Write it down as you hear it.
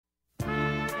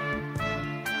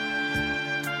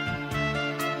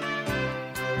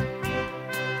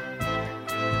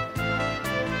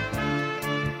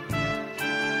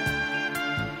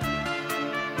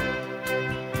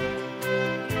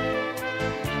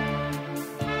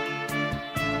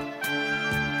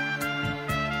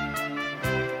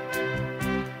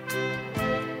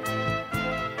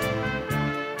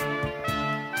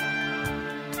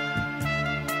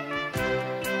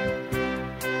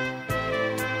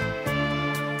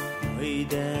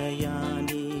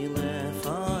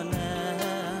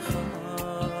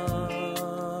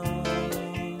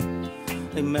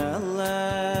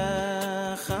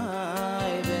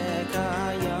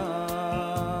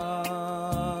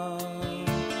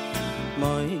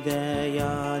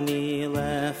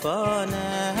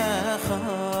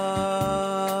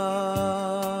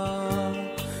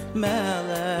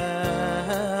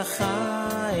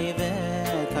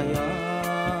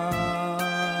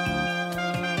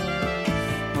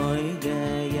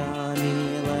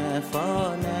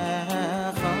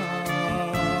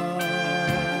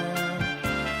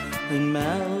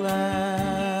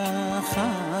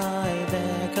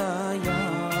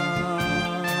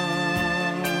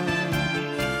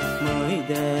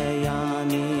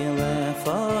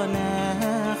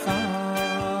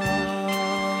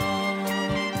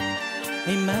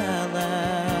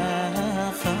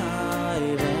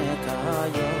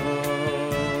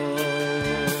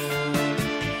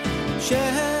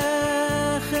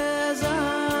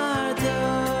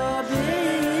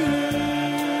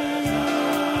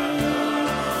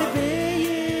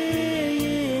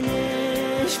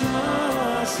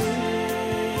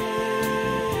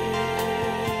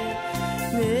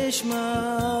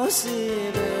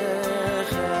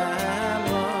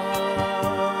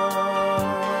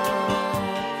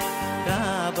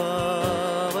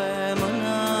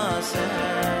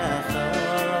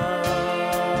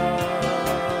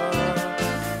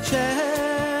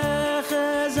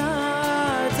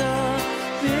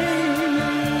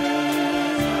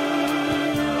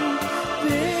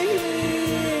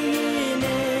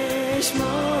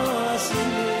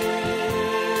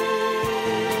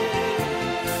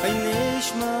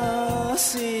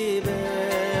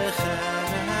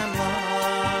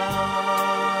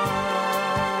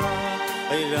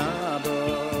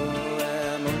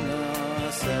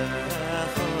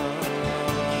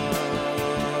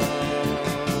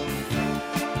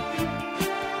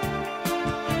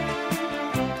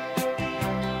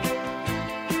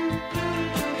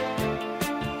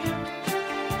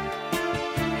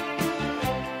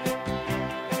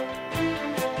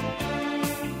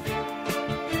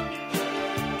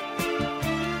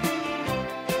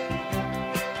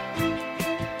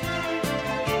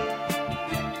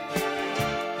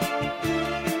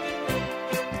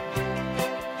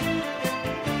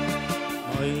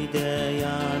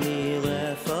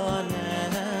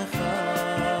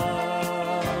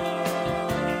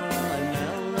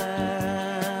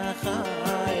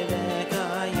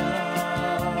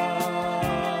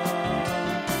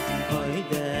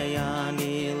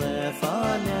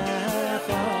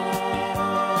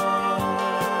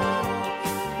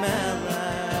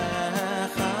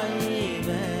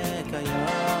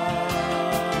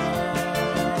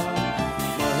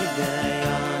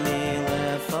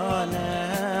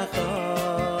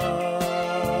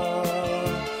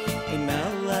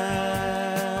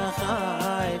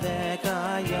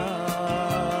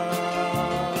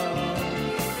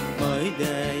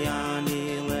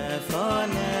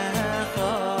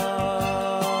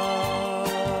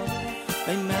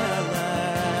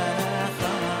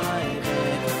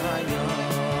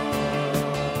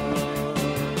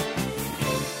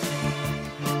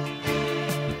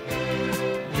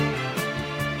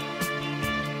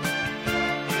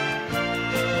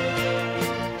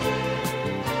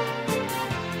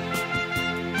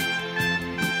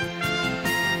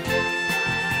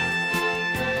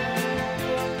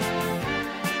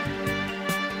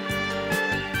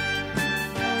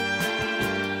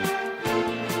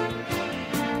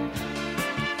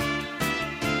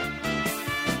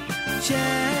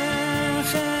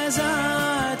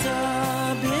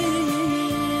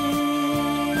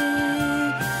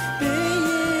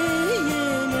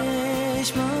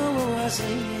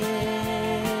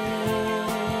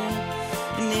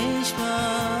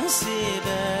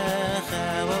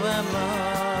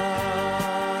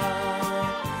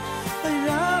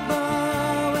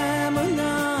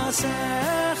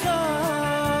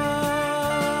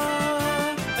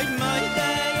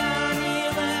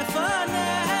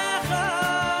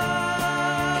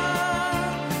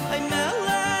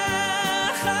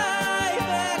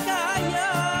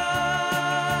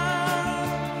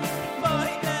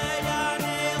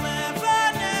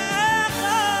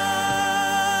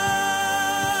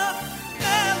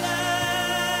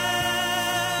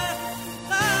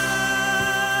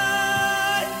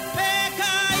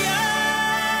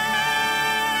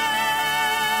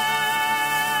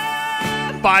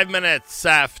5 minutes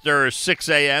after 6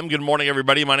 a.m. Good morning,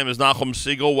 everybody. My name is Nachum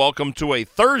Siegel. Welcome to a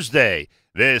Thursday.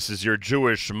 This is your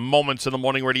Jewish Moments in the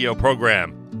Morning radio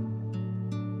program.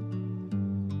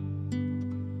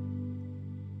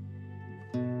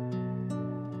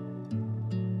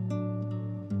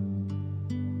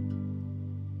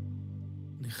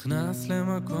 נכנס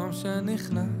למקום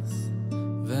שנכנס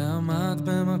ועמד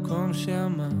במקום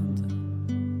שעמד,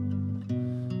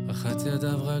 רחץ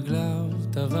ידיו רגליו,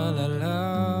 טבל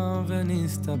עליו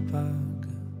ונסתפק.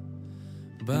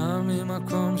 בא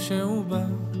ממקום שהוא בא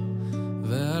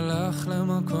והלך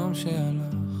למקום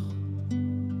שהלך,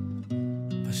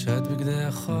 פשט בגדי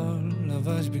החול,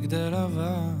 לבש בגדי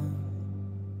לבן,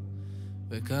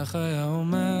 וכך היה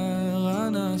אומר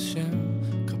אנא השם,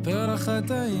 כפר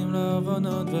לחטאים,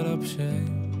 לעוונות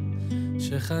ולפשעים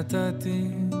שחטאתי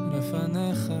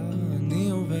לפניך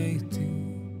אני וביתי.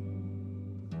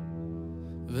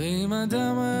 ואם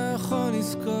אדם היה יכול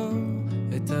לזכור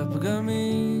את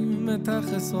הפגמים, את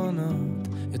החסרונות,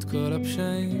 את כל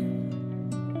הפשעים,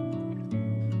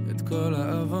 את כל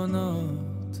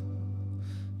העוונות,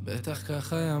 בטח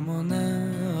כך היה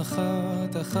מונה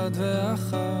אחת, אחת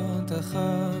ואחת,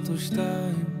 אחת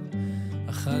ושתיים,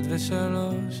 אחת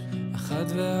ושלוש, אחת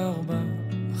וארבע,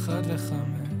 אחת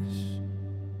וחמש.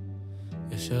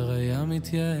 ישר היה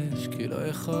מתייאש, כי לא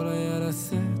יכול היה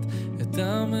לשאת את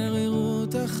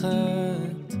המרירות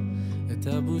החטא, את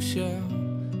הבושה,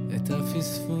 את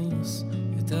הפספוס,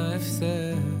 את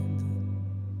ההפסד.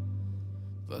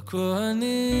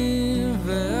 והכהנים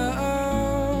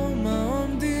והעם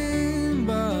העומדים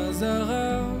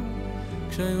בעזרה,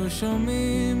 כשהיו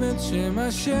שומעים את שם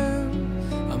השם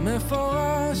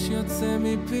המפורש יוצא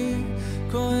מפי,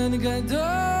 כהן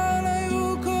גדול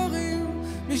היו קוראים,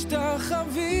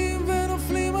 משתחווים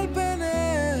ונופלים על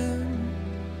פניהם.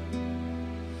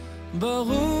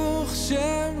 ברוך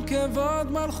שם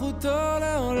כבוד מלכותו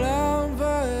לעולם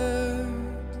ועד.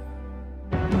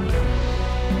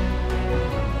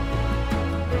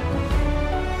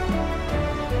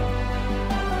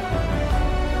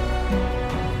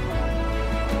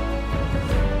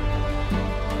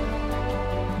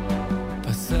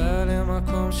 פסע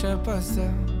למקום שפסע,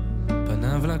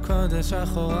 פניו לקודש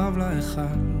אחוריו להיכל,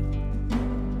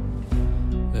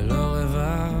 ללא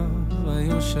רבב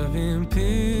היו שווים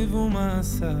פיו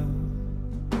ומעשיו.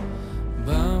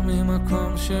 בא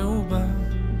ממקום שהוא בא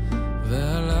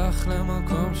והלך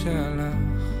למקום שהלך,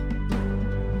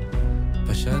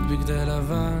 פשט בגדי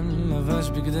לבן, לבש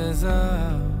בגדי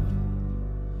זהב,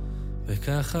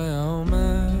 וכך היה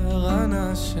אומר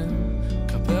אנא השם,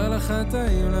 כפר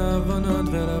לחטאים, לעוונות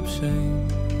ולפשעים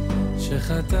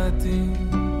שחטאתי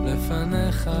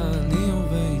לפניך אני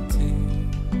וביתי.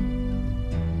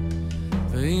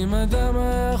 ואם אדם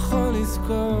היה יכול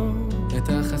לזכור את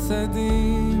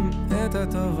החסדים, את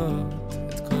הטובות,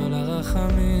 את כל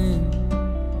הרחמים,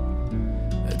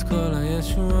 את כל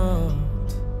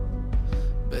הישועות,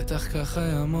 בטח כך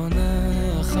היה מונה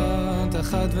אחת,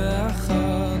 אחת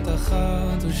ואחת,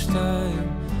 אחת ושתיים,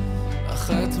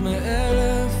 אחת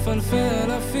מאלף, אלפי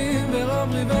אלפים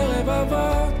ורוב ריבי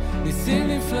רבבות, ניסים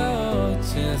נפלאות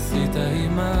שעשית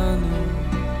עמנו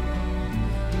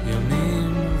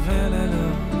ימים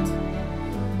ולילות.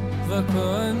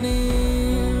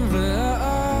 והכהנים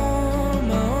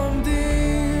והעם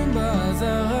העומדים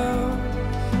בעזרה,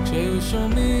 כשהיו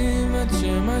שומעים את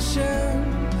שם השם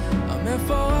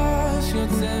המפורש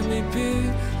יוצא מפי,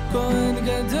 כהן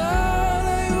גדול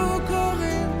היו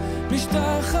קוראים,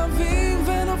 משתחווים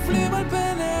ונופלים על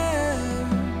פניהם.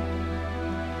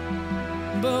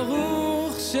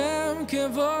 ברוך שם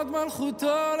כבוד מלכותו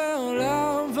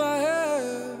לעולם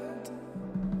ועד.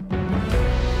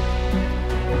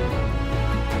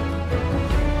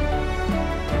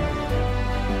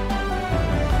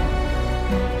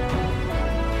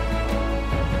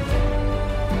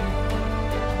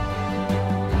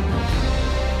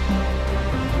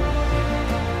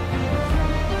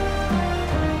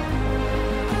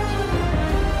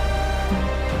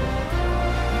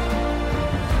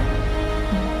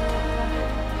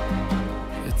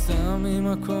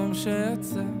 ממקום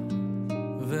שיצא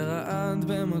ורעד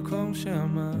במקום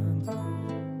שעמד,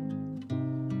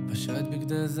 פשט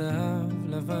בגדי זהב,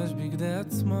 לבש בגדי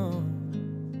עצמו,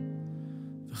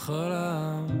 וכל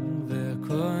העם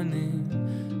והכהנים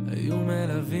היו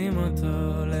מלווים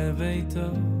אותו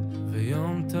לביתו,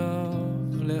 ויום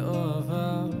טוב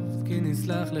לאוהביו, כי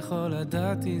נסלח לכל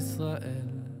עדת ישראל.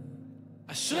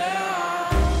 אשרי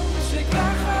העם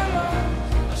שככה לו,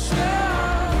 אשרי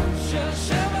העם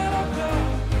שהשם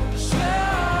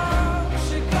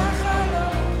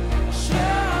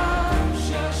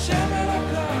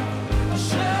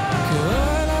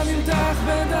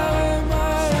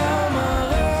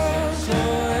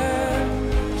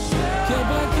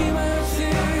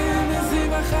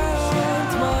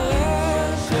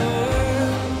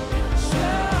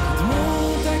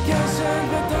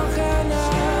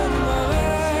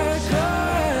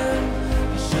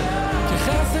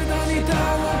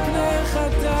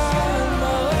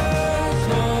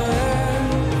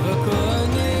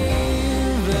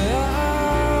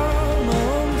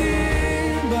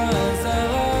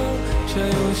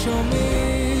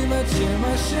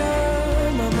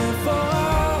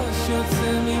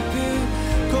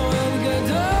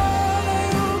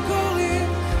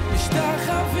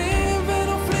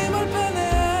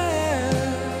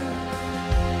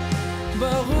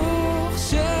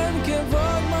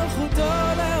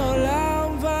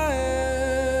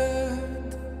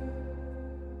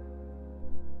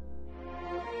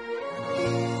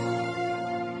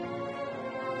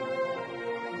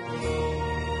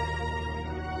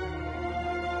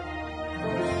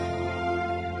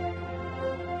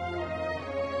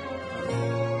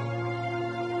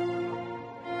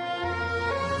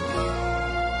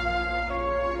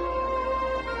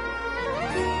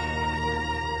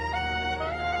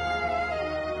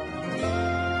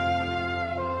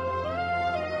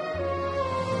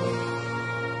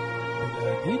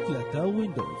באתר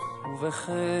ווינדוס.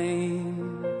 ובכן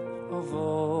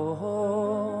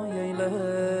אבוא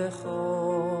ילכו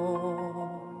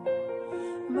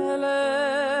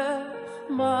מלך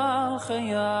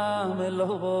מלכי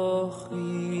המלוכים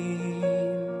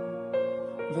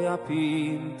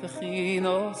ויפיל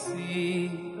תחינוסי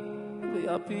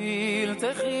ויפיל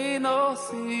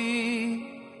תחינוסי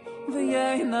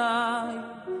וייני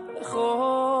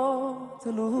לכו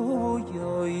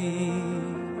תלויויס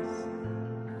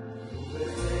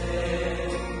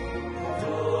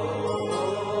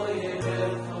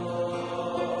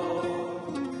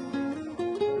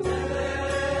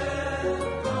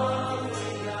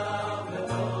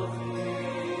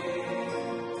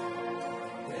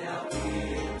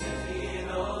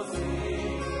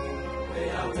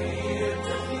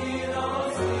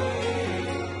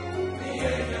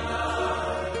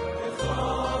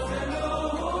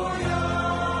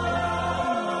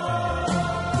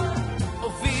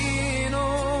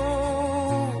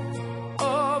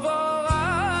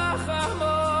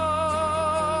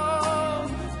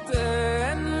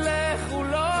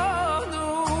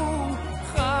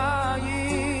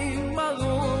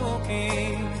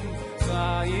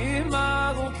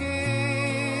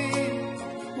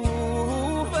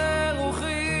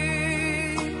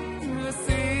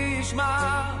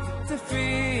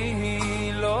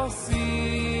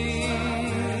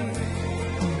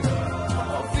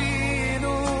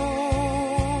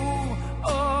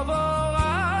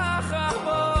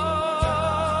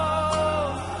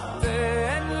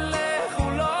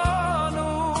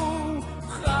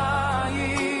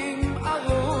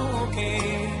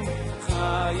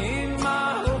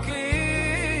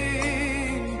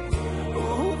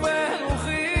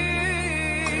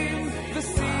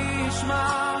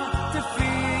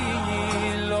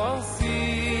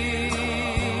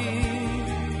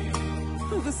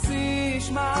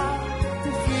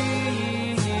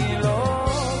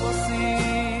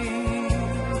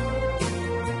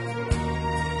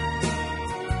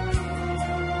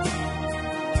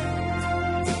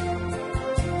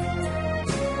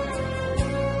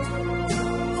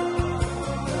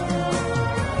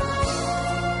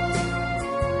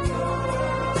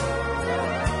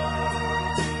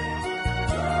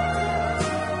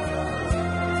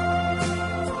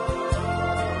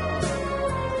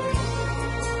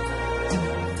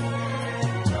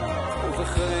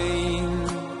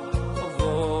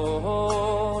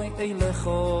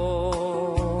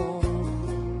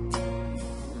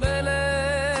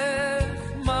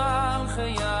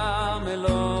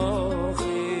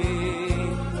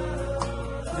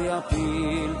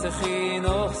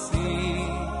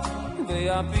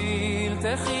ויפיל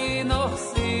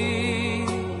תחינוסי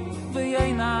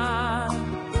ויינה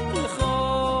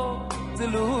לכו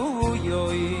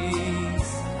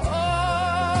תלויויס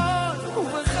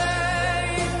ובכן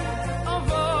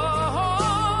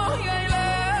אבוא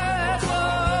ילכו מלך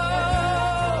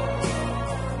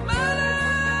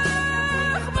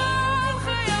מלכי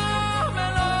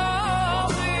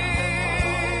המלוכים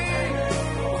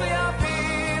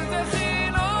ויפיל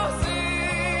תחינוסי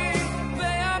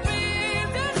ויפיל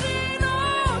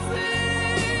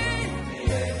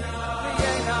תחינוסי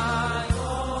ויינה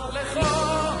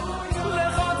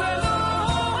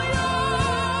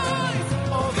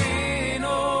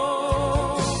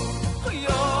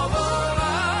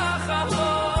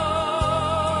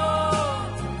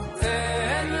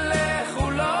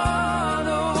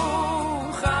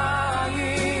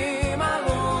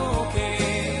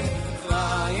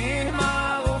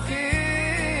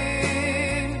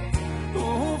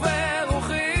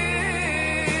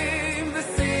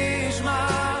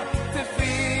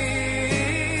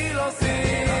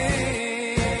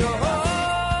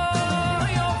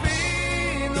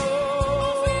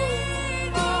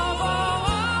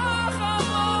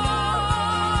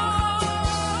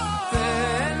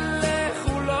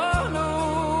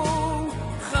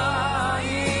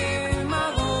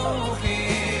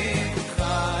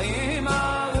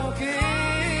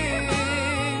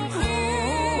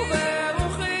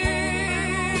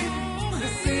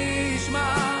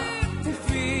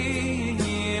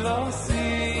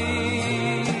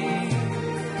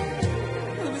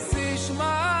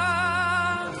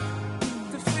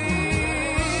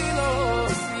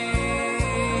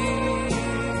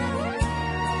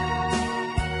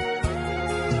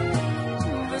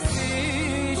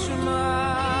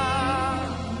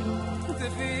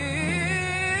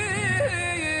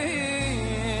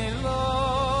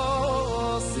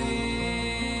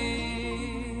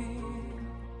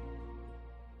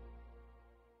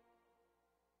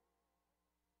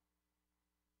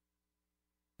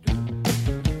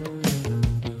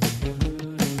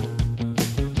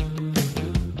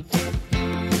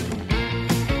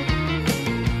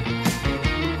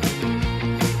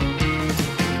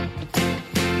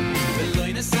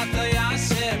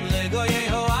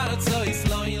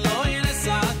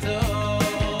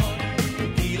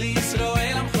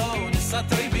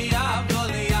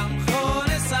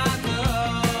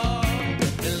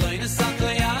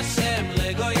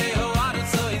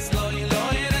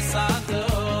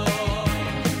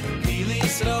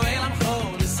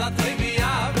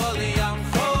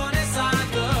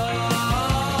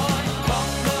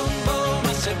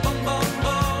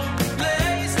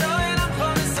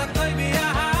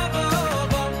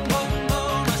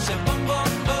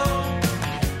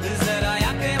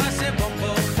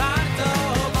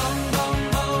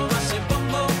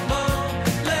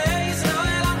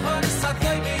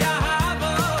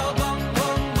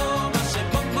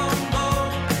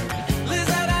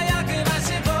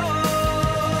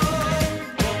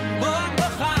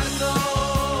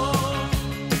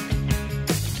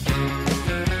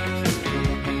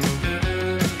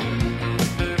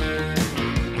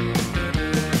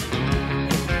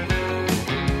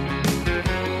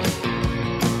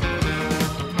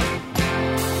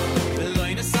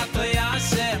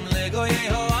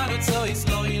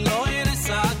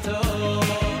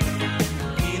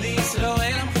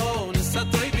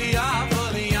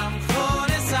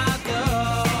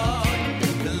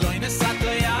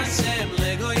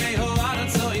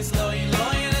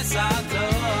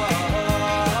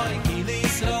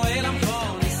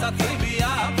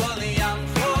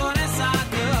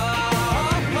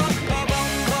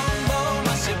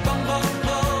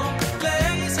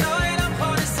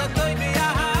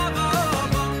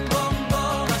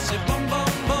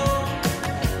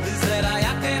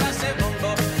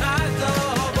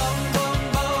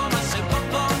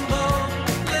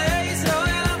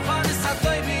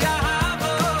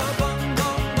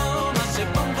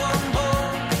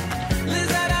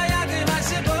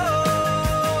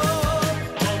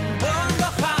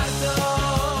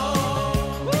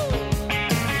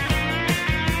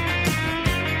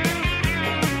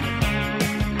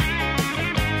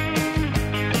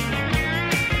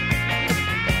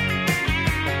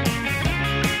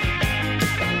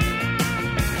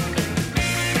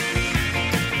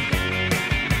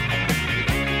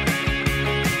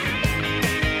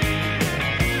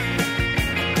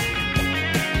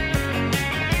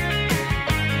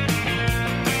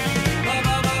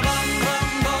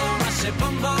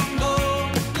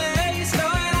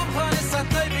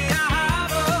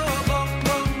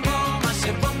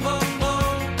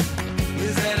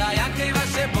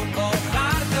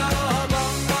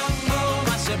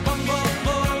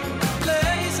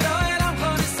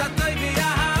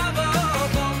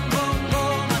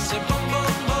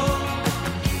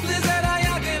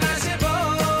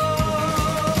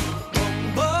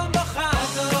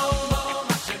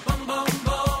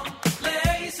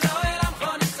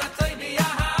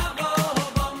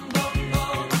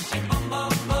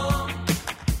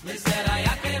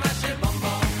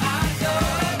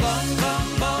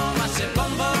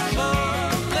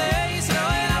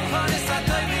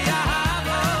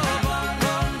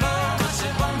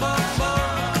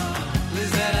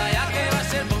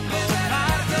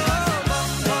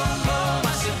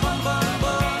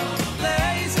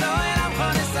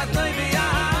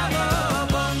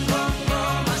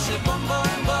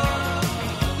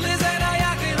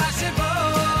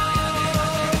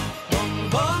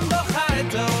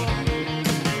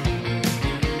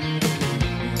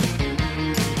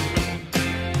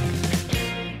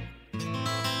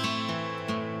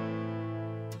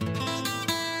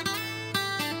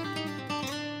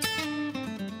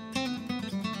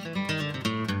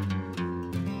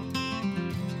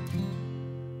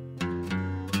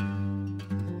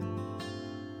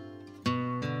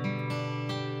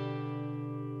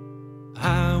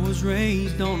was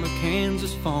raised on a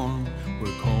Kansas farm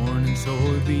where corn and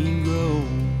soybean grow.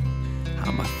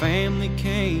 How my family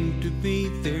came to be,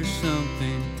 there's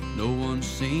something no one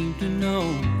seemed to know.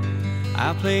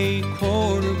 I played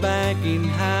quarterback in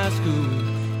high school.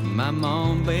 My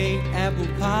mom baked apple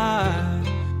pie.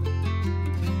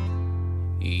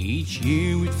 Each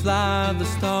year we'd fly the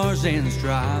stars and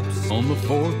stripes on the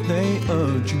 4th day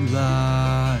of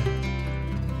July.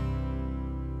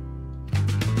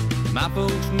 My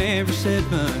folks never said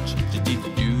much, just did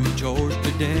do your chores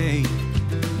today.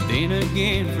 Then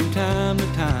again, from time to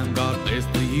time, God bless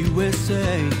the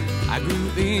USA. I grew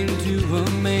into a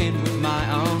man with my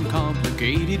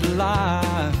uncomplicated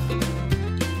life,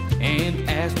 and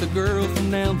asked the girl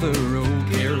from down the road,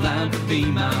 Caroline, to be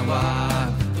my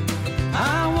wife.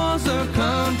 I was a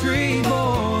country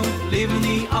boy, living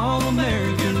the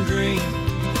all-American dream.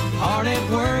 Hard at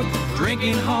work,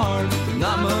 drinking hard, but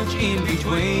not much in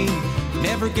between.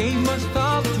 Never gave much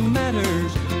thought to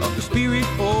matters of the spirit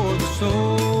or the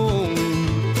soul.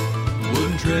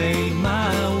 Wouldn't trade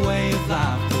my way of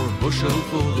life for a bushel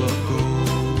full of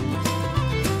gold.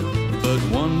 But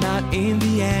one night in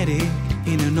the attic,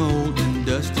 in an old and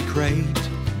dusty crate,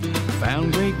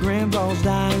 found great-grandpa's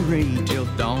diary. Till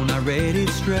dawn I read it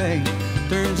straight.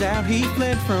 Turns out he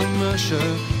fled from Russia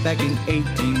back in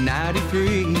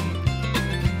 1893.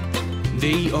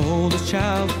 The oldest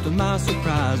child, to my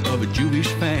surprise, of a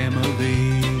Jewish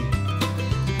family.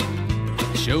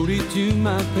 I showed it to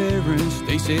my parents,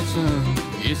 they said, son,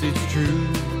 yes it's true,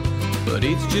 but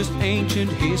it's just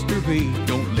ancient history,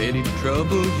 don't let it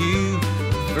trouble you.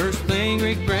 First thing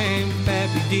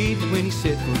great-grandpappy did when he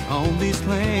set foot on this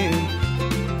land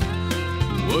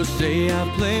was say, I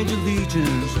pledge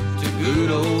allegiance to good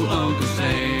old Uncle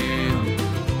Sam.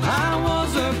 I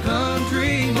was a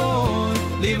country boy,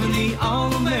 living the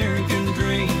all-American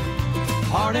dream.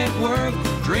 Hard at work,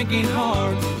 drinking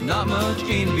hard, not much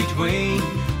in between.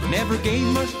 Never gave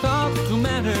much thought to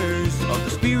matters of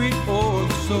the spirit or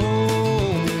the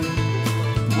soul.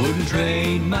 Wouldn't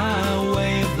trade my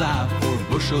way of life for a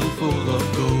bushel full of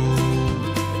gold.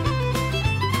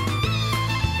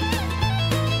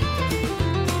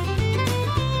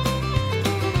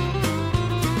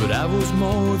 But I was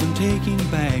more than taking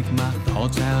back my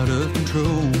thoughts out of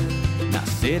control. And I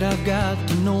said I've got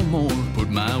to know more, put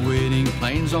my wedding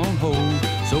plans on hold.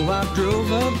 So I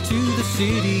drove up to the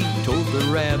city, told the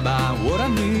rabbi what I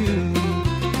knew.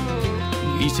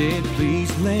 He said,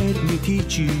 please let me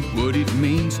teach you what it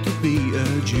means to be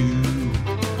a Jew.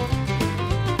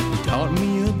 He taught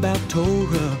me about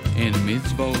Torah and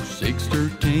Mitzvot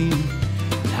 6:13,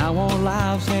 and how our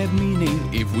lives have meaning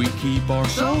if we keep our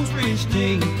souls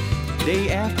pristine.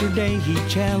 Day after day he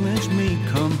challenged me,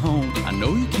 come home, I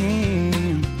know you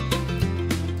can.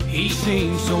 He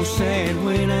seemed so sad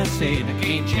when I said I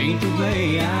can't change the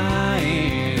way I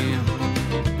am.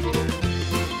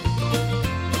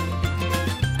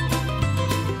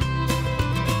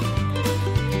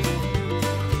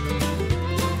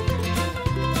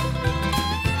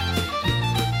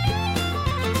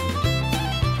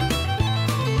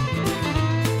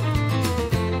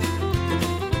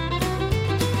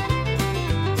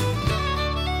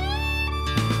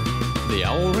 They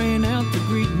all ran out to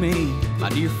greet me, my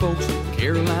dear folks of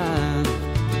Caroline.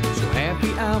 So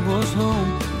happy I was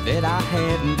home that I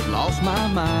hadn't lost my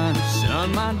mind.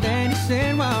 Son, my daddy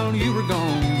said while you were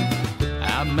gone,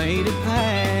 I made a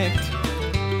pact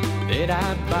that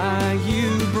I'd buy you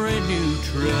a brand new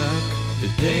truck the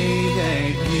day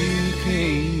that you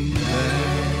came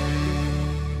back.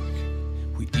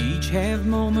 We each have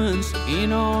moments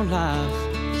in our lives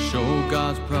show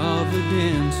God's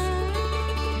providence.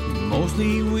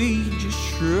 Mostly we just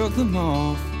shrug them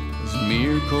off as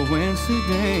mere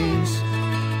coincidence.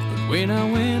 But when I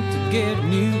went to get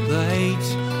new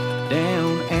plates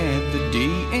down at the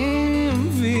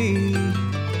DMV,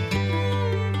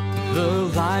 the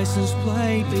license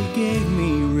plate they gave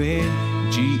me read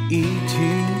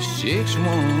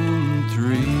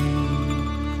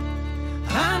GE2613.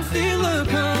 I'm still a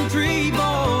country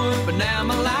boy, but now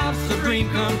my life's a dream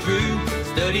come true.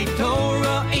 Studied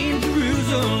Torah in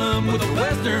Jerusalem with a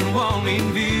western wall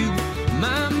in view.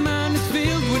 My mind is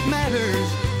filled with matters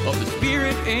of the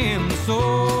spirit and the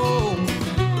soul.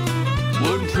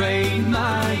 Wouldn't trade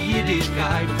my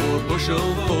Yiddishkeit for a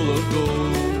bushel full of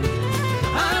gold.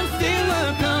 I'm still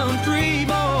a country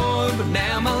boy, but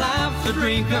now my life's a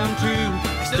dream come true.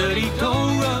 I studied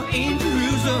Torah in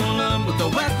Jerusalem with the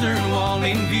western wall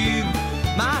in view.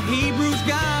 My Hebrew's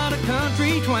got a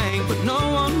country twang, but no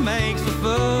one makes a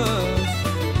fuss.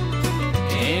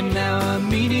 And now I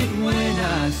mean it when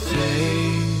I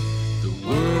say the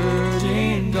word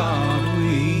in God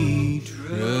we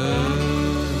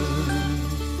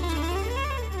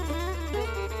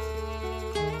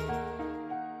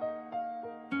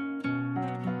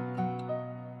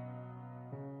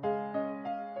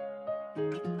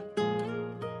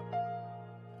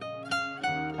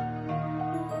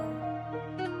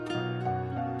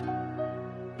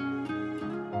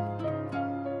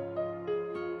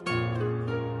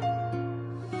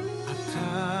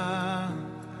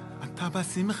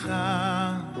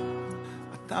בשמחה,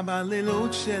 אתה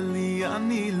בלילות שלי,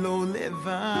 אני לא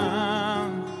לבד.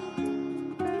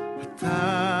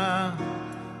 אתה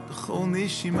בכל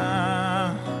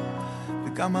נשימה,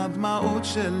 וגם הדמעות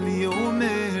שלי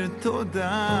אומר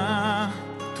תודה.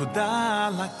 תודה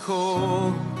על הכל,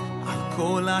 על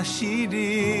כל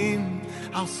השירים,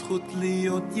 על זכות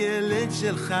להיות ילד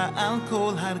שלך, על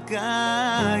כל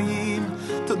הרגעים.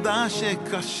 תודה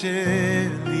שקשה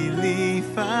לי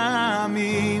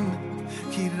לפעמים,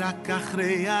 כי רק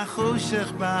אחרי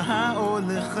החושך בא האור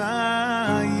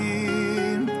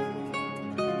לחיים.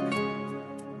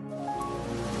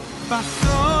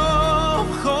 בסוף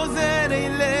חוזר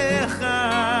אליך,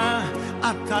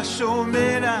 אתה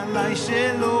שומר עליי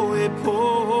שלא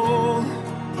אפול.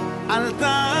 אל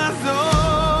תעזור,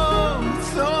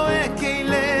 צועק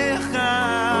אליך,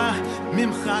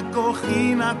 ממך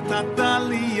כוחי נתת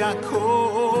לי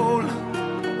הכל.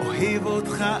 אוהב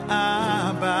אותך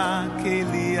אבא,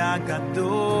 כלי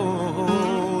הגדול.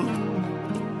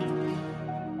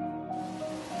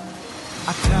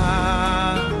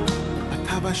 אתה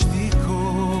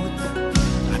בשתיקות,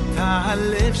 אתה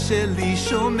הלב שלי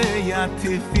שומע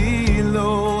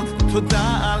תפילות.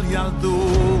 תודה על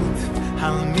ילדות,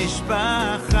 על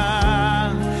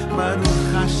משפחה,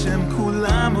 ברוך השם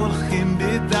כולם הולכים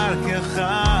בדרכך.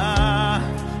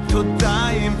 תודה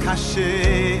אם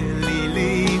קשה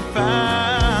לי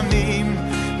לפעמים,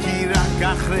 כי רק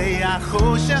אחרי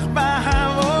החושך בא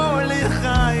האור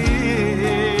לחיים.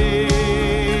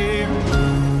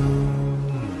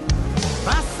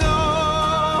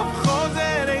 בסוף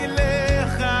חוזר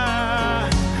אליך,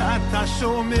 אתה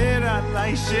שומר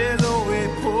עליי שלא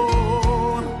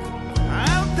אפול.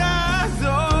 אל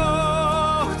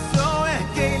תעזוב,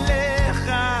 צועק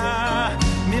אליך,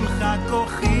 ממך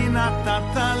כוחי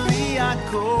נתת לי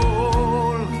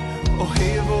הכל.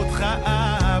 אוהב אותך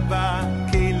אבא,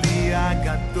 כלי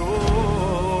הגדול.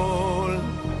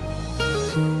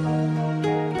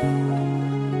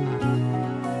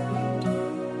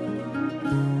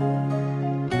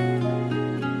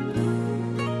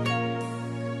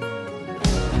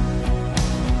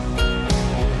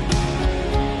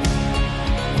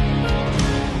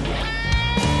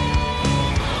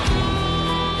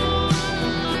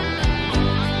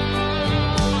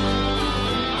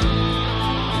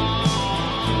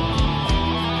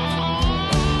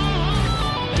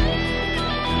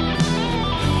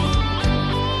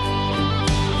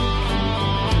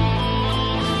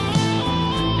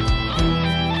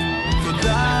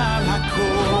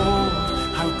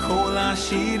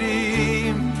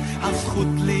 השירים, על זכות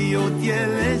להיות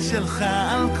ילד שלך,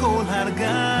 על כל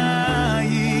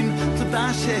הרגעים.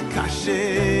 תודה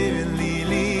שקשה לי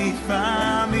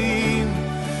לפעמים,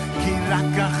 כי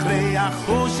רק אחרי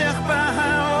החושך בא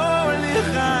האור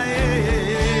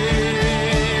לחיים.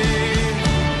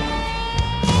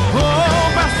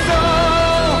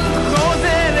 בסוף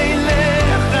חוזר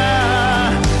אליך,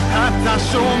 אתה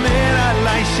שומר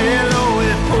עליי שלא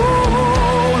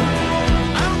אפול.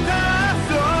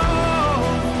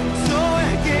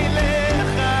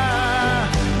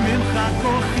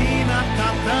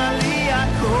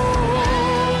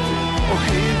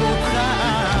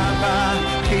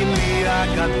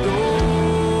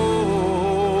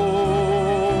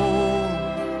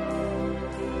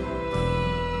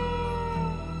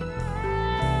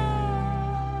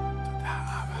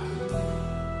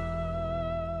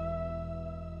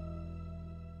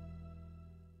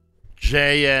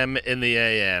 JM in the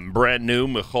AM, brand new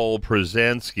Michal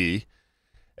Przanski,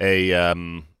 a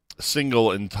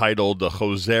single entitled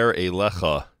Choser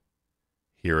Elecha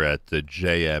here at the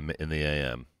JM in the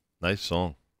AM. Nice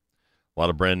song. A lot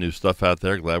of brand new stuff out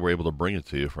there. Glad we're able to bring it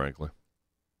to you, frankly.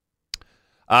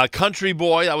 Country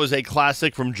Boy, that was a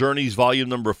classic from Journey's volume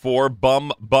number 4.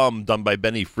 Bum Bum, done by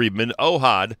Benny Friedman.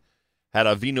 Ohad had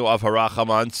Avinu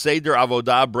Avrohom. Seder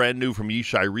Avodah, brand new from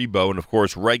Yishai Rebo. And, of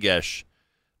course, Regesh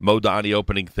Modani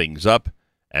opening things up.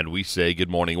 And we say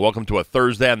good morning. Welcome to a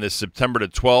Thursday on this September the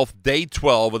 12th, day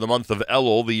 12 of the month of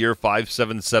Elul, the year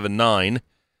 5779.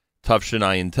 Tufshin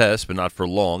Ayin Tes, but not for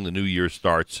long. The new year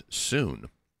starts soon.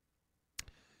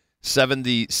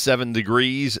 77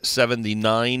 degrees,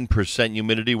 79%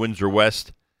 humidity, winds are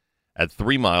west at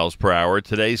 3 miles per hour.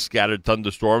 Today, scattered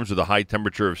thunderstorms with a high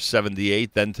temperature of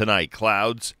 78. Then tonight,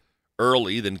 clouds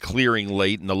early, then clearing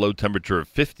late, and a low temperature of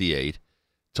 58.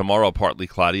 Tomorrow, partly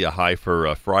cloudy, a high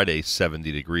for Friday,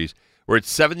 70 degrees. We're at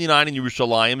 79 in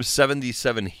Yerushalayim,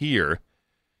 77 here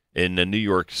in New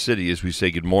York City as we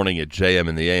say good morning at JM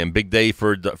in the AM. Big day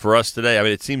for us today. I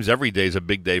mean, it seems every day is a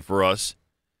big day for us.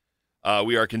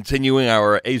 We are continuing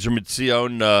our Ezer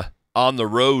Mitzion on the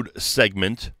road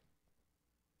segment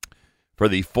for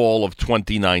the fall of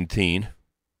 2019.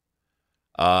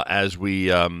 As we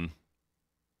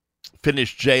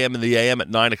finish JM and the AM at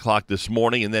 9 o'clock this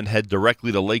morning and then head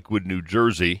directly to Lakewood, New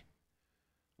Jersey.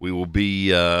 We will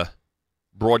be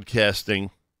broadcasting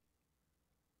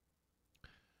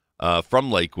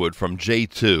from Lakewood, from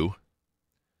J2.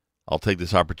 I'll take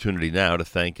this opportunity now to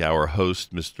thank our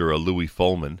host, Mr. Louis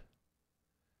Folman.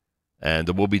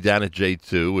 And we'll be down at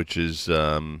J2, which is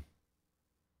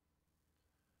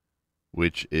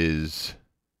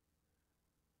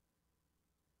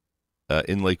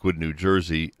in Lakewood, New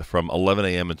Jersey, from 11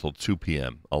 a.m. until 2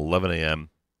 p.m. 11 a.m.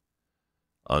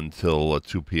 until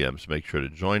 2 p.m. So make sure to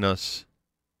join us.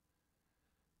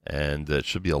 And it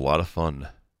should be a lot of fun.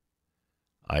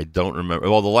 I don't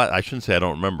remember. Well, I shouldn't say I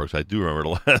don't remember, because I do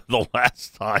remember the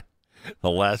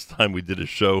last time we did a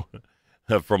show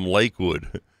from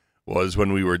Lakewood was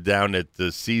when we were down at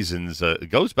the Seasons. It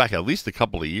goes back at least a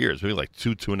couple of years, maybe like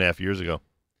 2.5 years ago.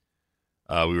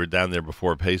 We were down there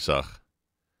before Pesach.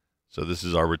 So this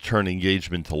is our return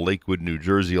engagement to Lakewood, New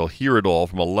Jersey. You'll hear it all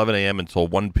from 11 a.m. until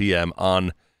 1 p.m.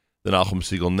 on the Nachum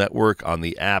Segal Network, on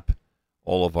the app,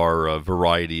 all of our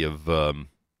variety of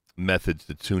methods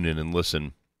to tune in and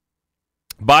listen.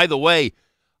 By the way,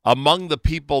 among the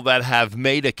people that have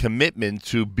made a commitment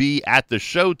to be at the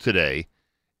show today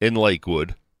in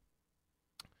Lakewood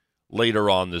later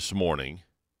on this morning,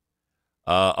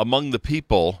 among the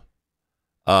people,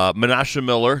 Menashe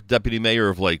Miller, Deputy Mayor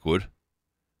of Lakewood,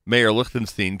 Mayor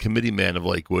Lichtenstein, Committee Man of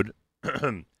Lakewood,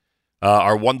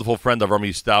 our wonderful friend Avraham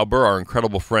Stauber, our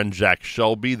incredible friend Jack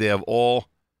Shelby. They've all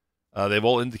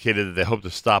indicated that they hope to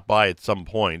stop by at some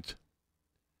point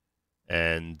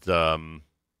and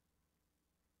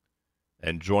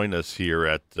join us here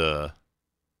at the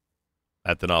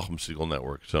Nachum Segal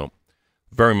Network. So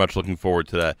very much looking forward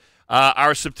to that.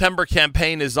 Our September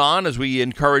campaign is on, as we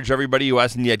encourage everybody who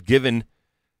hasn't yet given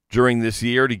during this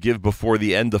year to give before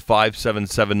the end of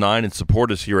 5779 and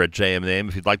support us here at JMAM.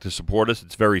 If you'd like to support us,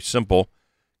 it's very simple.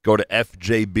 Go to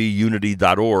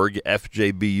fjbunity.org,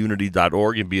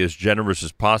 fjbunity.org, and be as generous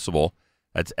as possible.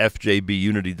 That's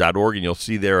fjbunity.org, and you'll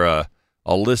see there a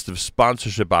list of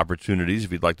sponsorship opportunities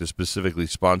if you'd like to specifically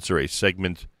sponsor a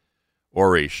segment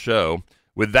or a show.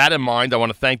 With that in mind, I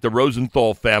want to thank the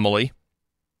Rosenthal family,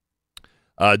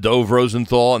 Dove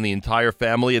Rosenthal and the entire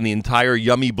family, and the entire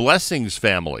Yummy Blessings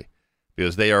family,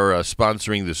 because they are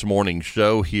sponsoring this morning's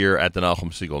show here at the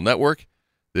Nachum Segal Network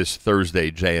this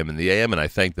Thursday, JM and the AM, and I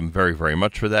thank them very, very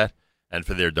much for that and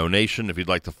for their donation. If you'd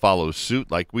like to follow suit,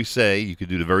 like we say, you could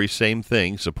do the very same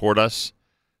thing. Support us,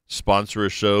 sponsor a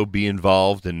show, be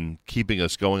involved in keeping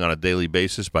us going on a daily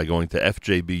basis by going to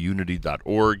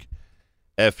fjbunity.org,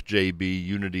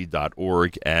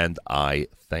 fjbunity.org, and I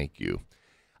thank you.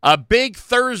 A big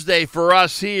Thursday for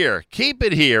us here. Keep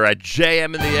it here at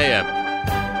JM and the AM.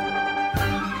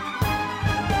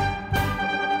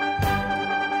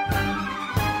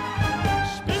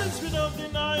 Spielst mit auf die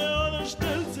Neue und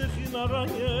stellt sich in der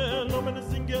Reihe, nur wenn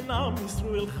es singen am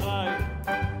Israel Chai.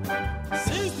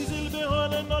 Siehst die Silbe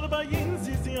holen, nur bei ihnen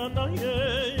sie sind an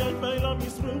Neue, ja, weil am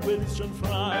Israel ist schon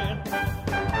frei.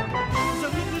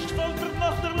 So wird nicht voll wird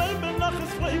nach der Leben, nach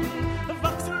es Leben,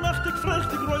 wachsen mächtig,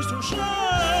 prächtig, reus und schlau.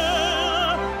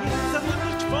 So wird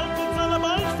nicht voll wird seine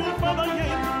Beispiel von der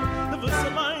Jeden,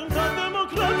 was meint an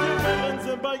Demokratie, wenn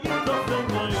sie bei ihm doch den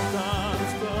neuen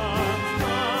Tanz,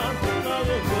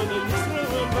 neue Würde Israel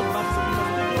wird wachsen,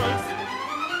 mächtig, reus.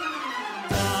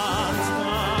 Tanz,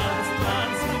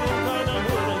 wie den kleiner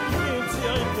Hure, geht sie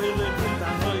ein Wille, geht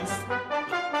ein Reus.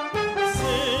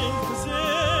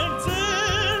 Singt,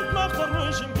 macht er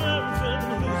ruhig im Kämpfen,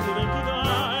 hilft ihr den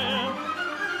Gedei.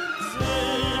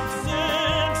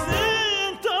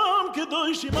 Singt,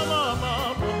 Kedoi,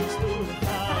 Mama, wo bist du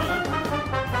heim?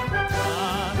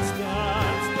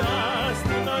 Tanz,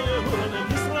 die neue Hure,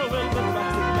 Israel wird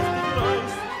wachsen, mächtig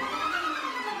Reus.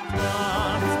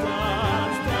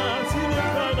 Tanz, wie den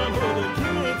kleiner Hure,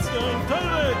 geht sie ein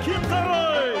Teure, kommt er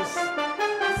Reus.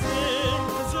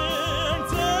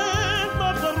 Singt,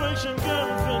 macht er ruhig im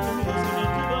Kämpfen, hilft ihr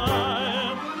den Gedei.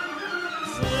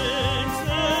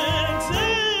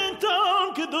 Singt,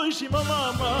 Kedoi, Mama,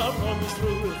 wo bist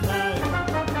du heim?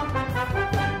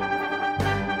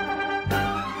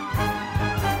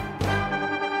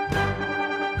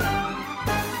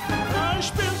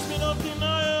 Spielst mir auf die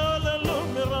Neue, alle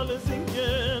loben mir alle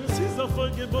singen, sie ist auf voll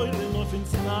Gebäude noch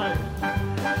ins Neue.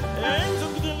 Ein so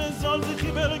Gdille soll sich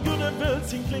über eine gute Welt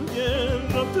singen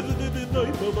klingen, rotte die Neu,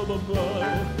 wenn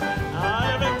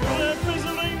Krepp ist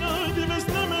rein, die wir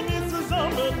nehmen nicht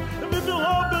zusammen, wie wir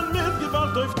haben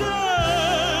mitgebracht auf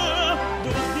der. Du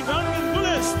bist gegangen, du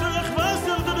lässt, ich weiß,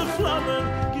 du die Flammen,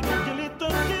 genug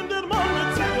gelitten, Kinder, Mann,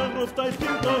 auf dein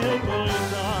Kind, oh hey, boy,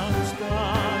 dance,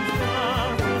 dance,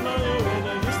 dance, in my way,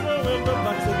 you slow in the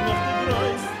back, so not the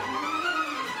gross.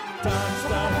 Dance,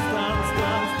 dance, dance,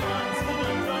 dance, dance,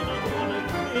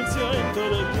 it's your into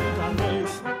the Kind and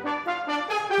Reis.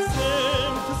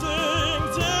 Sing, sing,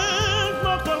 sing,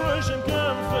 mach der Röschen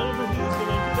Kämpfe, mit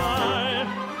diesem Feier.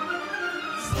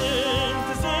 Sing,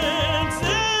 sing,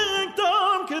 sing,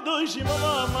 Tom, Kedoshi,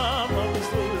 Mama,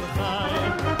 bist du der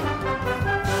Heim.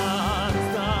 Dance,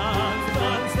 dance,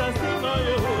 dance, das die neue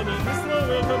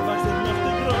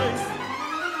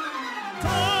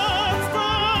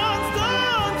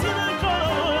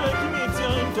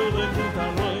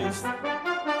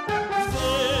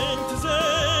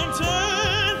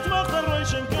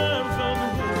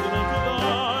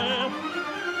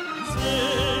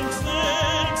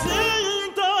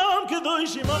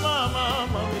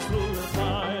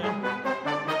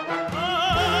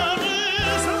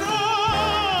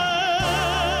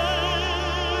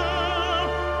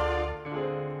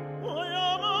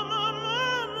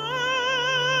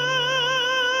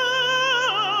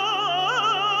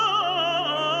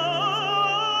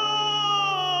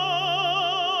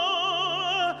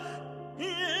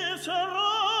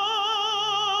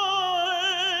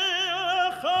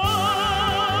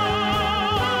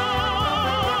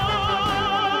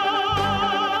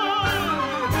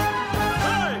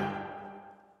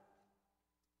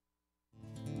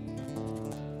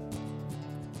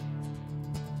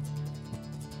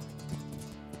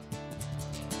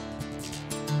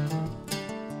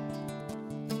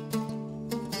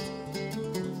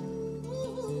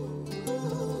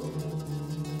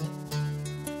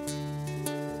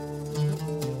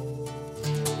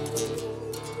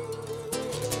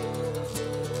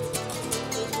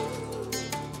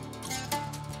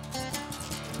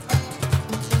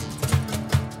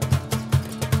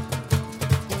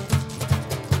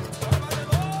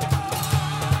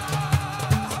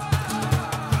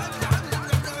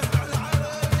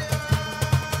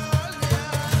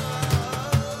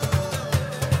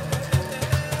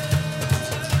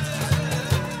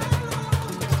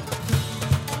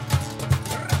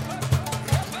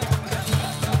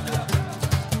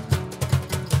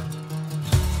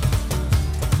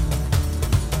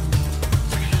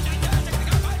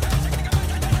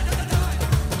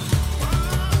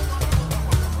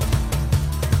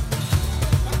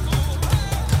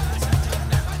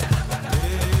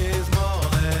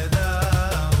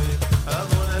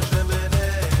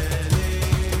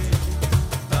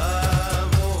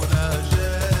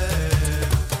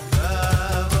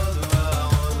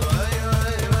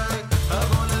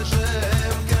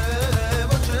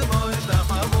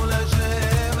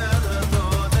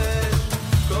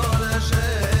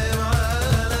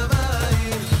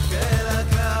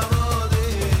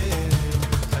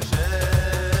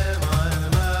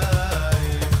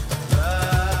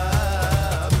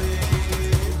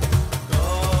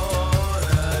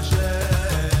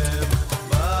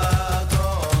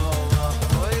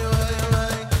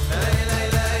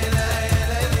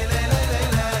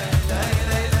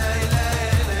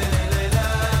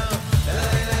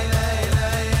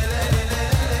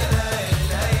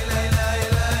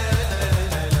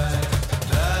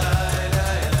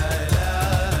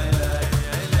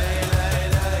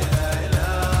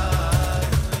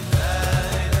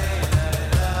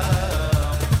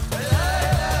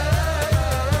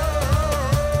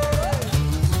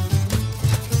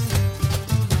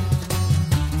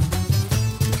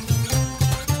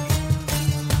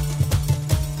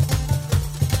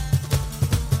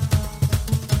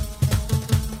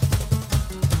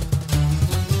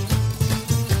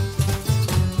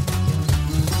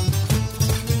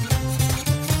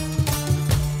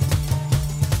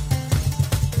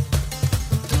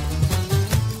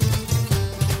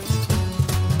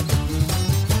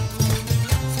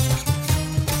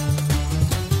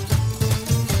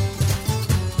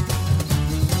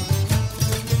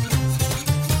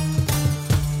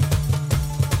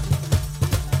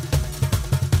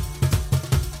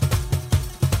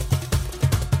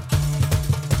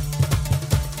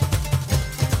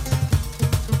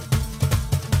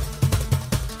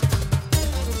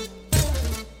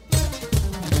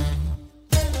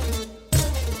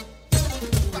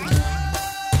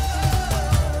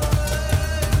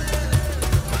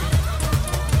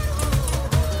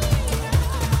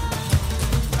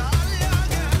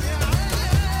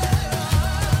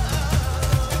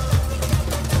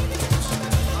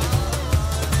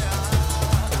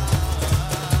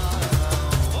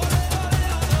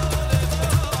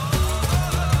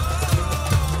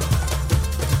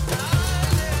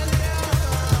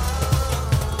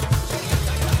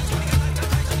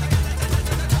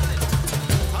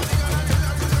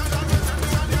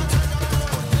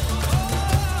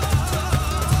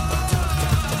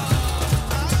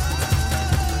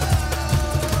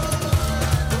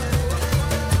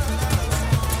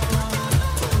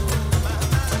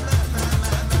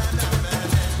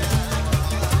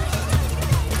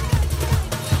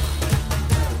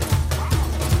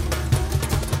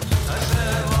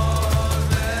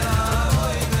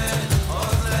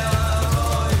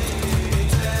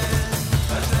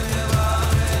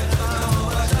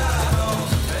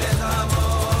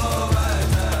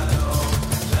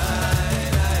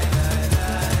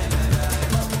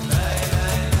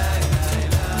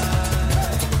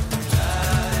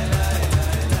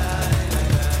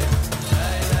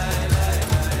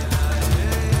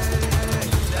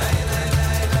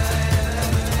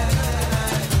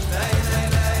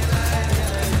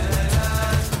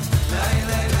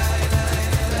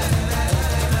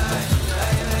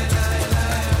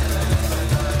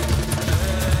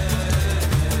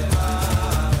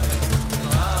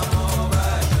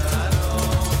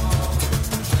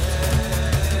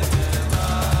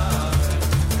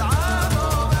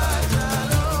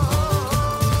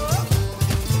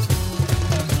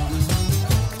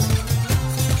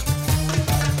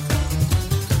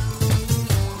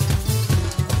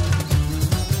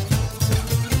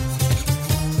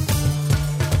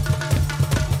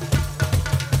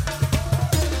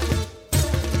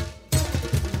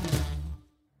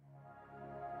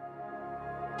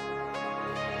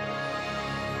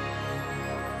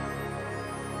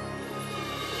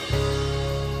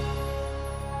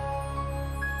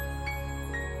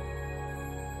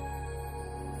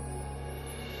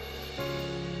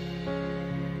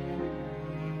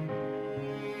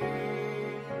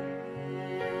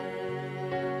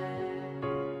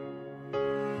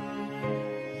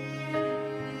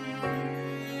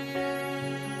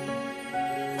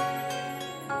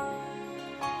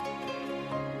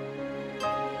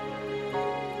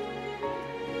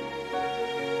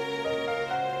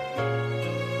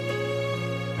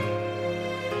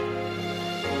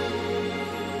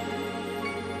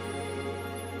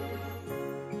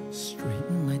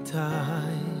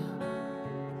tie,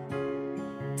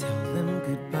 tell them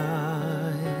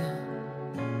goodbye.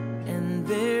 And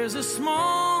there's a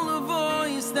smaller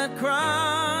voice that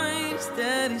cries,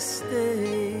 Daddy,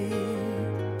 stay.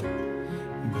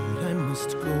 But I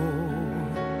must go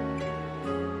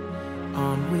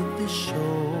on with the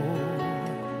show.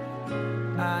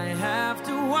 I have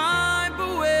to wipe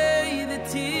away the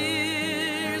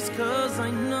tears, 'cause I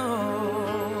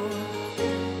know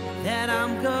that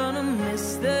I'm gonna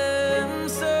miss them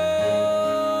so.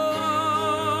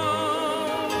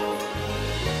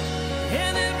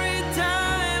 And every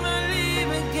time I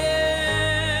leave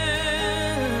again,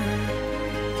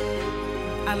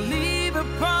 I leave a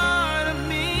part of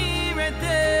me right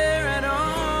there at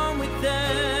home with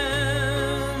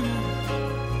them.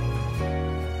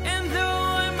 And though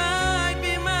I might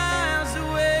be miles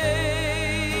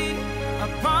away, a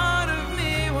part of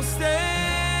me will stay.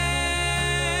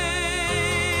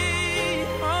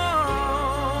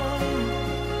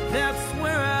 That's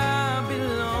where I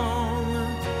belong.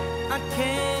 I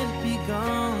can't be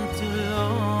gone too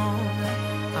long.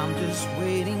 I'm just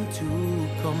waiting to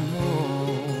come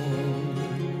home.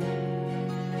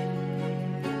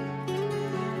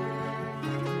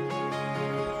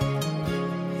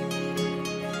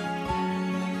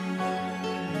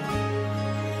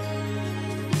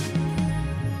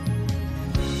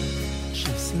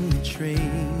 Chasing the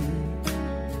train,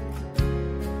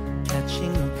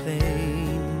 catching a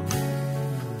plane,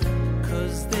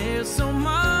 'cause there's so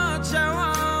much I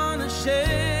wanna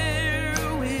share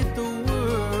with the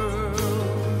world.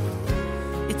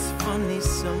 It's funny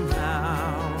somehow,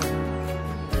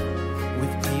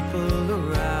 with people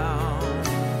around,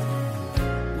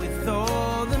 with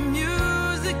all the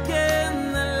music and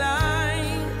the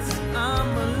lights,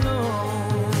 I'm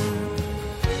alone.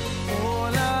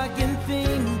 All I can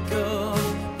think of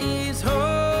is home.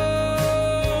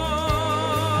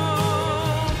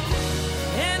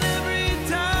 And every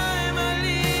time I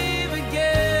leave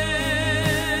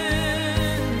again,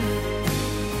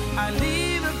 I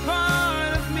leave a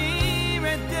part of me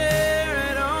right there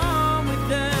at home with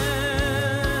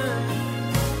them.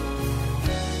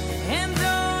 And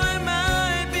though I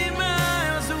might be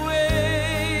miles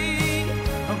away,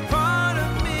 a part of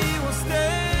me will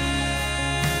stay.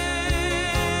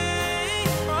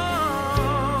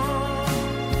 Oh,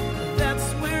 that's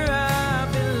where I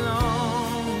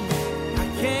belong. I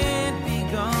can't be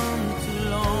gone too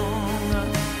long.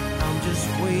 I'm just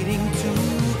waiting to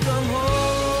come home.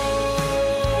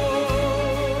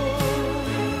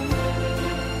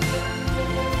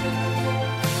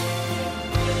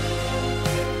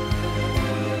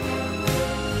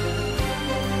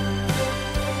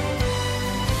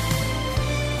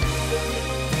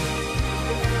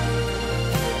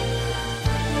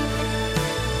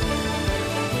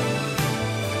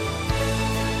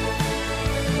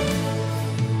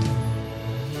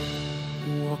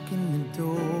 Walk in the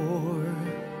door,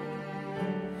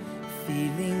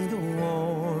 feeling the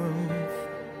warmth,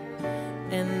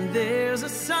 and there's a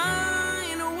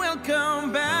sign, welcome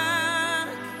back,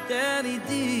 Daddy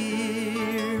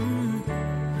dear.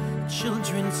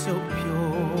 Children so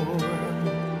pure,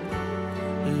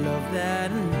 love that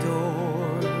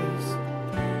endures.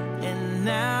 And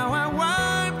now I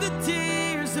wipe the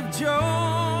tears of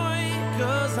joy,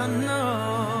 'cause I know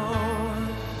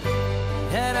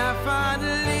that I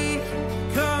finally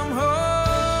come home.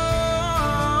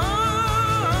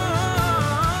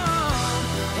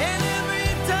 And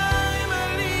every time I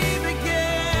leave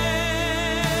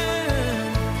again,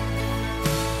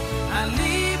 I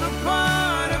leave a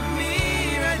part of me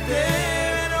right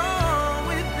there at home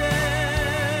with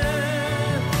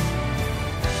them.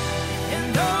 And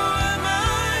though I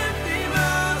might be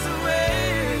miles away,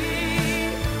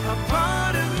 a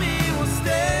part of me will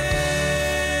stay.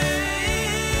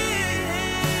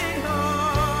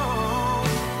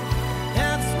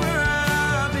 That's where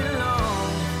I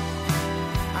belong.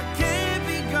 I can't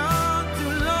be gone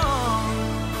too long.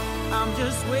 I'm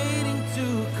just waiting to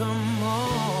come home.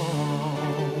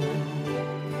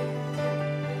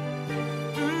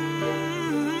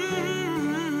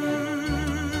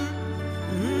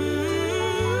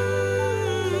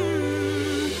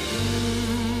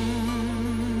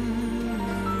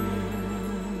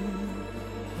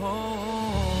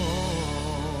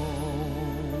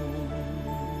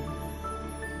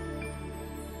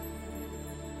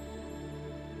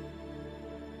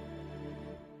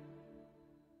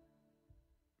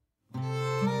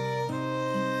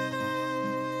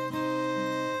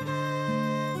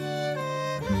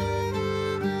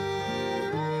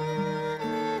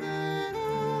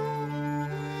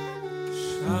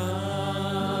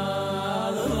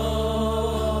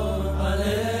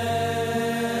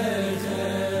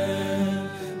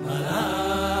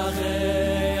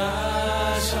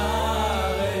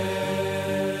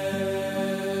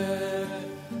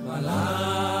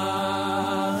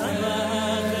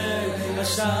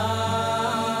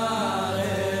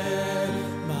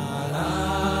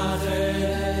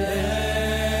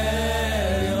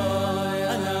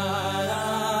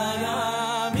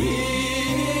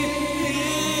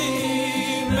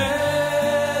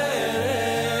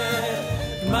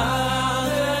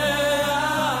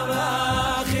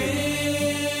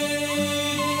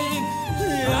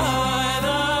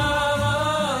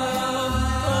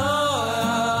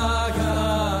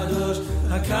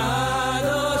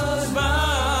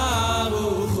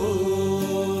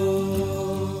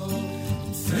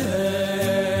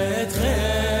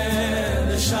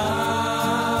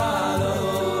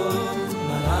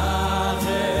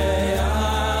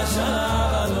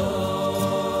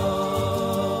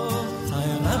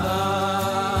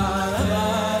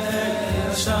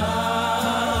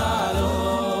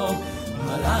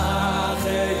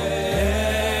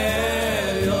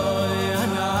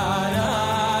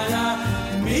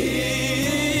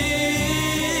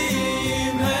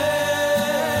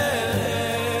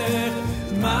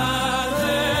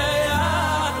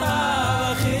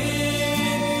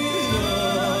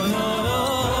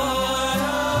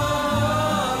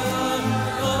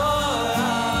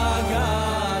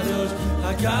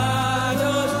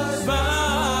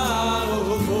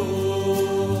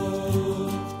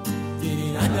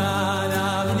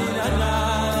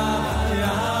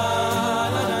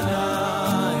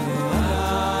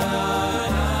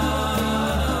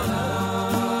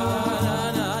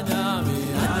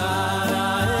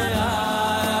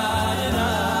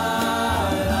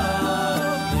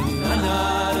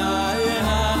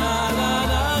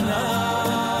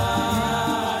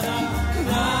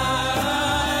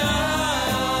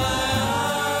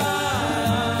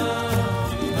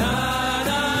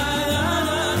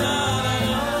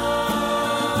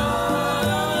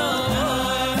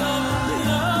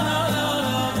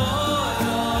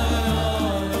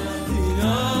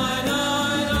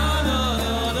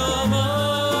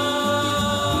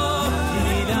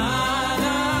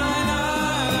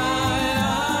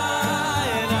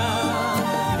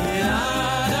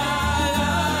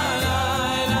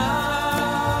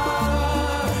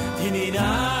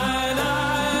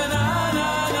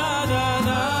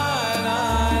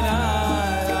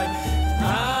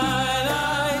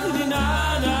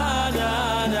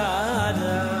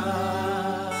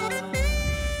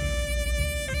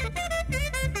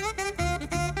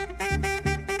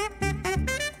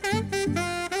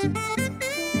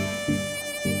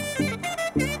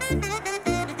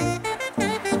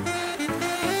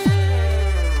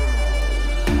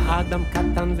 האדם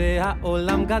קטן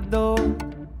והעולם גדול,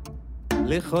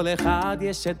 לכל אחד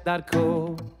יש את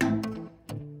דרכו,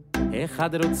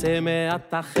 אחד רוצה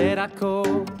מעט אחר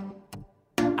הכל,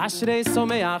 אשרי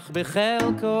שמח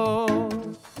בחלקו.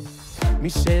 מי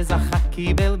שזכה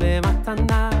קיבל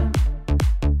במתנה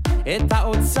את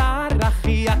האוצר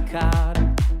הכי יקר,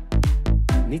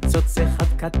 ניצוץ אחד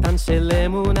קטן של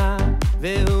אמונה,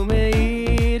 והוא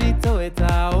מאיר איתו את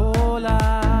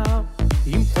העולם.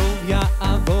 אם טוב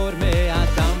יעבור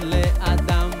מאדם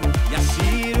לאדם,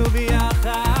 ישירו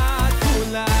ביחד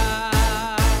כולם.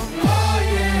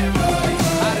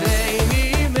 הרי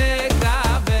מי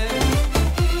מקבל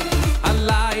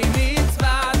עליי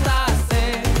מצווה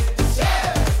תעשה,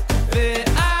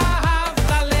 ואהבת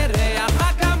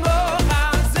לרעך כמוך,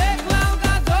 זה כלל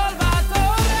גדול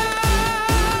בתורה.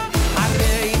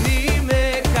 הרי מי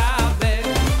מקבל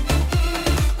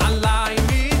עליי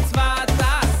מצווה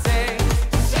תעשה,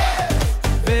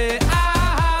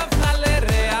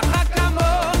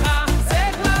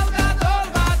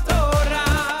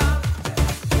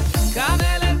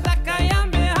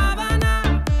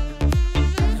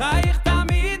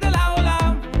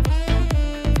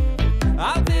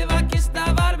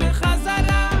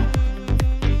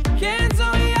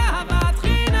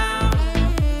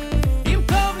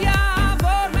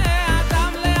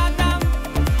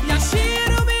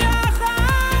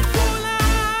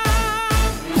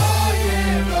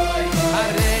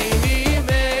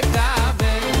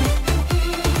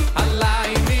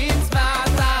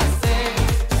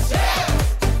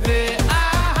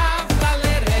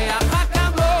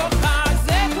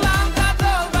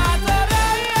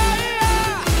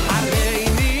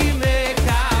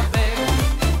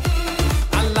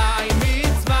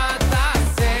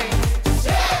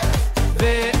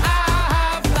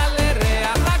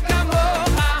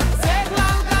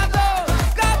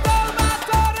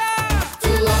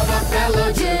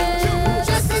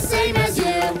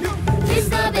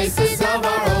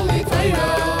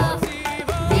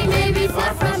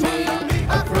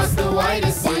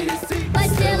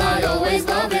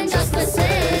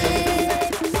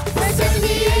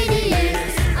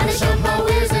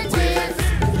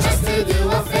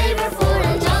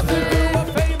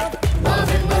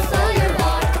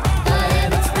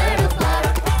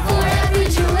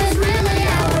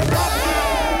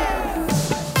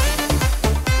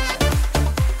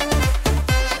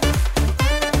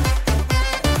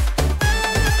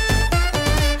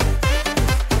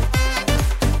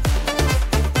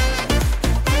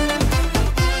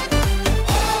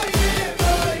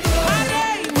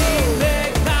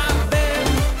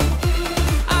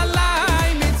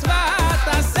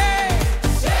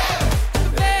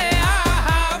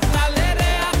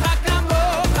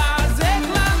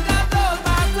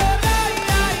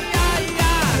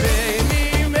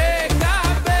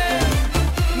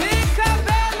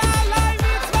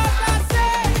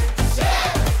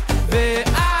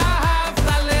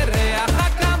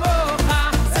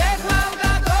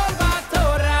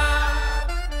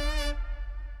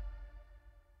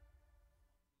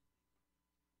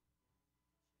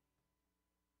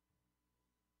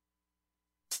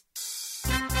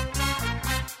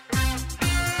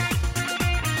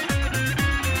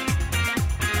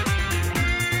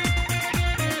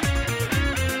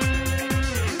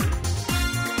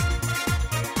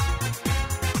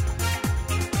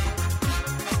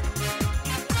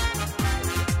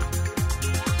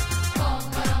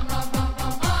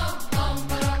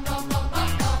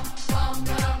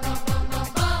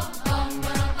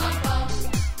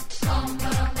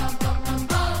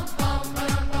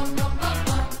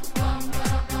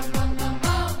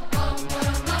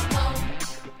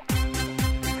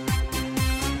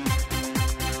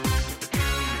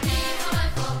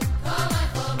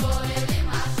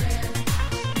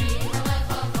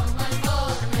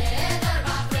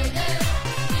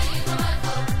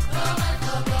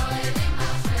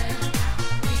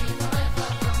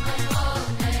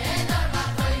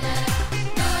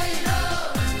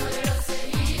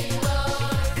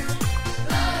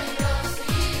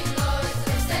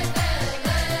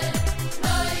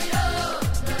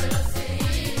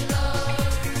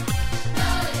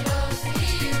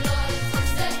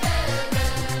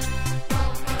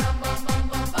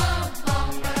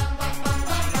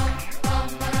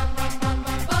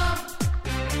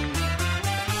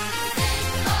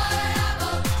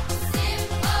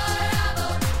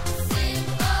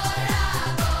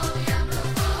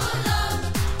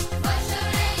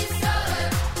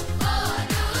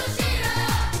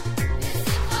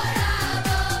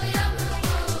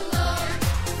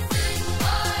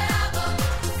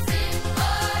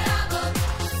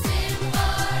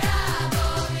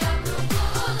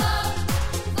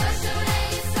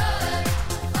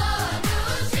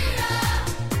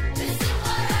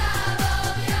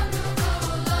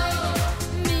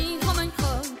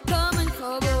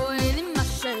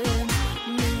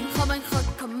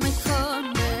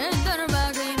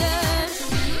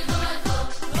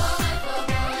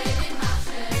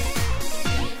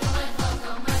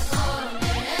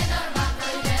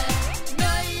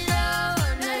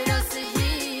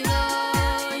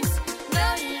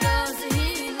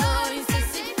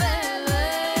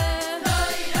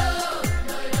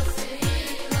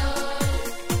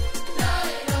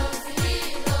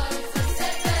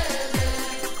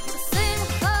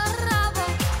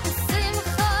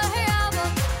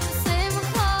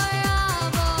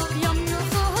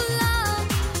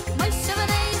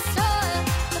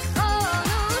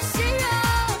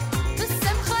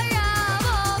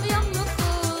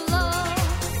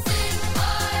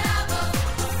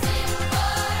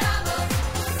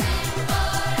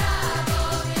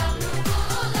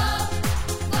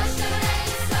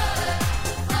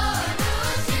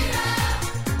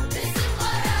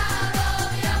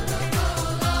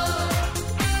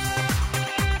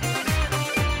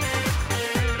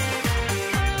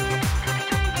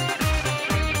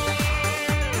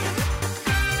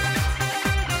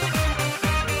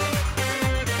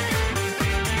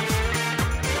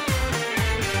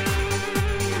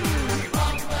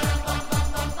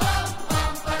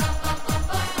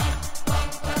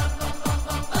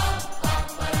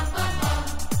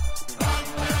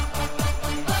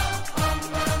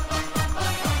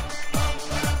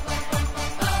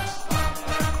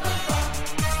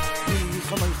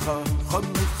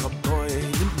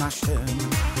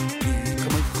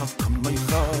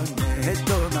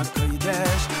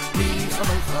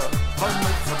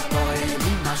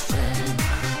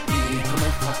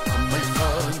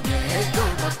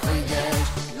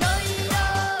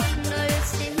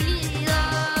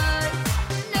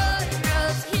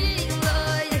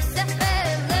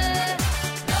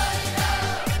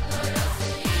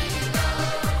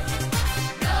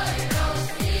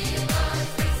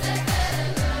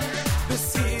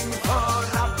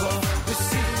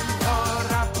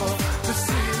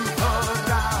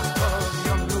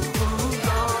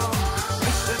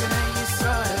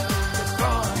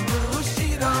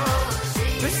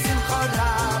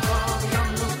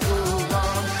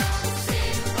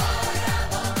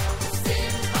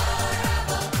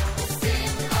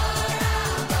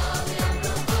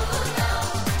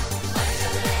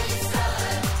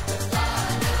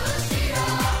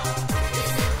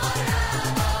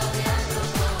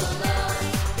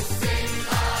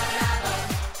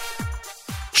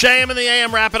 JM in the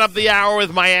AM wrapping up the hour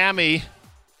with Miami.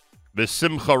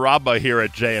 B'simcha Rabba here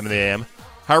at JM in the AM.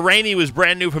 Hareini was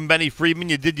brand new from Benny Friedman.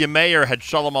 Yedidya Meir had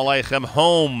Shalom Aleichem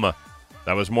Home.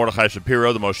 That was Mordechai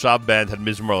Shapiro. The Moshav Band had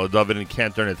Mizmor LaDavid and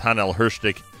Cantor Nathaniel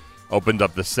Hirschtick opened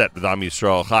up the set with Am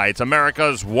Yisrael Chai. It's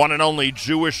America's one and only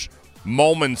Jewish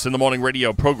Moments in the Morning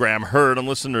radio program, heard on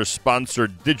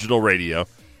listener-sponsored digital radio.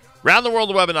 Around the world,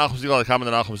 the web at NachumSegal.com and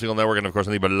the Nachum Segal Network, and of course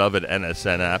on the beloved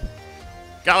NSN app.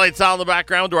 Galei Tzahal in the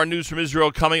background to our news from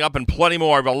Israel coming up and plenty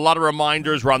more. I have a lot of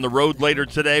reminders. We're on the road later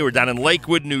today. We're down in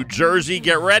Lakewood, New Jersey.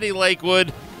 Get ready,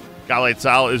 Lakewood. Galei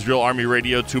Tzahal, Israel Army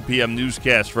Radio, 2 p.m.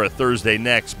 newscast for a Thursday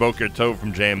next. Boker Tov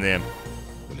from JM.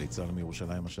 גלי צה"ל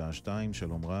מירושלים השעה 2,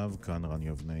 שלום רב, כאן רן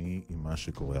יבנאי עם מה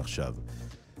שקורה עכשיו.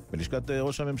 בלשכת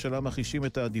ראש הממשלה מכחישים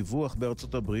את הדיווח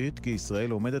בארצות הברית כי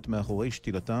ישראל עומדת מאחורי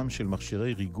שתילתם של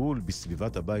מכשירי ריגול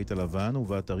בסביבת הבית הלבן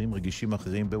ובאתרים רגישים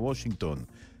אחרים בוושינגטון.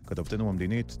 כתבתנו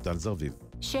המדינית טל זרביב.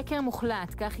 שקר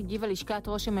מוחלט, כך הגיבה לשכת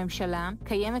ראש הממשלה.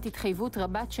 קיימת התחייבות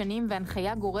רבת שנים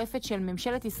והנחיה גורפת של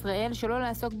ממשלת ישראל שלא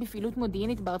לעסוק בפעילות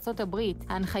מודיעינית בארצות הברית.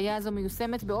 ההנחיה הזו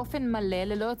מיושמת באופן מלא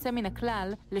ללא יוצא מן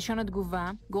הכלל. לשון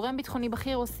התגובה, גורם ביטחוני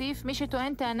בכיר הוסיף, מי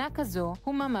שטוען טענה כזו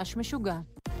הוא ממש משוגע.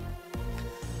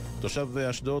 תושב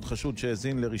אשדוד חשוד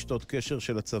שהזין לרשתות קשר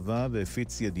של הצבא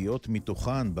והפיץ ידיעות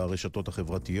מתוכן ברשתות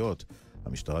החברתיות.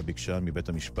 המשטרה ביקשה מבית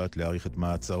המשפט להאריך את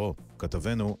מעצרו.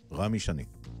 כתבנו רמי שני.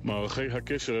 מערכי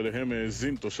הקשר אליהם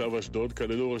האזין תושב אשדוד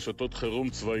כללו רשתות חירום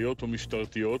צבאיות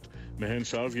ומשטרתיות, מהן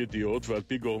שאב ידיעות, ועל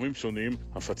פי גורמים שונים,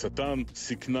 הפצתן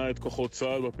סיכנה את כוחות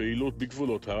צה"ל בפעילות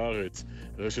בגבולות הארץ.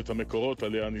 רשת המקורות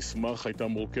עליה נסמך הייתה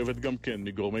מורכבת גם כן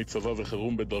מגורמי צבא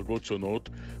וחירום בדרגות שונות.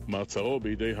 מעצרו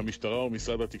בידי המשטרה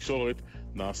ומשרד התקשורת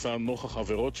נעשה נוכח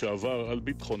עבירות שעבר על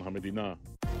ביטחון המדינה.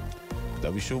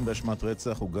 כתב אישום באשמת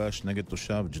רצח הוגש נגד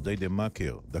תושב ג'דיידה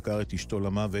מכר, דקר את אשתו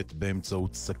למוות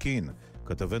באמצעות סכין.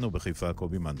 כתבנו בחיפה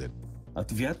קובי מנדל.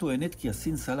 התביעה טוענת כי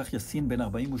יאסין סלאח יאסין בן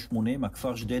 48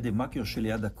 מהכפר ג'דיידה מכר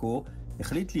שליד עכו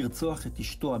החליט לרצוח את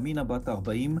אשתו אמינה בת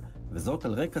 40, וזאת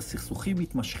על רקע סכסוכים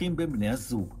מתמשכים בין בני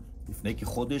הזוג. לפני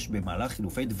כחודש במהלך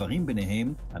חילופי דברים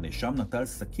ביניהם, הנאשם נטל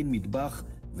סכין מטבח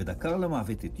ודקר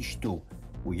למוות את אשתו.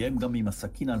 הוא איים גם עם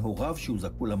הסכין על הוריו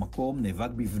שהוזעקו למקום, נאבק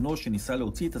בבנו שניסה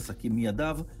להוציא את הסכין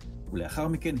מידיו, ולאחר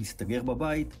מכן הסתגר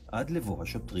בבית עד לבוא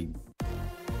השוטרים.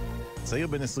 צעיר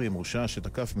בן 20 הורשע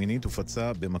שתקף מינית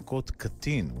ופצע במכות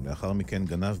קטין, ולאחר מכן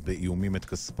גנב באיומים את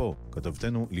כספו.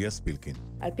 כתבתנו ליאס פילקין.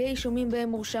 על פי האישומים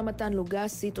בהם הורשע מתן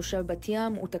לוגסי, תושב בת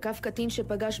ים, הוא תקף קטין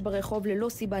שפגש ברחוב ללא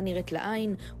סיבה נראית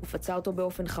לעין, ופצע אותו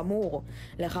באופן חמור.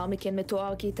 לאחר מכן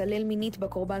מתואר כי התעלל מינית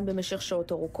בקורבן במשך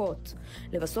שעות ארוכות.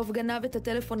 לבסוף גנב את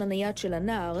הטלפון הנייד של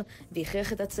הנער,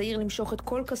 והכריח את הצעיר למשוך את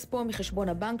כל כספו מחשבון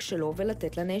הבנק שלו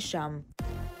ולתת לנאשם.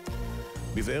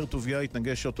 בבאר טוביה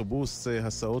התנגש אוטובוס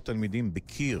הסעות תלמידים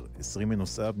בקיר. 20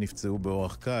 מנוסעיו נפצעו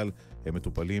באורח קל, הם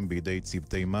מטופלים בידי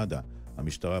צוותי מד"א.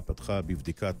 המשטרה פתחה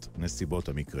בבדיקת נסיבות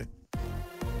המקרה.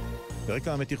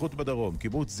 ברקע המתיחות בדרום,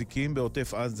 קיבוץ זיקים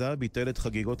בעוטף עזה ביטל את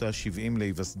חגיגות ה-70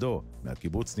 להיווסדו.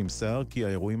 מהקיבוץ נמסר כי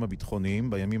האירועים הביטחוניים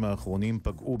בימים האחרונים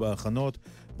פגעו בהכנות,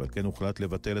 ועל כן הוחלט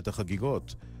לבטל את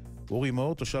החגיגות. אורי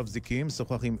מור, תושב זיקים,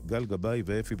 שוחח עם גל גבאי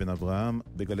ואפי בן אברהם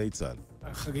בגלי צה"ל.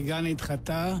 החגיגה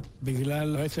נדחתה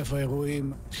בגלל רצף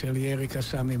האירועים של ירי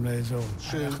קסאמים לאזור.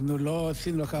 אנחנו לא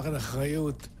רוצים לקחת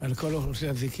אחריות על כל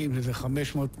אוכלוסיית זיקים, שזה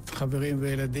 500 חברים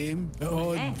וילדים,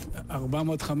 ועוד 400-500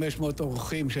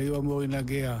 אורחים שהיו אמורים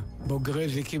להגיע, בוגרי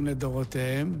זיקים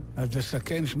לדורותיהם, אז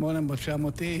לסכן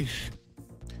 800-900 איש.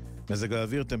 מזג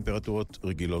האוויר, טמפרטורות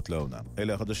רגילות לעונה.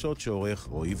 אלה החדשות שעורך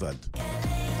רועי ולד.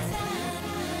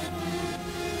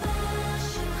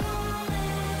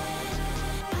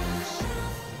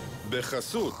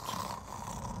 בחסות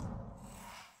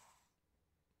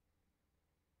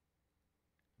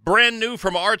brand new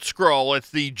from ArtScroll, it's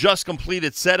the just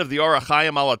completed set of the Orach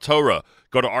Chaim ala Torah.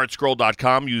 Go to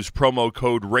artscroll.com, use promo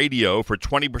code radio for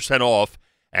 20% off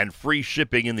and free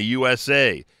shipping in the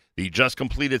USA. The just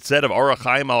completed set of Orach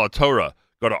Chaim ala Torah.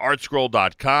 Go to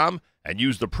artscroll.com and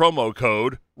use the promo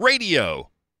code radio.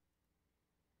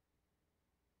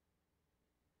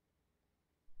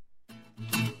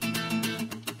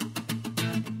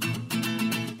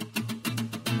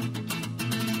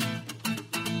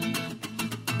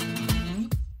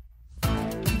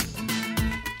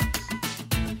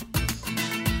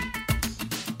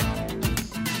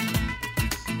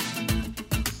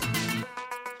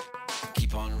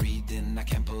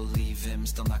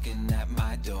 Still knocking at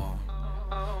my door.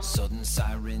 Sudden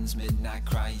sirens, midnight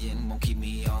crying won't keep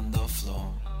me on the floor.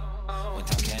 When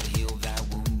time can't heal that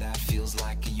wound that feels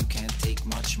like you can't take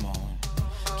much more.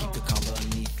 Keep the calm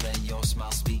beneath, let your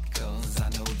smile speak, 'cause I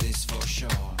know this for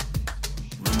sure.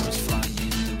 Rumors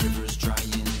flying, the river's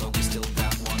drying.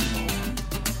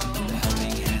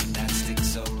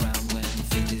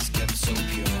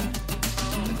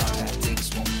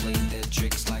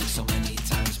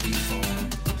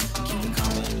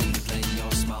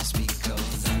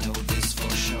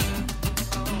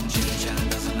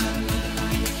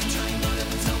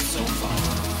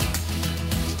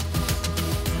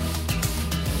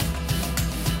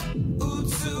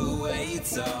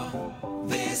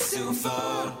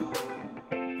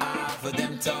 I've heard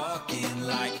them talking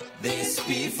like this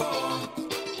before.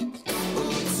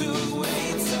 Ooh, to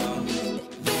wait so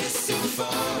this soon for.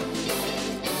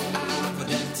 I've heard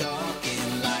them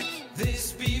talking like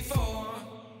this before.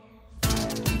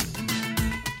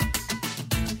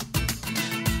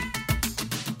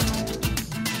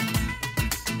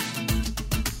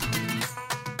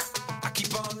 I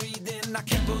keep on reading, I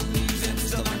can't believe it,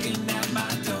 still knocking at my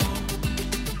door.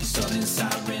 Sudden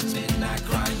siren, midnight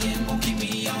crying, won't keep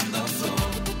me on the floor.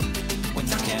 When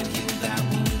I can't heal that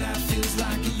wound, that feels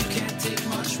like you can't take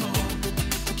much more.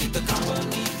 Keep the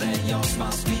company, let your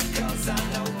smile speak, cause I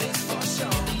know this for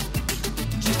sure.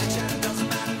 Chitter chatter doesn't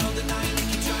matter, no denying it,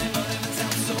 keep trying, but it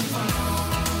sounds so far.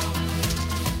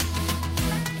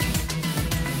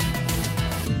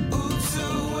 Ooh, to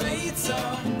wait so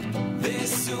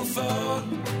this too far.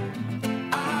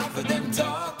 I've heard them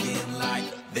talking like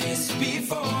this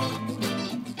before.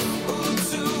 Ooh,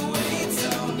 to wait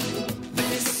so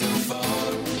this too far.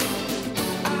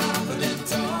 I've heard them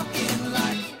talking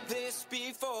like this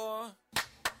before.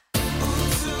 Ooh,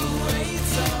 to wait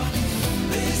so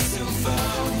this too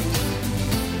far.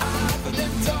 I've heard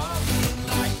them talking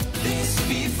like this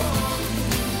before.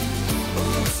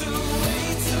 Ooh, to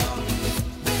wait so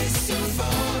this too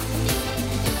far.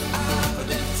 I've heard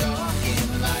them talking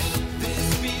like this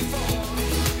before.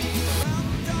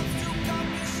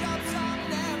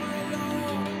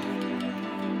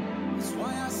 That's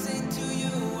why I say to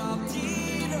you, I'll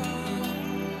deed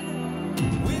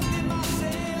within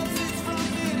myself, it's from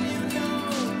him, you know.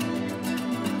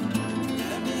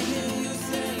 Let me hear you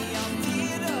say, I'll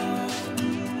deed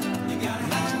You gotta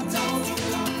have down to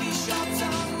coffee shops,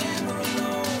 I'm never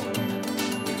alone.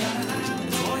 You gotta have,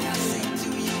 that's why I say to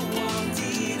you, I'll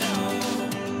deed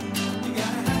You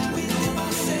gotta have within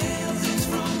myself, it's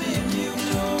from him, you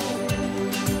know.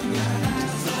 You gotta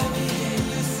have, so let me hear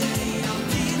you say, I'll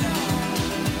deed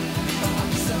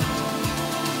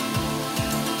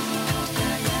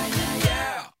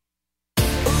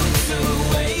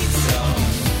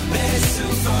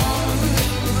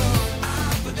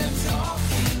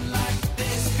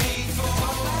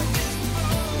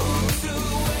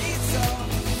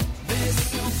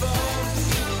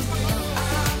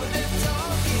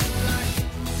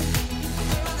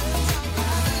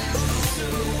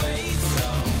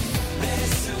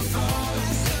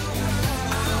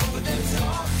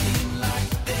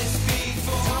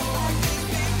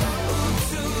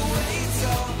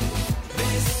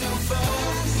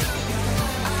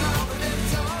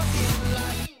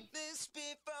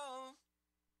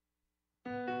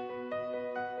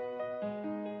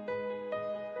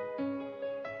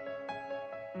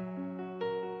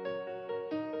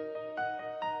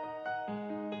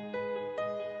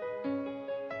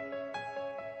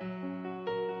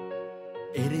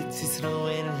Eretz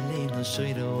Yisrael leino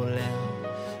shoyro oleo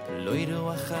V'lo yiru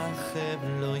achache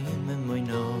v'lo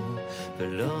yimemoyno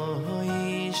V'lo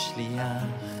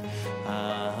yishliach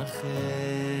acher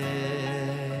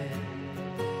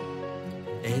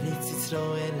Eretz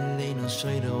Yisrael leino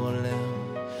shoyro oleo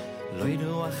V'lo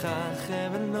yiru achache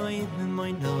v'lo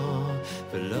yimemoyno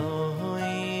V'lo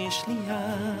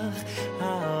yishliach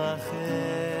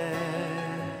acher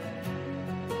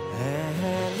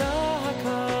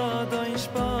Kadosh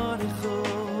Baruch Hu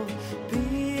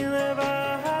Bilevadoi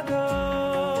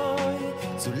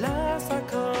Zulas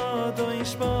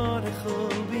HaKadosh Baruch Hu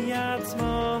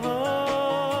B'yatzmoi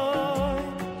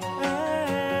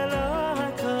Elo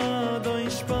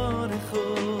HaKadosh Baruch Hu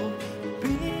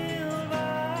Bilevadoi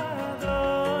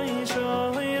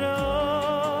Shoiro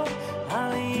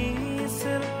Al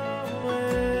Yisrael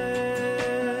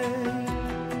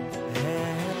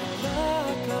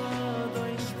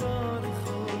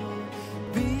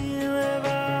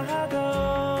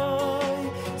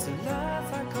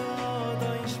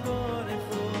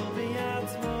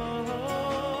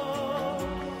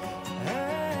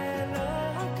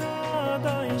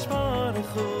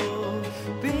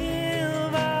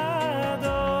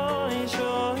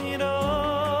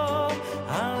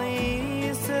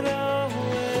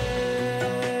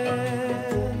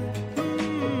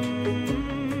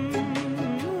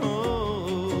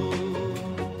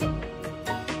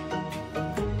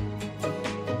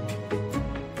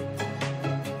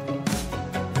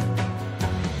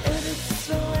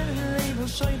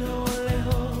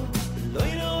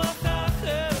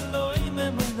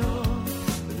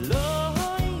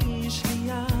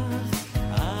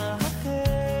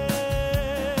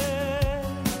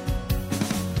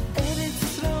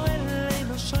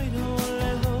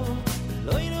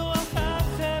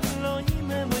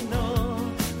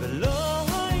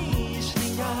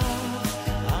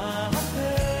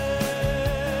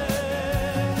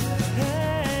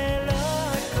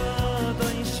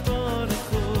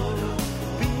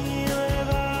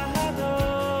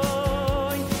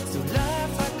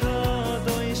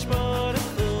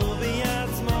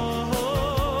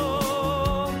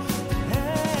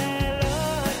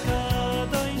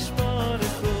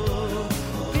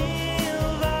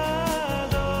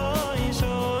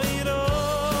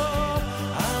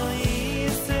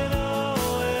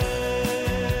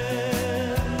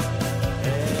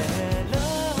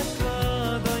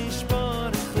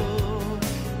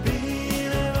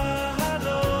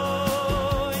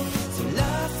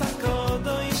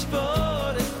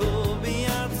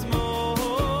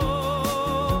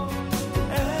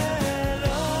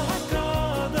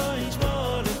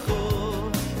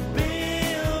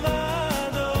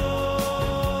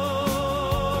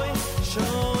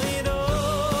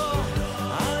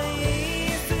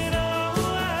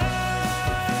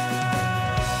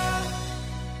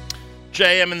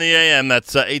JM in the AM.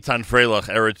 That's Eitan Freilach.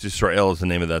 Eretz Yisrael is the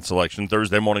name of that selection.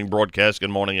 Thursday morning broadcast.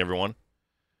 Good morning, everyone.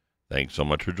 Thanks so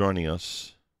much for joining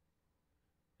us.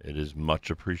 It is much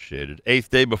appreciated. 8th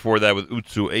day before that with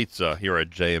Utsu Eitza here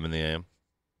at JM in the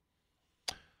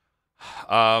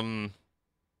AM.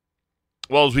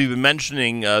 Well, as we've been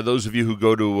mentioning, those of you who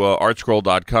go to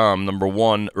artscroll.com, number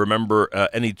one, remember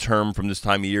any term from this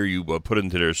time of year you put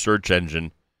into their search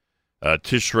engine.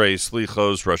 Tishrei,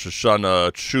 Slichos, Rosh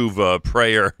Hashanah, Tshuva,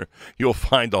 prayer. You'll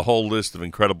find a whole list of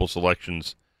incredible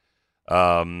selections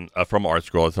from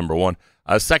ArtScroll. That's number one.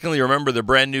 Secondly, remember the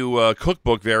brand new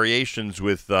cookbook variations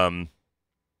with Daniela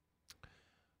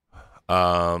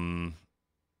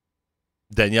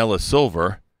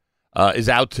Silver is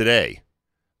out today.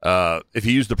 If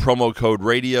you use the promo code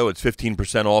radio, it's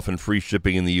 15% off and free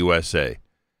shipping in the USA.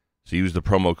 So use the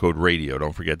promo code radio.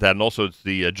 Don't forget that. And also, it's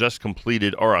the just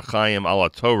completed Orach Chaim Ala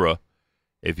Torah.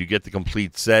 If you get the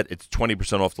complete set, it's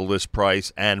 20% off the list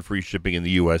price and free shipping in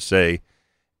the USA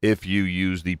if you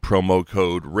use the promo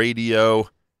code radio.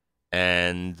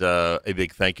 And a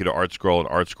big thank you to ArtScroll and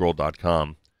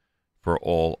artscroll.com for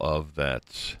all of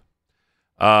that.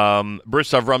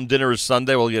 Bris Avrohom dinner is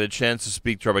Sunday. We'll get a chance to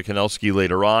speak to Rabbi Kanelsky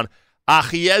later on.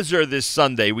 Achiezer this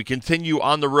Sunday. We continue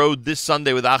on the road this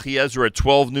Sunday with Achiezer at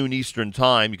 12 noon Eastern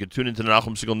Time. You can tune into the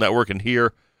Nachum Segal Network and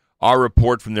hear our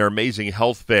report from their amazing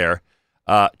health fair.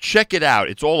 Check it out.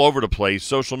 It's all over the place.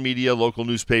 Social media, local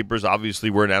newspapers. Obviously,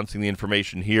 we're announcing the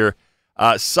information here.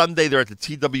 Sunday, they're at the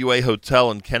TWA Hotel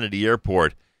in Kennedy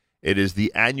Airport. It is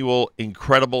the annual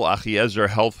incredible Achiezer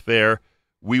Health Fair.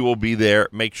 We will be there.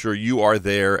 Make sure you are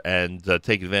there and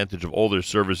take advantage of all their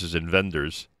services and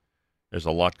vendors. There's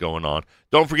a lot going on.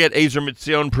 Don't forget, Ezer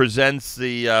Mitzion presents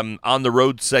the On the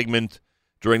Road segment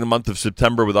during the month of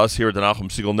September with us here at the Nachum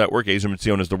Segal Network. Ezer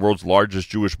Mitzion is the world's largest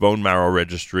Jewish bone marrow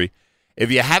registry.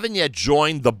 If you haven't yet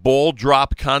joined the ball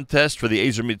drop contest for the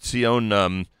Ezer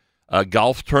Mitzion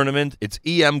golf tournament, it's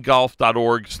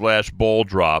emgolf.org/ball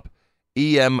drop.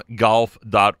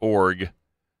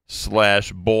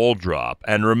 emgolf.org/ball drop.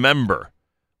 And remember,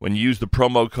 when you use the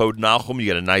promo code Nachum, you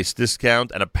get a nice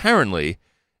discount. And apparently,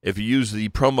 if you use the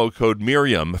promo code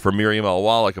Miriam for Miriam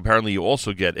Al-Wallach, apparently you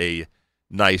also get a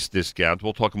nice discount.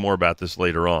 We'll talk more about this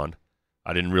later on.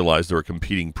 I didn't realize there were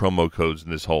competing promo codes in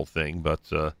this whole thing,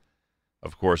 but of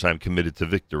course I'm committed to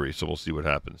victory, so we'll see what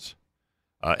happens.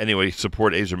 Anyway,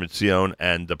 support Ezer Mitzion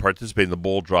and participate in the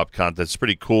ball drop contest. It's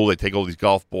pretty cool. They take all these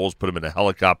golf balls, put them in a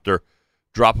helicopter,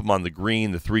 drop them on the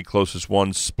green. The three closest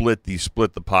ones split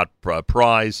the pot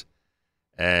prize,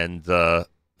 and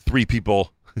three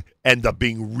people end up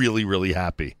being really, really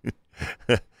happy.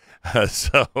 And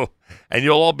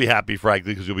you'll all be happy,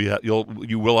 frankly, because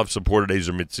you will have supported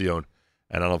Ezer Mitzion,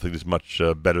 and I don't think there's much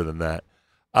better than that.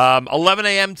 11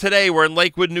 a.m. today, we're in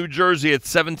Lakewood, New Jersey at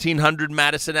 1700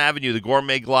 Madison Avenue, the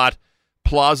Gourmet Glot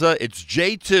Plaza. It's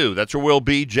J2. That's where we'll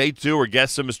be. J2, our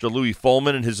guest is Mr. Louis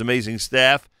Folman and his amazing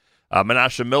staff.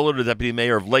 Menashe Miller, the Deputy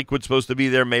Mayor of Lakewood, supposed to be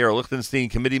there. Mayor Lichtenstein,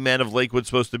 Committee Man of Lakewood,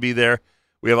 supposed to be there.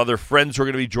 We have other friends who are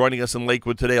going to be joining us in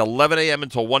Lakewood today, 11 a.m.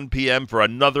 until 1 p.m. for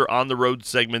another on-the-road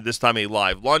segment, this time a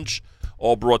live lunch,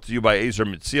 all brought to you by Ezer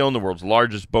Mitzion, the world's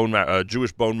largest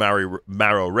Jewish bone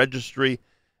marrow registry,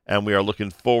 and we are looking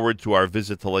forward to our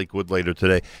visit to Lakewood later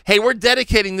today. Hey, we're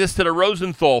dedicating this to the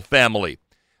Rosenthal family.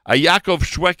 A Yaakov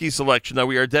Shweki selection that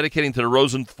we are dedicating to the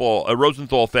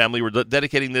Rosenthal family. We're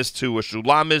dedicating this to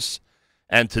Shulamis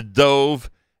and to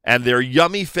Dove and their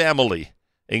yummy family,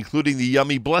 including the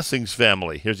Yummy Blessings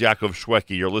family. Here's Yaakov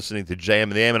Shweki. You're listening to JM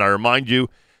and the AM, and I remind you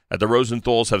that the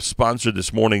Rosenthals have sponsored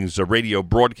this morning's radio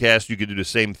broadcast. You can do the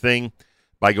same thing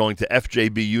by going to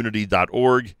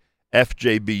fjbunity.org,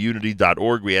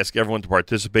 fjbunity.org. We ask everyone to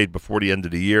participate before the end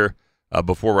of the year,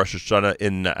 before Rosh Hashanah,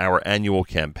 in our annual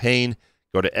campaign.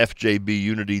 Go to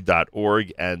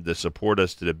fjbunity.org and support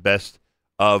us to the best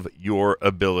of your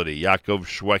ability. Yaakov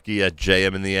Shweki at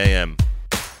JM and the AM.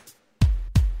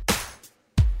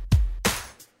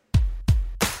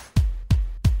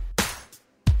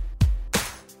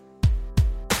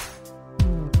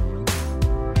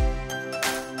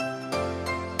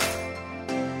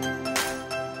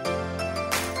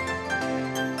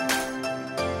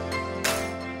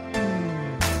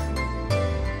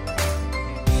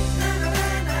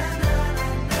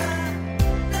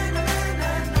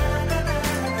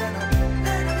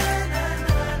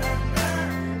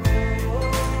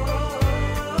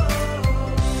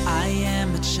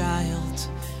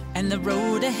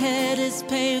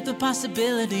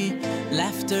 Possibility,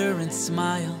 laughter and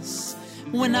smiles.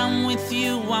 When I'm with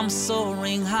you, I'm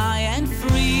soaring high and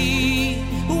free.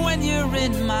 When you're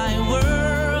in my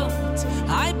world,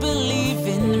 I believe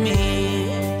in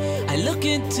me. I look look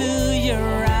into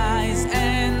your eyes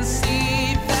and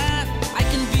see that I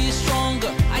can be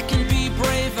stronger, I can be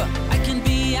braver, I can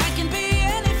be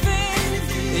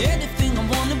anything I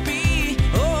wanna be.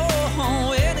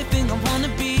 Oh, anything I wanna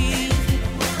be.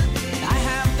 I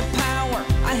have the power,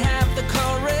 I have the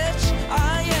courage,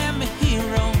 I am a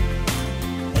hero.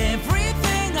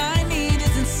 Everything I need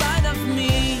is inside of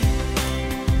me,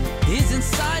 is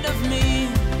inside of me.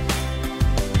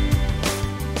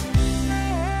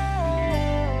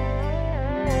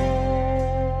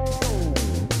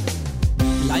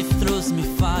 Life throws me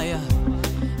fire,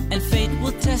 and fate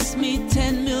will test me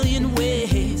 10 million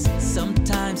ways.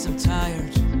 Sometimes I'm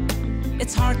tired,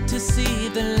 it's hard to see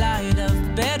the light of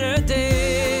better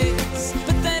days.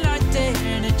 But then I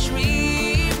dare to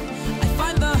dream, I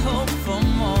find the hope for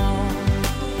more.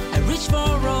 I reach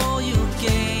for all you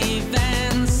gave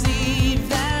and see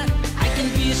that I can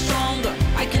be stronger,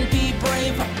 I can be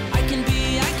braver, I can be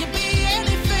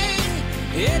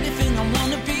anything I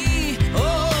wanna be.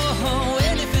 Oh,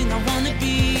 anything I wanna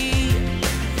be.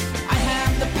 I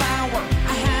have the power,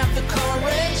 I have the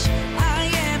courage, I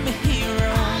am a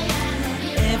hero.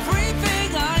 Everything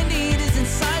I need is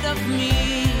inside of me,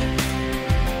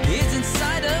 is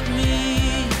inside of me.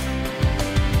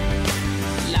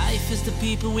 Life is the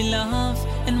people we love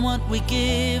and what we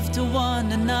give to one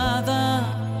another.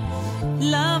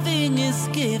 Loving is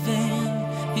giving,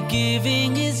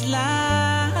 giving is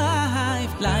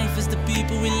life. Life is the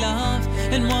people we love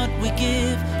and what we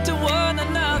give to one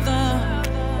another.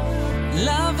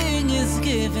 Loving is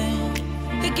giving,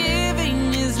 giving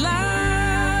is life.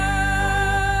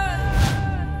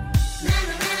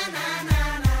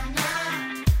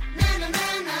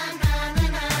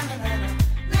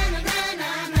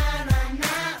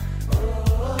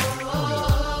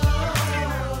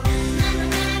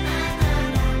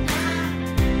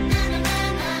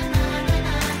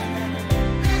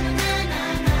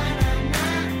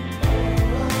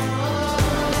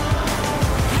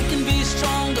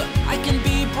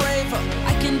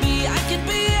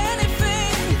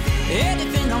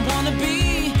 Anything I wanna be,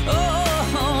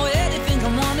 oh, anything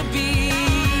I wanna be.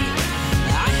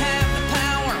 I have the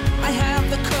power, I have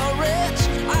the courage,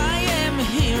 I am a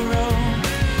hero.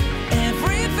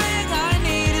 Everything I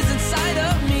need is inside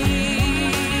of me.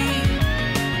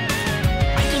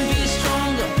 I can be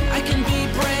stronger, I can be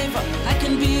braver, I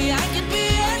can be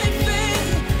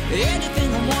anything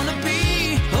I wanna be.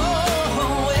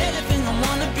 Oh, anything I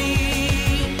wanna be.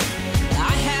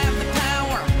 I have the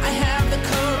power, I have the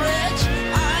courage,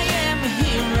 I am a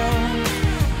hero.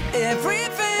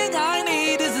 Everything I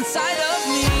need is inside of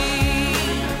me,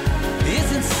 is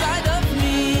inside of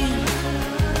me.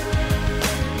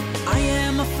 I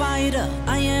am a fighter,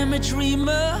 I am a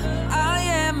dreamer, I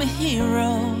am a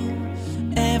hero.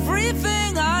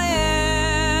 Everything I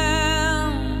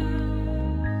am,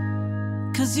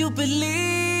 'cause you believed,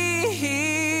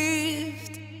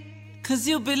 'cause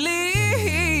you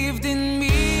believed in me.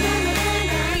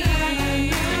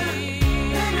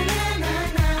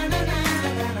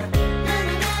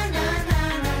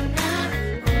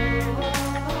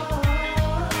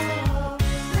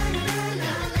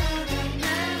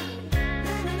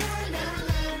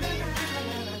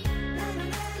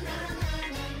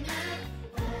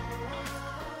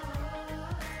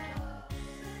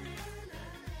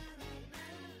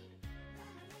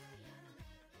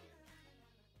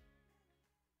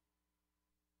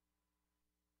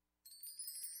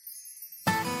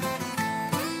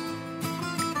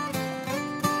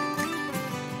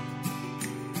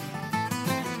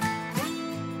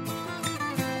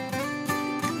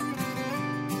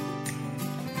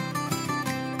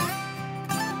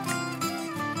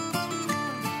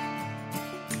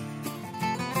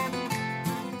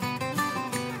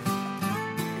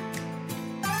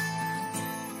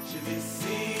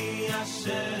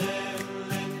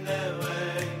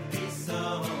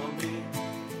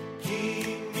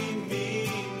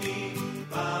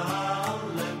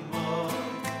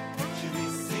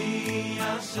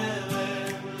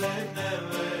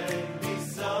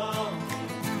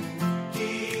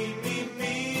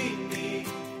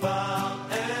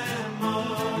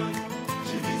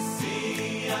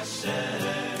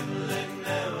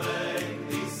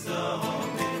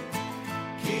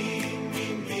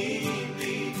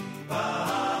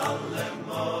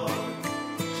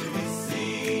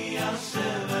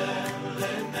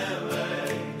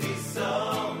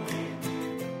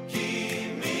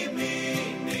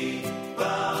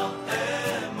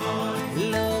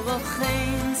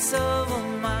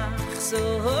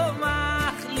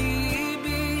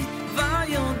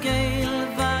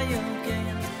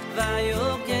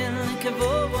 Vayogel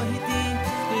kevo bohiti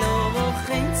lo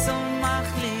khin somach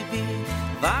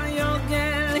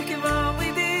ויוגל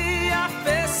כבורידי אף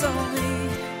בשרי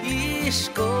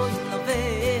ישקול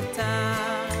לבטה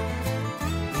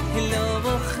לא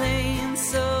בוחן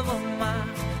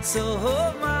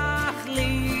סומך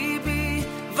ליבי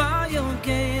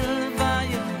ויוגל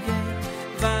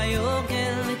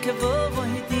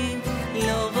כבורידי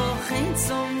לא בוחן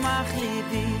סומך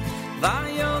ליבי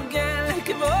ויוגל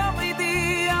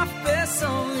כבורידי אף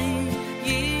בשרי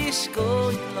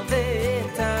ישקול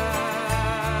לבטה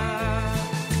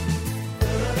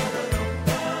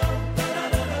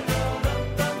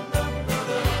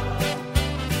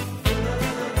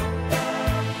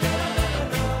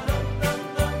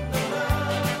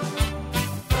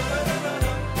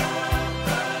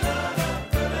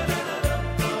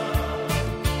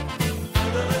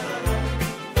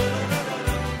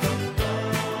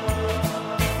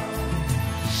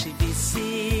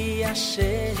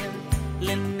השם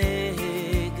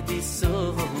לנגדי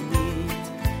סומית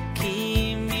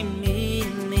כי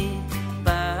מימיני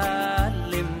בא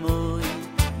למוי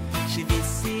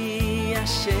שביסי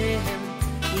השם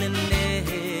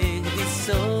לנגדי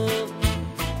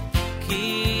סומית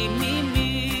כי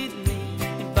מימיני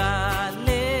בא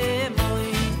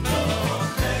למוי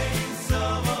אוקיי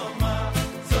סומה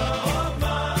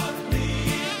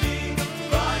ליבי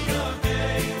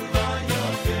ויוגל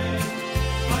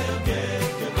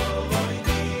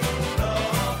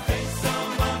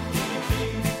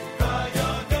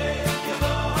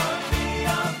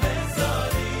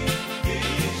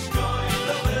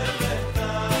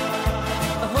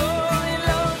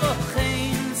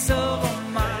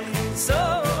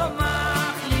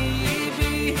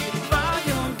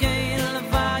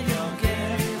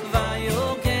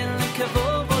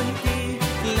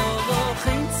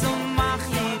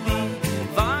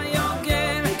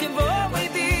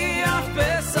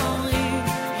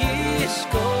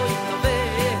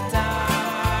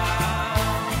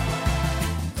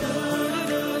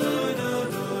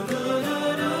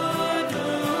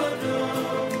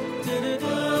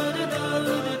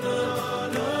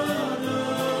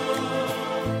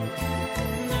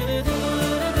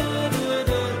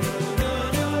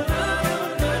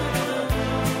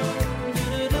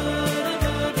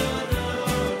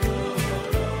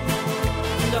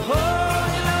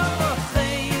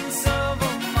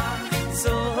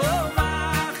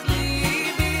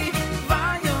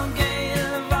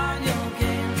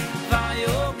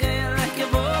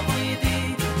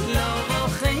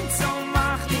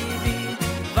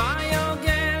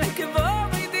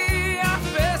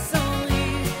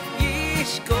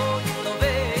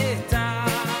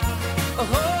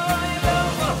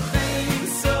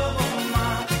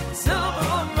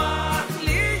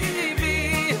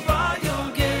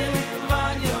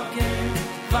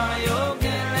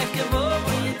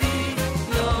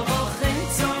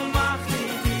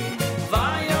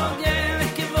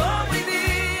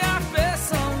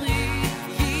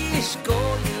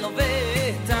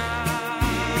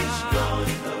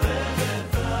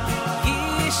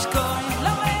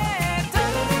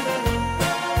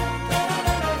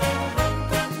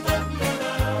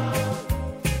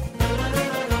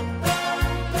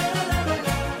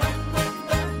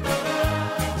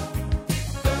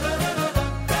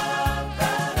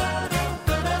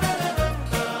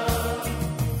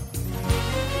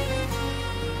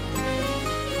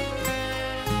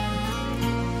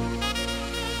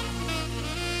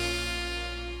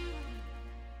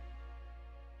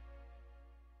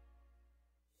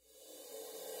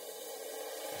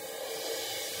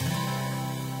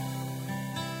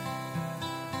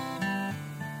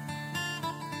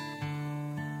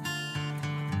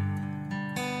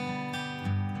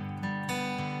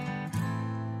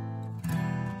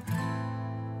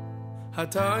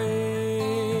Hatay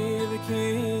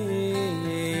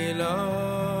v'kiloi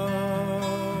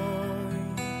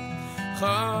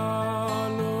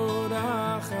chalu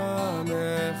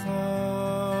rachamecha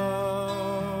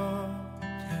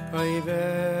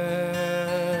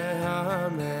oivei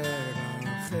hamerachem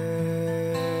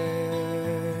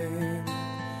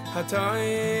Hatay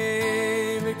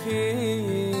v'kiloi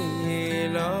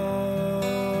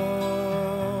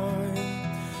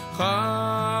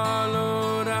chalu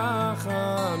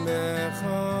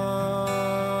rachamecha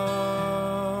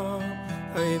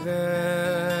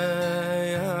oivei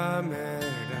hamerachem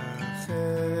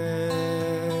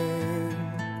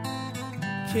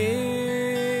ki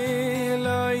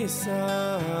lo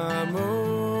yisamu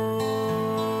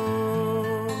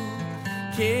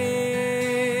ki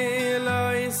lo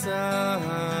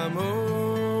yisamu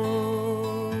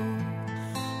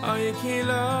ay ki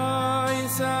lo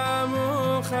yisamu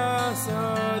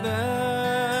chasadecha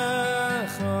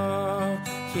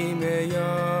ki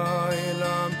meyo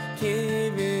olam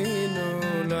kivinu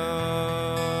la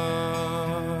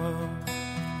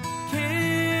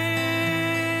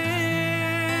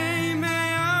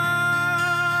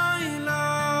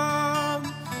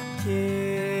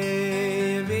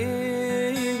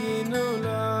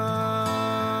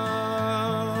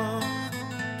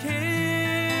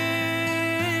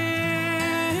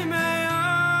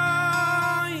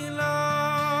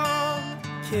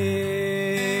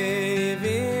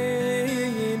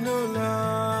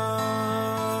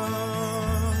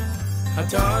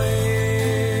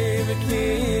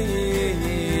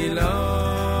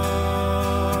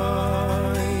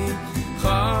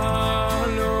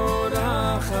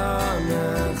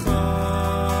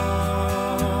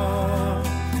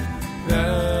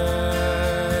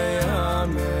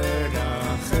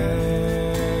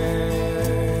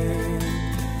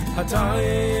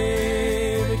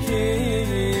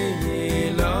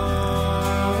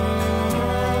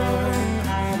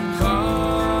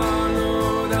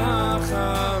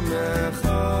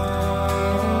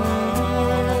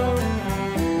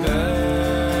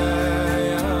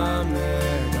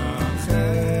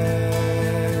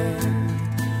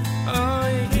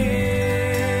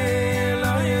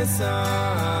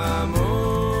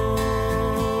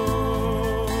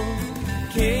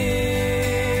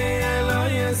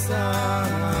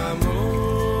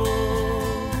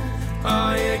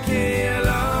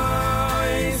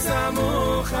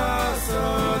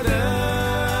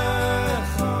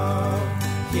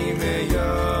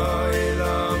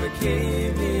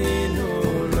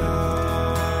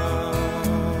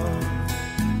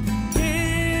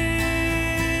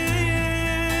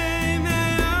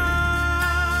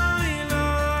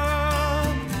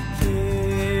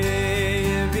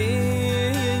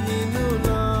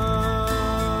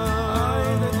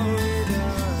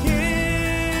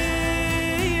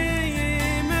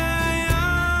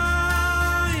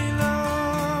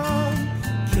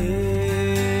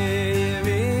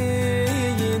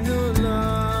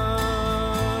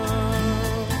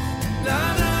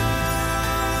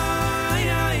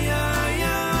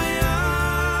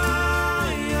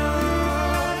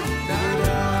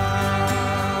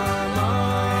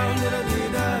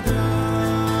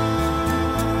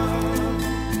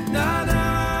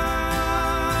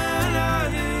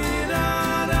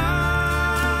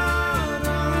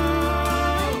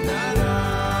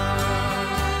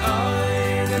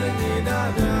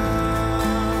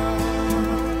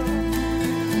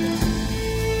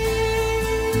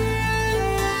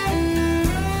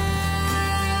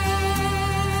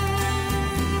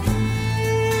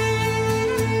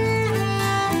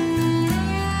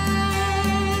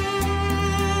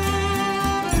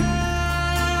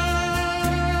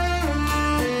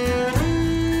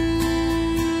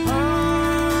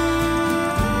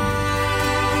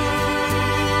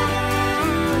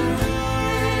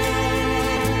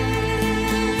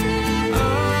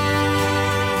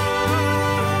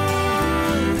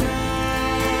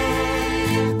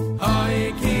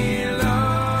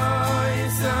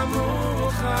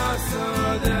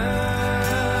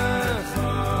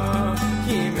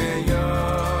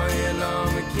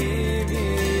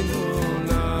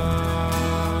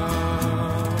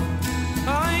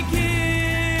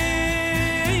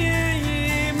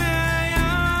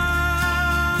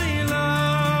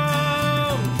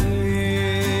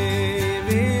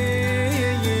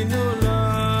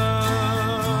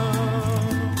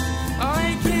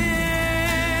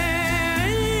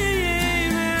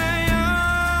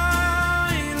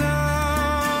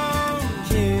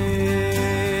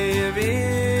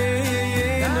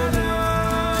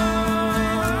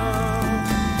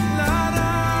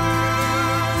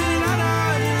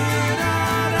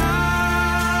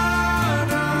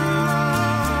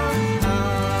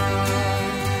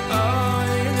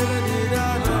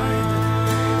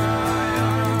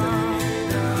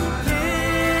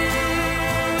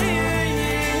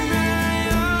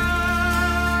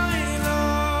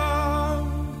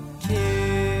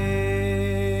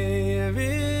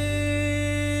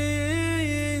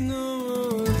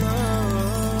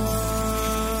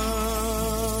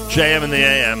JM in the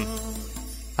AM.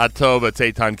 Hot Tov, it's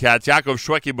Eitan Katz. Yaakov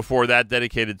Shweki before that,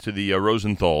 dedicated to the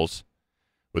Rosenthals,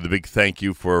 with a big thank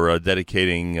you for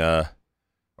dedicating or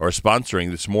sponsoring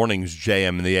this morning's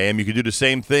JM in the AM. You could do the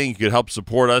same thing. You could help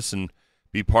support us and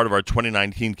be part of our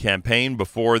 2019 campaign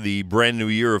before the brand new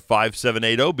year of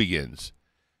 5780 begins.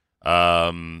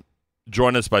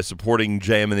 Join us by supporting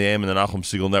JM in the AM and the Nachum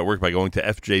Siegel Network by going to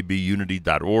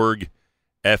fjbunity.org,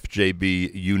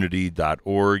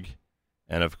 fjbunity.org.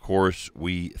 And, of course,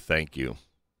 we thank you.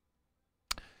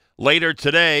 Later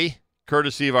today,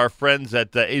 courtesy of our friends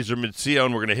at Ezer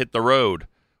Mitzion, we're going to hit the road.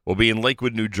 will be in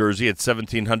Lakewood, New Jersey at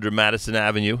 1700 Madison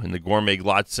Avenue in the Gourmet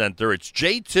Glot Center. It's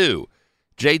J2.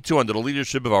 J2, under the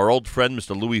leadership of our old friend,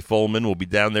 Mr. Louis Folman, will be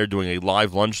down there doing a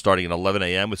live lunch starting at 11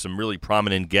 a.m. with some really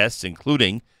prominent guests,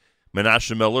 including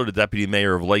Menashe Miller, the Deputy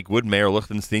Mayor of Lakewood, Mayor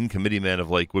Lichtenstein, Committeeman of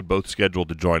Lakewood, both scheduled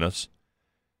to join us.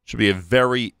 Should be a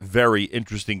very, very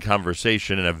interesting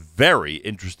conversation and a very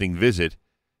interesting visit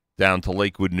down to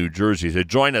Lakewood, New Jersey. So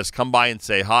join us. Come by and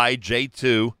say hi.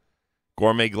 J2,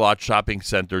 Gourmet Glot Shopping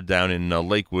Center down in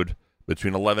Lakewood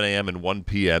between 11 a.m. and 1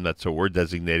 p.m. That's what we're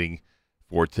designating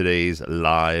for today's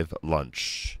live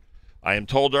lunch. I am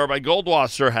told Rabbi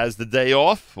Goldwasser has the day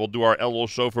off. We'll do our Elul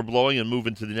Shofar blowing and move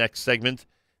into the next segment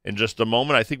in just a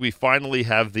moment. I think we finally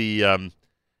have the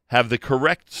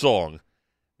correct song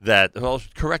that, well,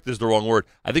 correct is the wrong word.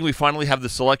 I think we finally have the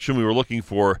selection we were looking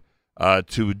for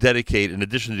to dedicate, in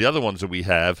addition to the other ones that we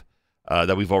have,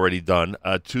 that we've already done,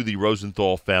 to the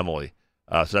Rosenthal family.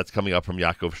 So that's coming up from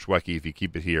Yaakov Shweki, if you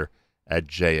keep it here at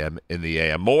JM in the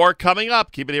AM. More coming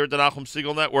up. Keep it here at the Nachum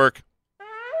Segal Network.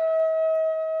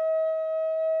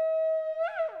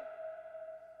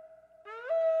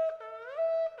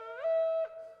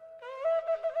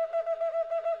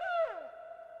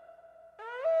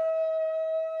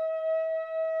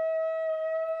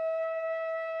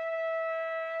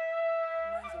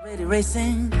 Already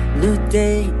racing, new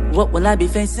day, what will I be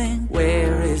facing?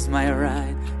 Where is my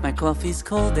ride? My coffee's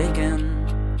cold again.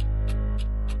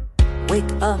 Wake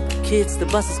up, kids, the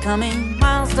bus is coming.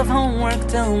 Miles of homework,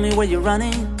 tell me where you're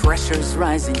running. Pressure's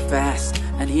rising fast,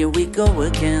 and here we go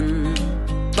again.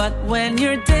 But when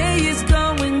your day is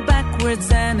going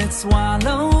backwards and it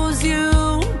swallows you,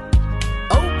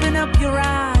 open up your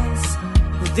eyes,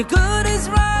 the good is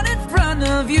right in front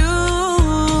of you.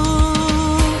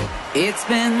 It's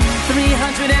been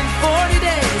 340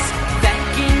 days,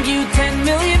 thanking you 10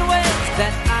 million ways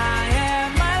that I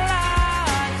am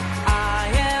alive,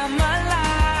 I am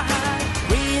alive.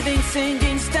 Breathing,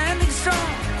 singing, standing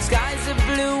strong, skies are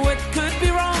blue, what could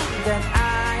be wrong? That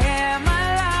I am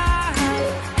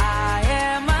alive, I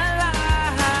am alive.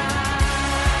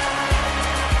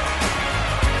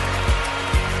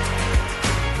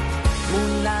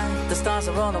 Moonlight, the stars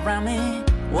are all around me.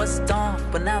 Was dark,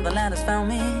 but now the light has found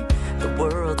me. The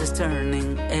world is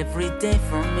turning every day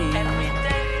for me.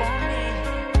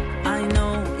 I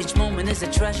know each moment is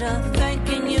a treasure.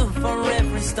 Thanking you for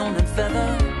every stone and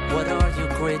feather. What are you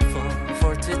grateful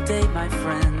for today, my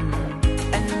friend?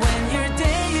 And when your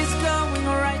day is going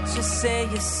right, just say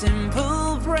a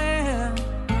simple prayer.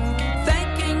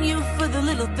 Thanking you for the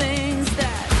little things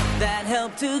that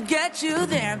help to get you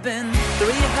there. Been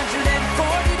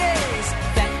 340 days,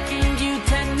 thanking you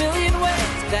 10 million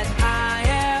ways that I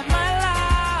am.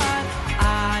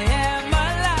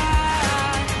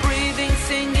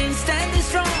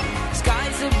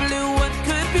 Skies are blue, what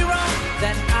could be wrong?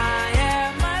 That I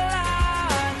am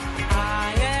alive,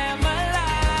 I am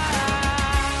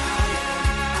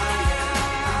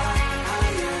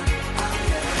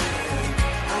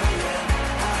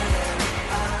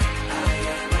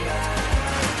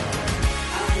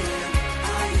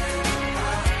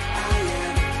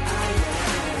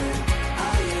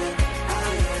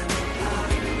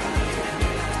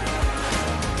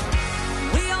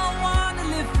We all want to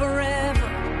live forever,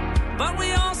 but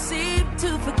we all seem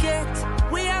to forget.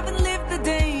 We haven't lived the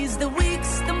days, the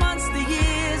weeks, the months, the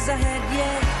years ahead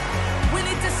yet. We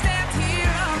need to stand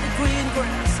here on the green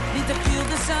grass, need to feel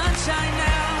the sunshine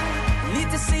now, need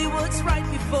to see what's right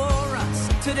before us.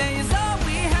 Today is all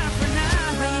we have for now.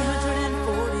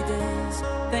 340 days,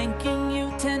 thanking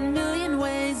you 10 million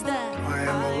ways that I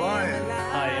am alive.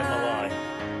 I am alive.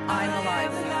 I'm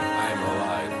alive. I'm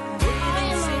alive.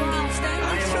 Breathing, singing,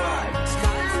 standing strong.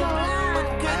 Skies are blue, what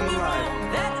could be wrong?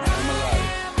 That I'm alive.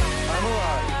 I'm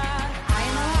alive.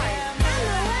 I'm alive.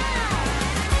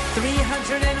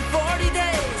 340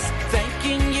 days,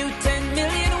 thanking you 10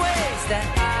 million ways that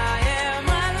I am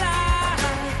alive.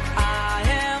 I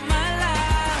am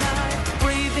alive.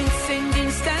 Breathing, singing,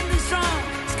 standing strong.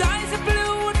 Skies are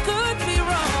blue, what could be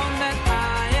wrong? That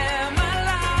I am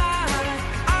alive.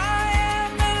 I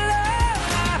am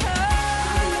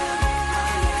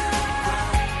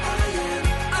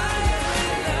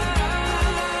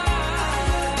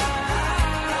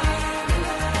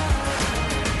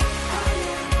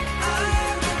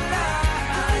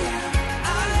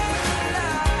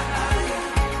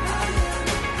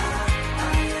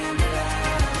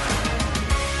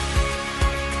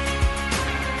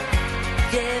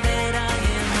yeah, that I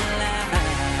am alive.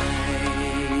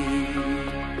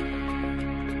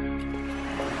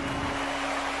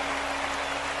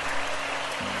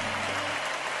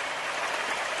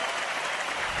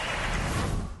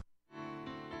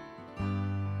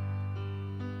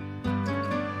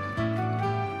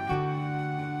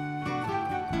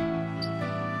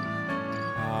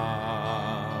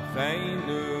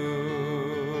 Acheinu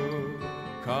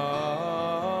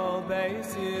Kol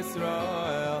Beis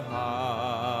Yisrael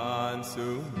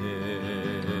Hansunim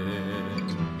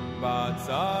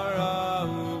Batzara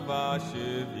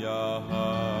Uvashivya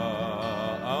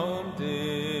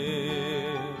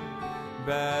Omdim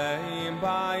Bein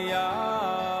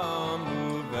Bayam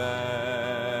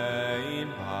Uvein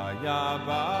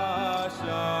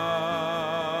Bayabasha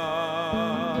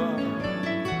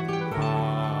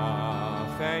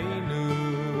Acheinu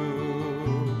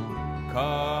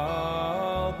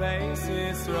Kol Beis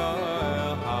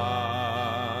Yisrael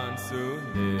Hansunim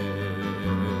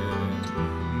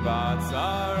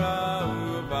Batzara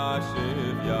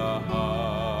Uvashivya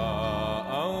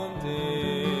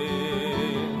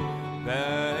Omdim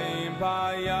Bein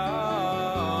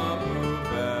Bayam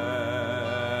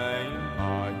Uvein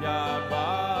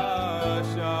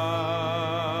Bayabasha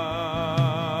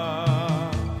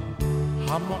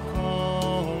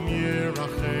Hamakom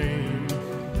Yerachem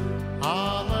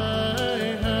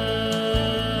Aleihem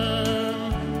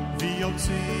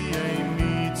V'yotziei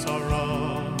mitzara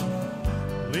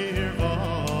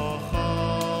Lirvacha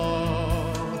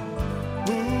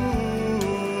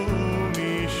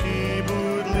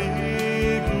U'mishibud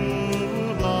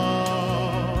ligula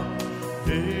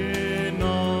V'nomar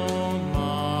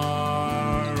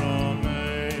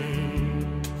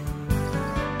Amen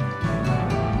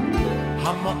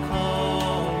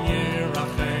Hamakom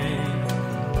Yerachem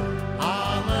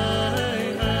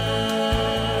Aleihem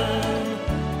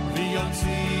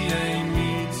V'yotziei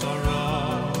mitzara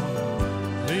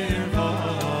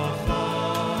Lirvacha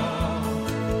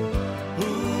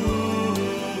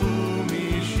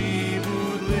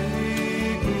U'mishibud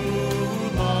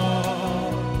ligula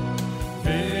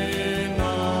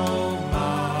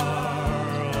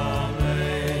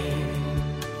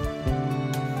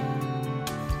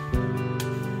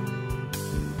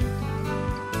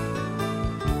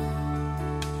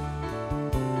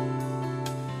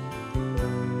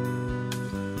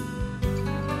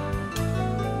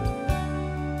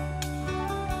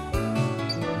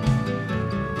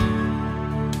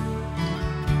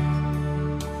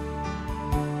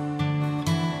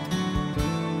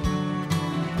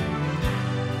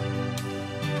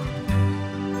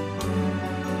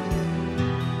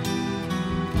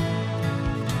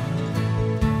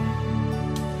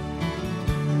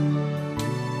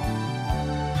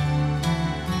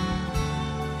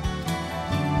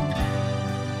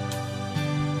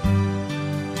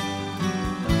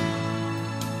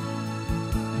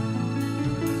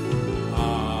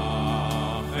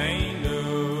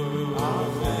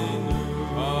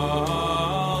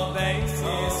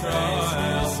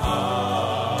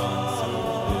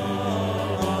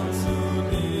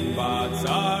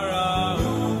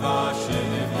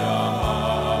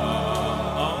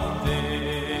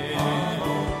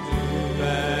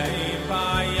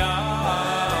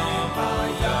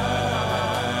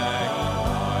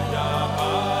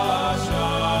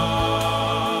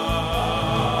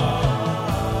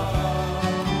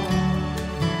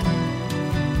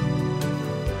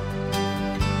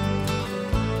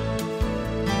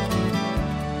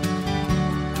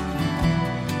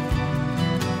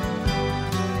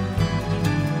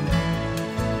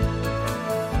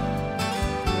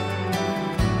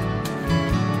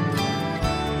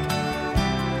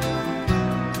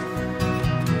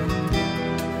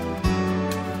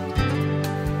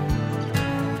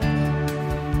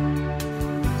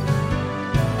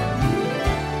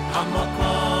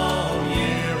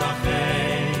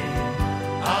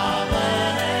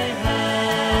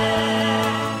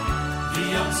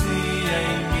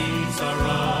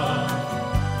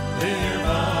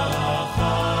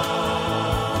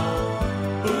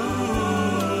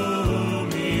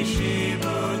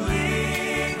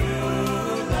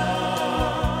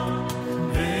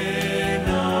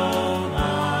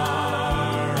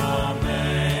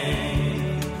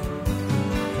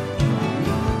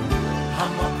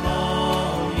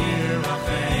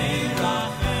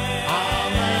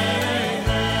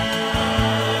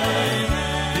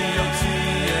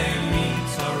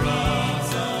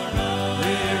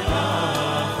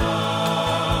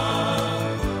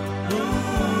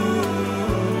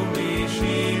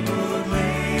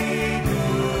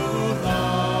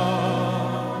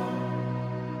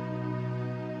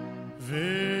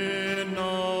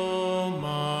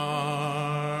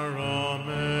V'nomar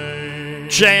Amen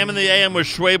JM in the AM with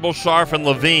Schwabel, Sharf, and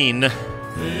Levine.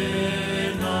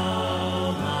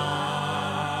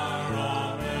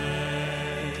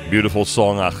 Beautiful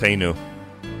song, Achenu.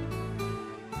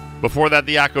 Before that,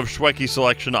 the Yaakov Shweki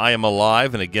selection, I Am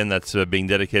Alive. And again, that's being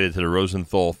dedicated to the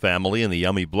Rosenthal family and the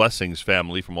Yummy Blessings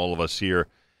family from all of us here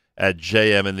at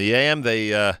JM in the AM.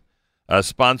 They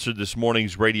sponsored this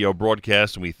morning's radio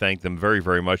broadcast, and we thank them very,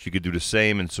 very much. You could do the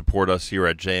same and support us here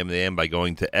at JM in the AM by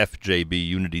going to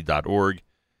fjbunity.org.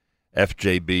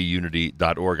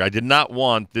 fjbunity.org. I did not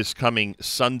want this coming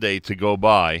Sunday to go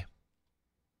by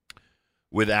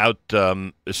without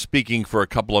speaking for a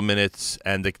couple of minutes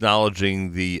and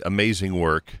acknowledging the amazing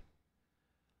work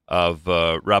of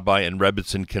Rabbi and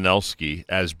Rebbetzin Kanelsky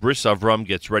as Bris Avrohom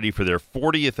gets ready for their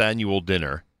 40th annual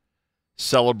dinner,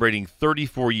 celebrating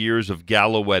 34 years of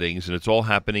gala weddings, and it's all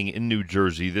happening in New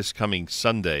Jersey this coming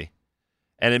Sunday.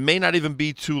 And it may not even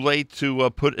be too late to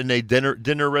put in a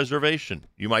dinner reservation.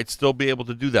 You might still be able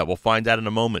to do that. We'll find out in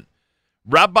a moment.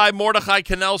 Rabbi Mordechai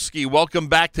Kanelsky, welcome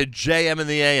back to JM in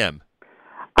the AM.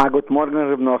 Good morning,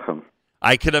 Reb Nochem.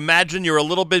 I can imagine you're a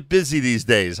little bit busy these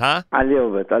days, huh? A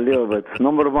little bit.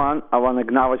 Number one, I want to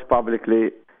acknowledge publicly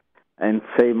and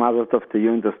say mazel tov to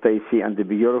you and to Stacy and the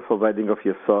beautiful wedding of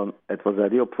your son. It was a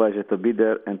real pleasure to be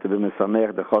there and to be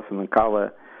mesamech, the Chosen and Kale.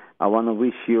 I want to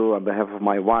wish you, on behalf of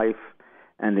my wife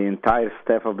and the entire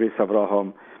staff of Bris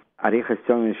Avrohom, Arichas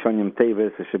Yom Shonim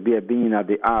Teves. It should be a binyan at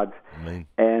the ad,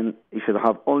 and he should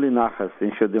have only nachas.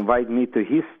 He should invite me to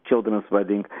his children's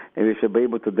wedding, and we should be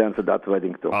able to dance at that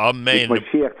wedding too. Amen. With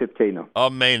Mashiach Tzidkenu.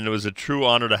 Amen. It was a true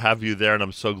honor to have you there, and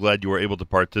I'm so glad you were able to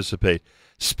participate.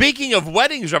 Speaking of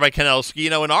weddings, Rabbi Kanelsky,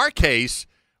 in our case,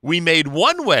 we made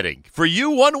one wedding. For you,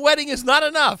 one wedding is not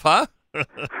enough, huh?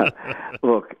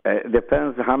 Look,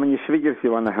 depends how many shviggers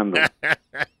you want to handle.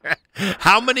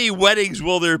 How many weddings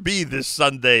will there be this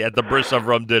Sunday at the Bris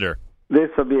Avrohom dinner? This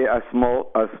will be a small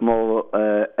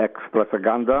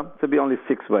extravaganza. It will be only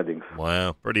 6 weddings.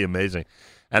 Wow, pretty amazing.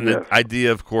 And the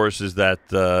idea, of course, is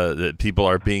that people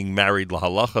are being married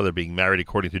lahalacha. They're being married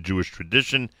according to Jewish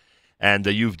tradition. And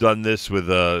you've done this with,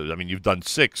 you've done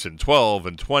 6 and 12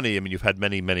 and 20. You've had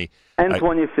many. And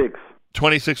 26.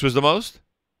 26 was the most?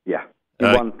 Yeah.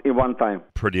 In one time.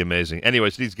 Pretty amazing.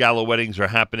 Anyways, these gala weddings are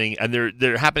happening, and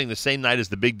they're happening the same night as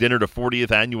the big dinner, the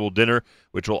 40th annual dinner,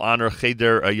 which will honor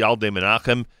Cheder Yaldei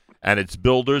Menachem and its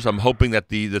builders. I'm hoping that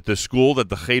the school, that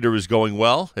the Cheder is going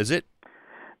well. Is it?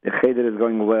 The Cheder is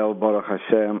going well, Baruch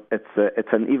Hashem. It's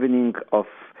an evening of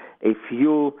a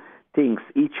few things,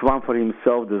 each one for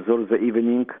himself, deserves the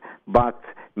evening, but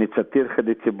Mitzatirche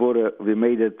de Tzibur, we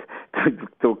made it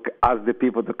to ask the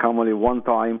people to come only one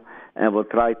time, and we'll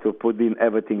try to put in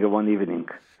everything in one evening.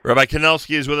 Rabbi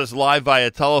Kanelsky is with us live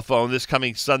via telephone this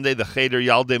coming Sunday. The Cheder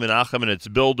Yaldei Menachem and its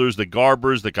builders, the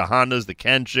Garbers, the Kahanas, the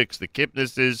Kanchiks, the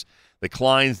Kipnisses, the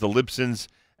Kleins, the Lipsons,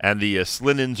 and the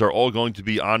Slinins are all going to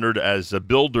be honored as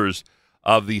builders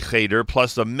of the Cheder,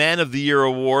 plus a Man of the Year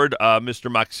award,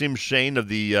 Mr. Maxim Shane of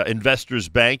the Investors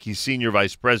Bank. He's Senior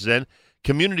Vice President.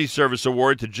 Community Service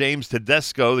Award to James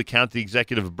Tedesco, the County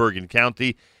Executive of Bergen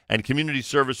County, and Community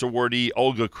Service Awardee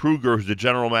Olga Kruger, who's the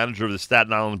General Manager of the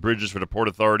Staten Island Bridges for the Port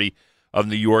Authority of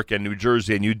New York and New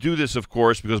Jersey. And you do this, of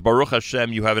course, because Baruch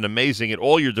Hashem, you have an amazing, at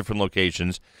all your different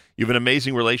locations, you have an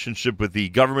amazing relationship with the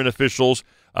government officials,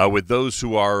 with those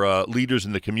who are leaders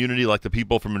in the community, like the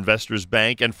people from Investors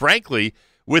Bank, and frankly,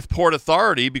 with Port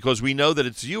Authority, because we know that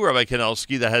it's you, Rabbi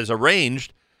Kanelsky, that has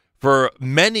arranged for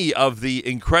many of the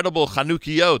incredible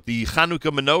Chanukiot, the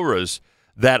Chanukah menorahs,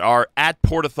 that are at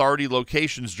Port Authority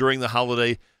locations during the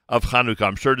holiday of Chanukah.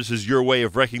 I'm sure this is your way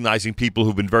of recognizing people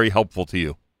who've been very helpful to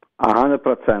you.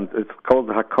 100%. It's called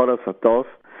Hakora Satos,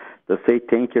 to say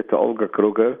thank you to Olga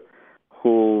Kruger,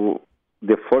 who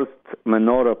the first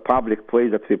menorah public place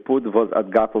that we put was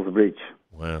at Gattles Bridge.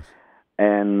 Wow.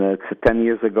 And it's 10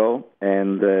 years ago,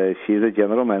 and she's a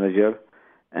general manager.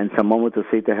 And it's a moment to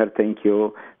say to her thank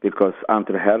you, because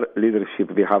under her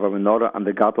leadership we have a menorah on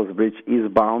the Gattles Bridge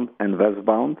eastbound and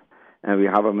westbound, and we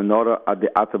have a menorah at the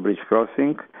Atta Bridge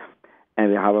crossing, and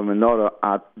we have a menorah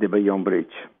at the Bayonne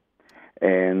Bridge.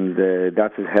 And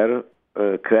that is her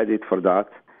credit for that,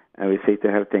 and we say to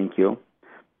her thank you.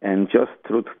 And just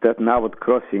through that now at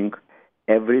crossing,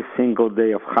 every single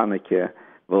day of Hanukkah,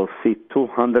 we'll see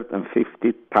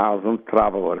 250,000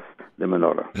 travelers, the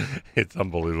menorah. It's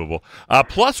unbelievable.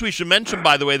 Plus, we should mention,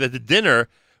 by the way, that the dinner,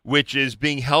 which is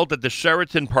being held at the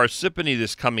Sheraton Parsippany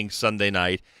this coming Sunday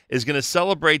night, is going to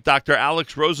celebrate Dr.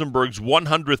 Alex Rosenberg's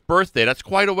 100th birthday. That's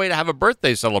quite a way to have a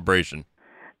birthday celebration.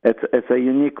 It's a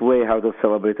unique way how to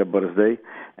celebrate a birthday.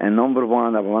 And number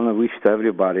one, I want to wish to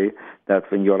everybody that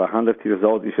when you're 100 years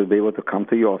old, you should be able to come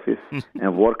to your office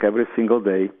and work every single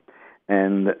day.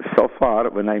 And so far,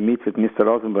 when I meet with Mr.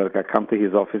 Rosenberg, I come to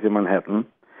his office in Manhattan.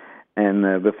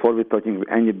 And before we're talking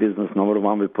any business, number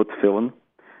one, we put film.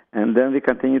 And then we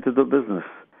continue to do business.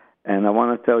 And I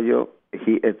want to tell you,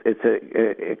 it's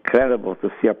incredible to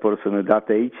see a person at that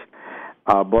age.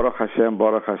 Baruch Hashem,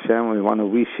 we want to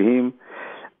wish him,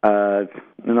 to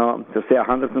say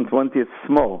 120 is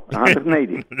small,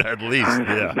 180. At least,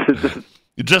 yeah.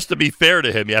 Just to be fair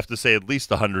to him, you have to say at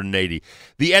least 180.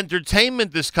 The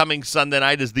entertainment this coming Sunday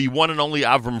night is the one and only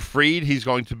Avrohom Fried. He's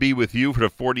going to be with you for the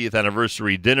 40th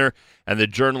anniversary dinner, and the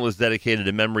journal is dedicated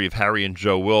in memory of Harry and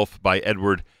Joe Wilf by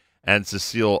Edward and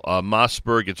Cecile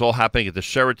Mossberg. It's all happening at the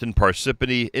Sheraton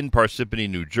Parsippany in Parsippany,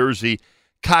 New Jersey.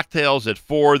 Cocktails at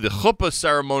 4. The chuppah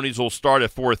ceremonies will start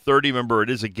at 4:30. Remember, it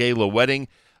is a gala wedding,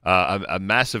 a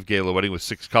massive gala wedding with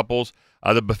 6 couples.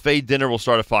 The buffet dinner will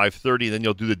start at 5:30, and then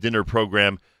you'll do the dinner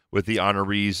program with the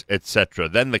honorees, etc.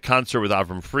 Then the concert with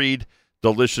Avrohom Fried,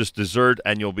 delicious dessert,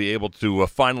 and you'll be able to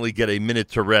finally get a minute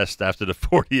to rest after the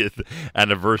 40th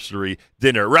anniversary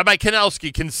dinner. Rabbi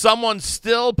Kanelsky, can someone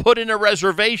still put in a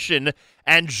reservation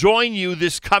and join you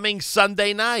this coming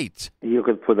Sunday night? You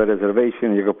could put a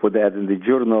reservation. You could put that in the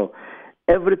journal.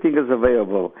 Everything is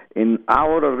available. In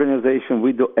our organization,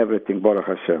 we do everything, Baruch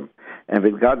Hashem. And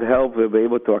with God's help, we'll be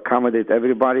able to accommodate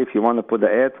everybody. If you want to put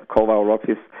the ad, call our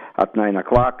office at 9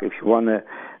 o'clock. If you want to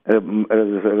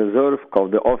reserve, call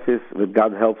the office. With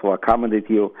God's help, we'll accommodate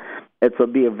you. It will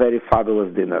be a very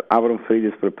fabulous dinner. Avrohom Fried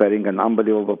is preparing an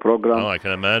unbelievable program. Oh, I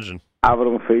can imagine.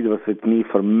 Avrohom Fried was with me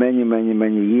for many, many,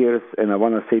 many years, and I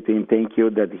want to say to him thank you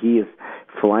that he is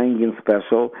flying in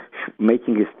special,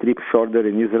 making his trip shorter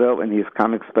in Israel, and he's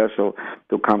coming special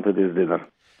to come to this dinner.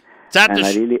 And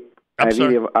I really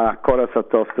chorus a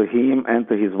toast to him and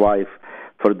to his wife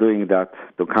for doing that,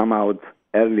 to come out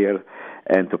earlier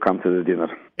and to come to the dinner.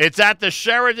 It's at the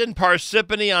Sheraton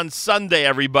Parsippany on Sunday,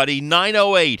 everybody,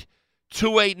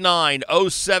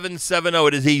 908-289-0770.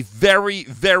 It is a very,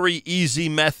 very easy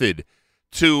method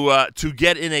to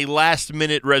get in a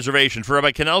last-minute reservation. For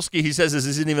Rabbi Kanelsky, he says this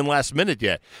isn't even last minute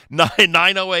yet.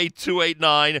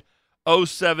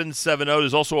 908-289-0770.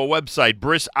 There's also a website,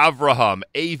 Bris Avrohom,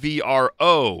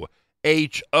 AVROHOM.org,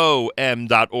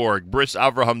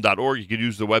 brisavrohom.org. You can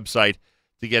use the website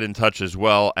to get in touch as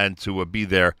well and to be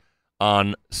there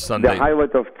on Sunday. The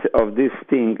highlight of this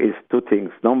thing is 2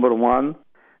 things. Number one,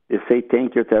 is say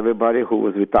thank you to everybody who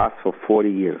was with us for 40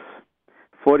 years.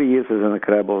 40 years is an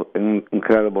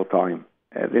incredible time.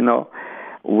 As you know,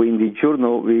 in the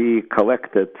journal, we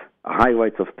collected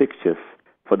highlights of pictures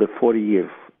for the 40 years.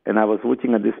 And I was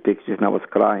looking at these pictures and I was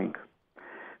crying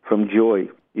from joy.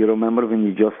 You remember when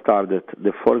you just started,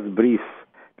 the first Bris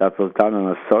that was done on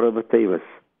a Sorah B'Teves,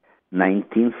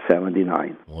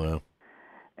 1979. Wow.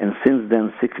 And since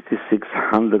then,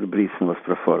 6,600 Bris was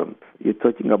performed. You're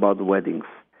talking about weddings.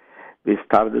 We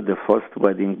started the first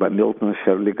wedding by Milton and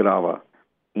Shirley Grava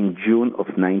in June of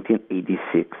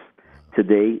 1986.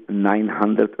 Today,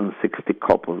 960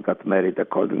 couples got married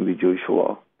according to Jewish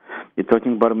law. You're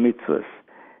talking bar mitzvahs.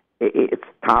 It's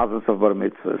thousands of bar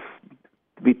mitzvahs.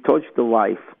 We touched the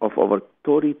life of over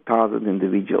 30,000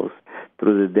 individuals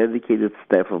through the dedicated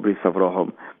staff of Bris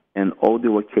Avrohom and all the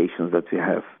locations that we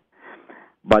have.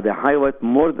 But the highlight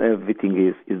more than everything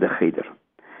is the Cheder.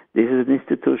 This is an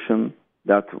institution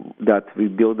that we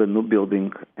build a new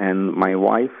building, and my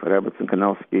wife, Rabbi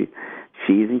Kanelsky,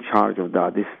 she is in charge of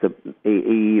that. This is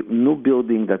a new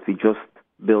building that we just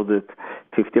built,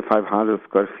 5,500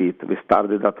 square feet. We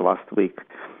started that last week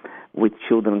with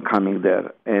children coming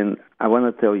there. And I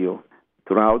want to tell you,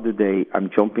 throughout the day, I'm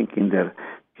jumping in there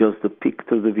just to peek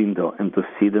through the window and to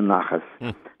see the nachas.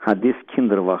 How these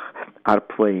kinderwach are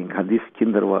playing, how these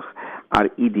kinderwach are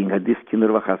eating, how these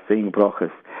kinderwach are saying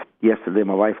brachas. Yesterday,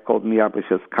 my wife called me up and she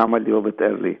says, come a little bit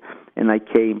early. And I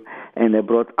came and I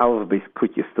brought olive-based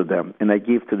cookies to them. And I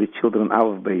gave to the children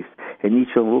olive-based. And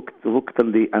each one looked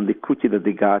on the cookie that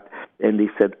they got and they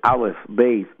said,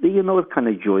 olive-based. Do you know what kind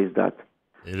of joy is that?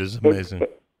 It is amazing.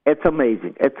 It's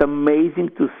amazing. It's amazing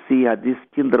to see how this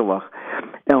kinderwach,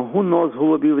 and who knows who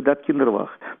will be with that kinderwach.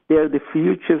 They are the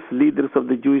future leaders of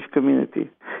the Jewish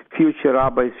community, future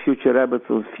rabbis, future rabbis,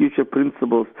 future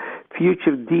principals,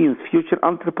 future deans, future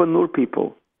entrepreneur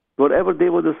people, wherever they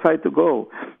will decide to go.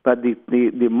 But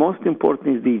the most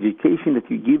important is the education that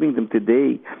you're giving them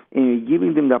today, and you're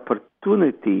giving them the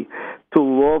opportunity to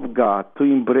love God, to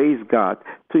embrace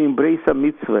a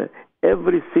mitzvah.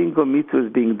 Every single mitzvah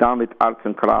is being done with arts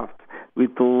and crafts,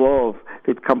 with love,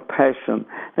 with compassion,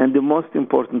 and the most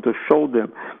important, to show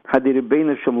them how the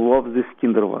Rebbeinu Shem loves this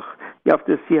kinderwach. You have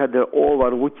to see how they all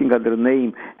are looking at their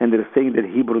name and they're saying their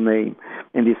Hebrew name.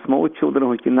 And the small children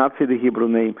who cannot say the Hebrew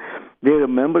name, they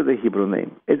remember the Hebrew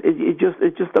name. It's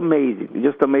just amazing. It's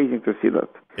just amazing to see that.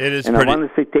 It is. And I want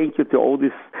to say thank you to all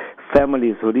these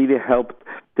families who really helped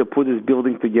to put this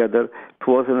building together. It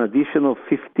was an additional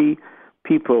 50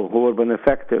 people who were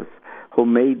benefactors who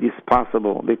made this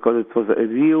possible, because it was a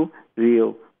real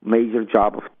real major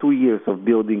job of 2 years of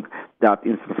building that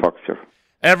infrastructure.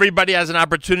 Everybody has an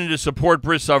opportunity to support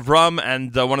Bris Avrohom,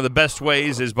 and one of the best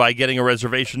ways is by getting a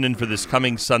reservation in for this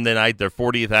coming Sunday night, their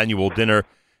 40th annual dinner,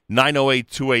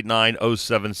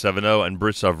 908-289-0770 and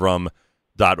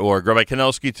brisavrohom.org. Rabbi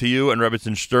Kanelsky, to you and Rabbi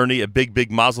Shterney, a big,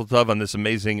 big mazel tov on this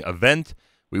amazing event.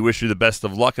 We wish you the best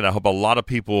of luck, and I hope a lot of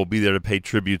people will be there to pay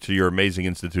tribute to your amazing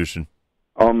institution.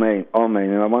 Amen, amen.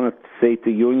 And I want to say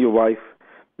to you and your wife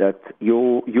that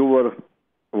you were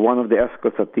one of the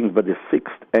escorts, I think, by the 6th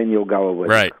annual gala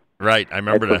wedding. Right. I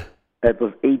remember that. It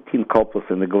was 18 couples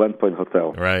in the Glen Point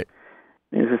Hotel. Right.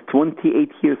 And this is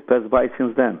 28 years passed by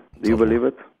since then. Do you believe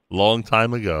it? Long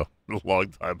time ago.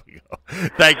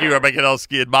 Thank you, Rabbi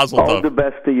Kanelsky, and mazel tov. All the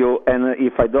best to you. And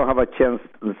if I don't have a chance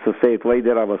to say it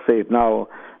later, I will say it now.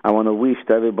 I want to wish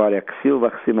to everybody a ksil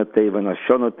v'chsim teva and a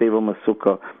shona teva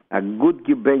masuka, a good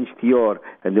gebenched yor,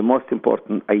 and the most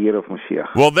important, a year of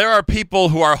Mashiach. Well, there are people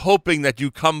who are hoping that you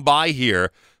come by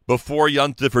here before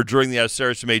Yontif or during the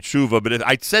Aseret Shemei Tshuva, but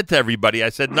I said to everybody, I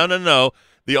said, no.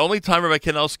 The only time Rabbi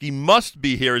Kanelsky must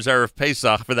be here is Erev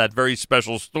Pesach for that very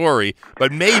special story.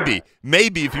 But maybe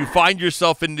if you find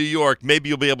yourself in New York, maybe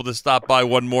you'll be able to stop by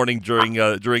one morning during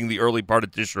the early part of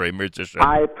Tishrei, Mir Tishrei.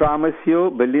 I promise you,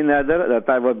 Beli Neder, that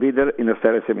I will be there in the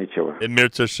Aseret Shemei Tshuva. In Mir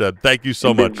Tishrei. Thank you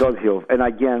so much. God heals. And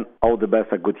again, all the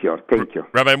best, a good year. Thank you.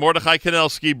 Rabbi Mordechai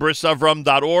Kanelsky,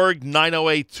 brisavrohom.org,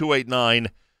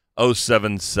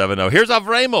 908-289-0770. Here's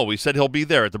Avrohom. We said he'll be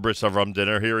there at the Bris Avrohom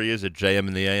dinner. Here he is at JM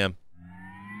in the AM.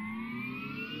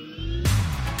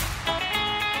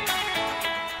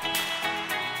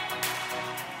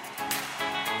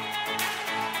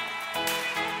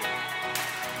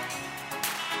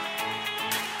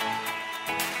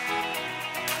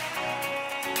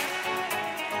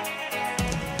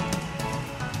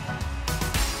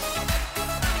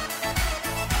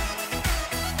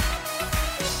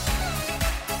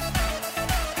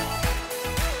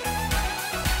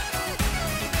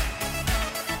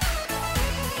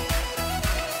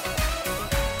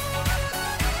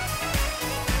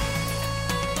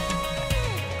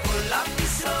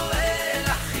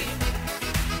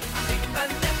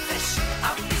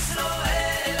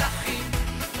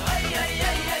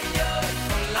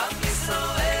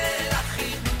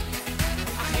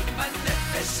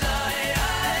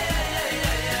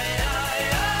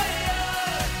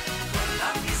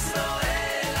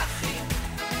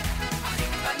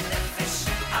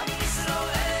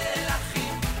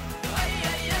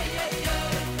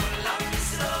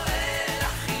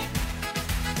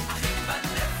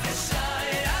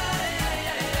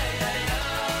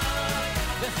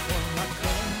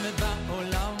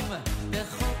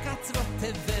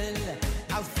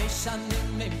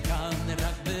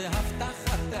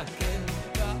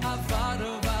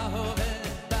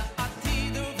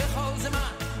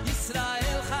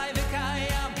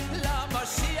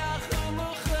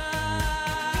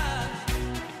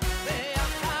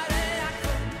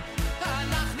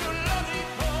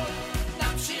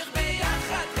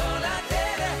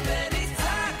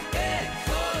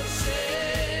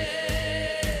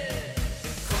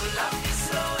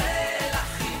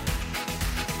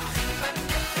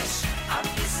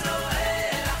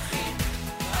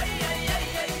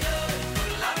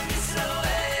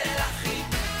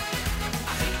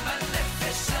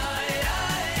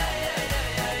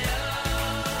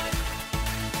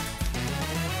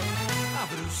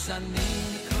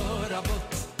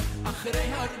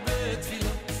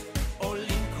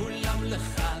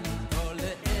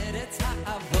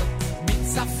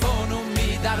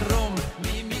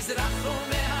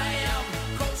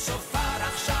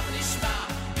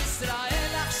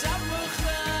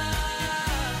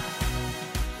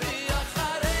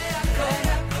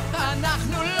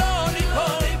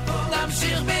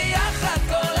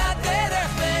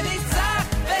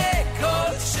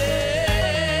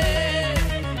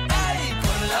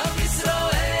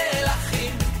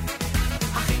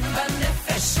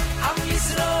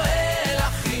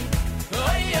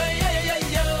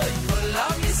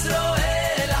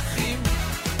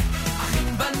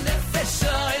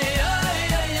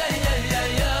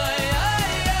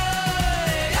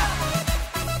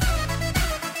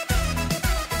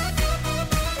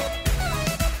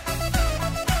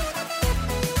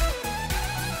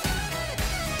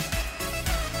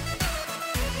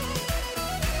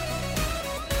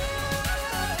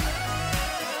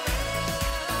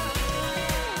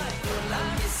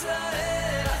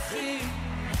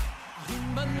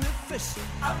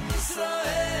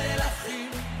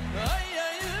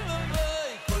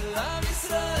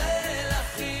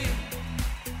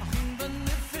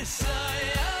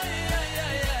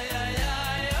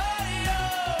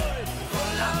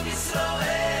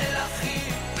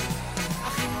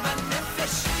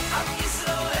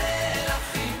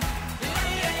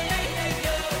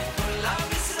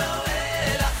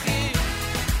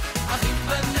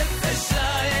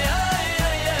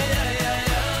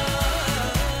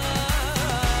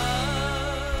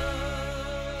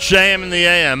 JM in the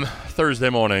AM, Thursday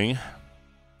morning.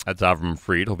 That's Avrohom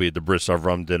Fried. He'll be at the Bris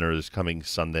Avrohom dinner this coming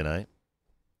Sunday night.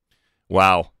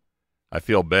 Wow. I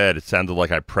feel bad. It sounded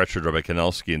like I pressured Rabbi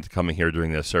Kanelsky into coming here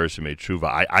during the Aseret Yemei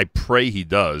Tshuva. I pray he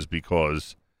does,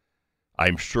 because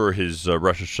I'm sure his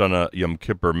Rosh Hashanah Yom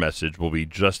Kippur message will be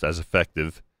just as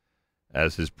effective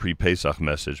as his pre-Pesach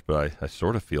message. But I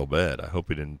sort of feel bad. I hope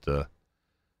he didn't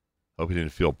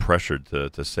feel pressured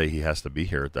to say he has to be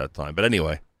here at that time. But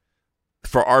anyway,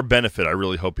 for our benefit, I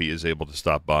really hope he is able to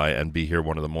stop by and be here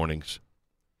one of the mornings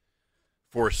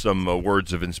for some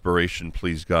words of inspiration,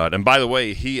 please God. And by the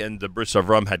way, he and Bris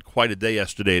Avrohom had quite a day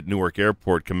yesterday at Newark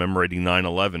Airport commemorating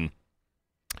 9/11.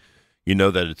 You know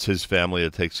that it's his family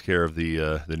that takes care of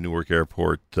the Newark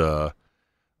Airport,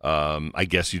 I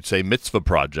guess you'd say, mitzvah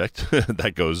project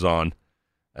that goes on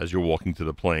as you're walking to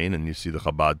the plane and you see the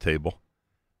Chabad table.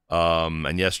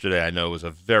 And yesterday, I know, was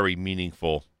a very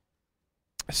meaningful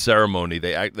ceremony.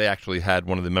 They actually had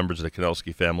one of the members of the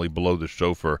Kanelsky family blow the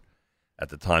shofar at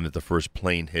the time that the first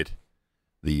plane hit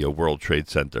the World Trade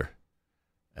Center.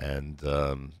 And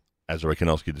as Rabbi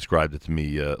Kanelsky described it to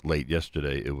me late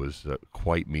yesterday, it was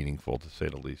quite meaningful, to say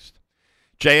the least.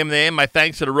 JM and the AM, my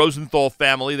thanks to the Rosenthal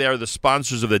family. They are the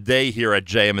sponsors of the day here at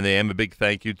JM and the AM. A big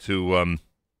thank you to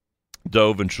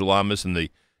Dov and Shulamis and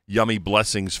the Yummy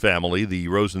Blessings family, the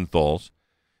Rosenthals.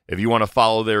 If you want to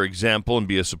follow their example and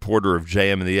be a supporter of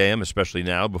JM and the AM, especially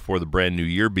now before the brand new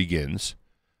year begins,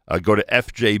 go to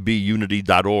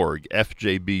fjbunity.org,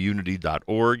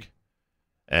 fjbunity.org,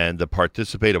 and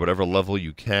participate at whatever level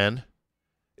you can.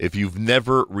 If you've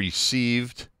never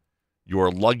received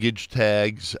your luggage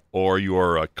tags or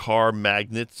your car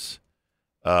magnets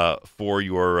for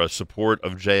your support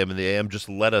of JM and the AM, just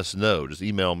let us know. Just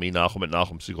email me,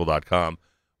 Nachum@NachumSegal.com.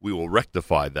 We will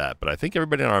rectify that. But I think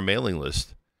everybody on our mailing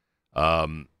list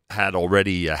had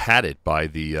already had it by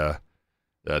the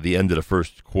end of the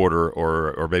first quarter,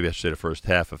 or maybe I should say the first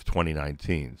half of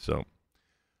 2019. So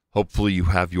hopefully you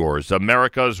have yours.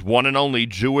 America's one and only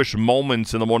Jewish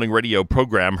Moments in the Morning radio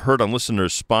program, heard on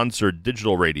listeners-sponsored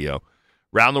digital radio.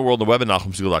 Around the world, the web at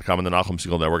NachumSegal.com and the Nachum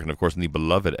Segal Network, and, of course, in the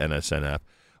beloved NSN app.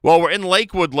 Well, we're in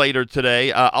Lakewood later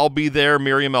today. I'll be there.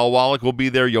 Miriam L. Wallach will be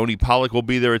there. Yoni Pollack will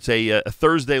be there. It's a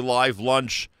Thursday live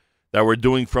lunch that we're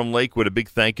doing from Lakewood. A big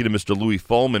thank you to Mr. Louis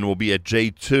Folman. We'll be at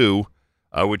J2,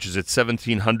 which is at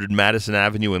 1700 Madison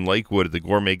Avenue in Lakewood at the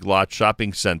Gourmet Glot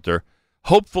Shopping Center.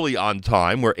 Hopefully on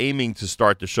time. We're aiming to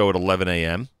start the show at 11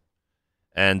 a.m.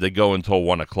 and go until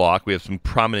 1 o'clock. We have some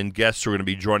prominent guests who are going to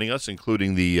be joining us,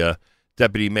 including the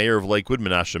Deputy Mayor of Lakewood,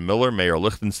 Menashe Miller, Mayor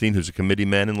Lichtenstein, who's a committee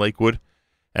man in Lakewood,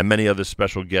 and many other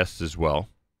special guests as well.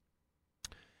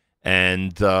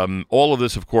 And all of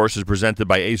this, of course, is presented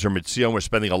by Ezer Mitzion. We're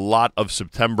spending a lot of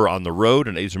September on the road,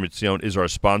 and Ezer Mitzion is our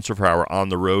sponsor for our On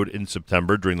the Road in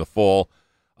September during the fall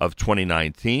of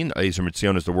 2019. Ezer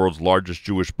Mitzion is the world's largest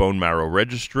Jewish bone marrow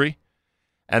registry.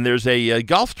 And there's a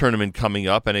golf tournament coming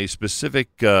up and a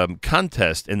specific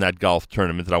contest in that golf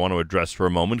tournament that I want to address for a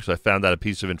moment, because I found out a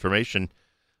piece of information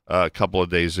a couple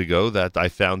of days ago that I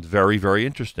found very, very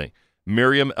interesting.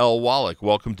 Miriam L. Wallach,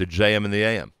 welcome to JM and the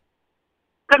AM.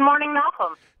 Good morning,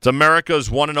 Malcolm. It's America's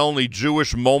one and only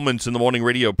Jewish Moments in the Morning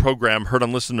radio program, heard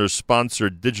on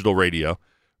listeners-sponsored digital radio,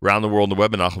 around the world on the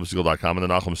web at NachumSegal.com and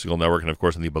the Nachum Segal Network, and, of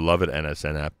course, in the beloved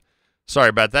NSN app. Sorry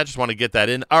about that. Just want to get that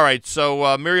in. All right,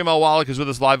 so Miriam L. Wallach is with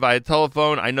us live via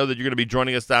telephone. I know that you're going to be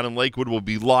joining us down in Lakewood. We'll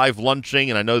be live lunching,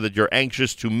 and I know that you're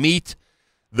anxious to meet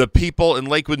the people in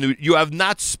Lakewood. You have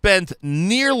not spent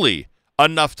nearly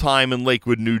enough time in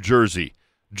Lakewood, New Jersey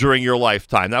during your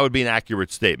lifetime. That would be an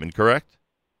accurate statement, correct?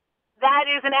 That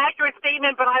is an accurate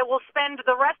statement, but I will spend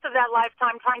the rest of that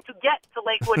lifetime trying to get to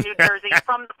Lakewood, New Jersey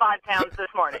from the 5 towns this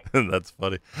morning. That's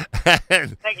funny.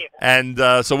 Thank you. And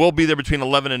so we'll be there between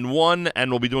 11 and 1, and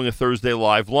we'll be doing a Thursday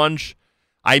live lunch.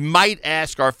 I might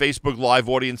ask our Facebook Live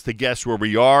audience to guess where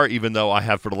we are, even though I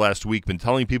have for the last week been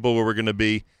telling people where we're going to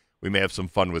be. We may have some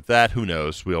fun with that. Who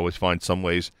knows? We always find some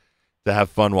ways to have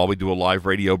fun while we do a live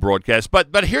radio broadcast.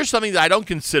 But here's something that I don't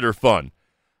consider fun.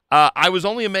 I was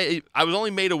only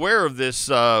made aware of this,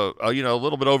 a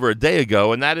little bit over a day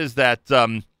ago, and that is that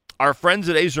our friends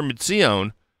at Ezer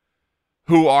Mitzion,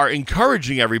 who are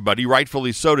encouraging everybody,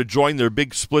 rightfully so, to join their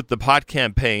big Split the Pot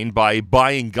campaign by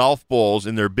buying golf balls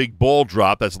in their big ball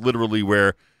drop. That's literally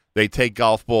where they take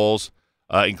golf balls,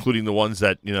 including the ones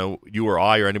that you or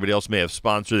I or anybody else may have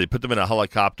sponsored. They put them in a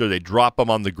helicopter. They drop them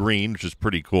on the green, which is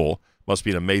pretty cool. Must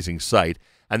be an amazing sight.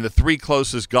 And the 3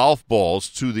 closest golf balls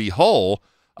to the hole,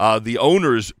 the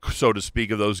owners, so to speak,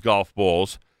 of those golf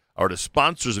balls, or the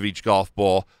sponsors of each golf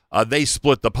ball, they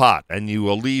split the pot, and you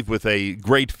will leave with a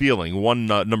great feeling.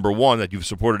 Number one, that you've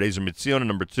supported Ezer Mitzion, and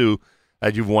number 2,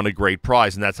 that you've won a great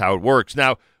prize, and that's how it works.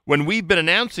 Now, when we've been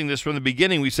announcing this from the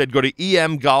beginning, we said go to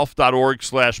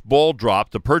emgolf.org/ball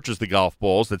drop to purchase the golf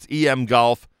balls. That's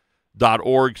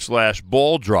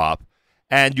emgolf.org/ball drop,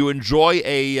 and you enjoy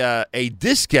a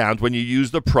discount when you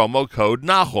use the promo code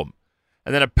Nachum.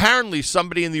 And then apparently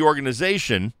somebody in the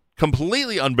organization,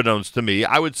 completely unbeknownst to me,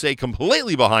 I would say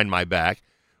completely behind my back,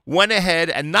 went ahead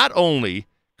and not only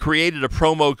created a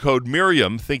promo code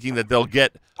Miriam, thinking that they'll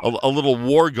get a little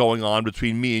war going on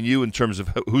between me and you in terms of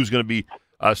who's going to be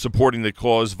supporting the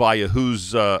cause via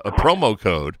who's a promo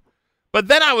code. But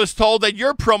then I was told that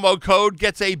your promo code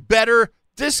gets a better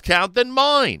discount than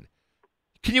mine.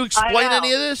 Can you explain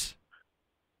any of this?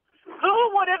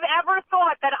 Who would have ever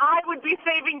thought that I would be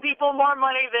saving people more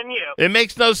money than you? It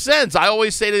makes no sense. I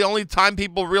always say the only time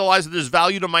people realize that there's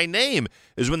value to my name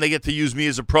is when they get to use me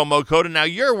as a promo code, and now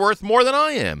you're worth more than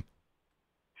I am.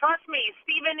 Trust me,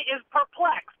 Stephen is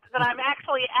perplexed that I'm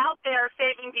actually out there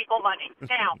saving people money.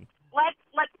 Now,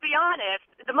 let's be honest.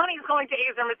 The money's going to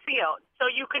Ezer Mitzion, so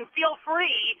you can feel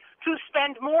free to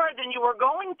spend more than you were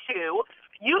going to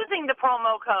using the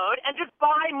promo code and just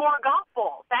buy more golf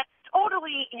balls. That's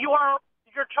totally your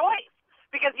choice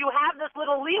because you have this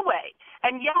little leeway.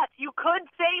 And yes, you could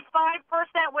save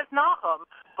 5% with Nahum,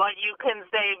 but you can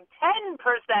save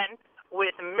 10%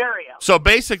 with Miriam. So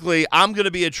basically, I'm going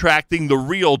to be attracting the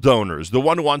real donors, the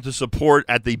one who want to support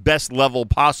at the best level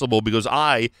possible because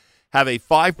I have a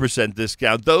 5%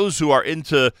 discount. Those who are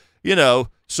into,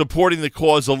 supporting the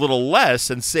cause a little less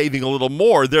and saving a little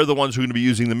more, they're the ones who are going to be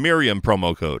using the Miriam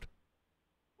promo code.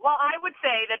 Well, I would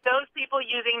say that those people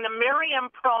using the Miriam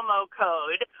promo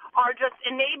code are just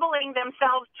enabling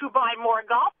themselves to buy more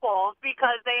golf balls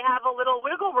because they have a little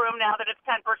wiggle room now that it's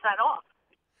 10% off.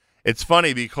 It's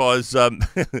funny because the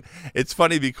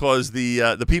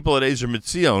people at Ezer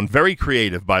Mitzion, very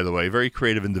creative, by the way, very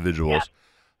creative individuals. Yeah.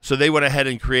 So they went ahead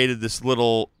and created this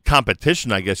little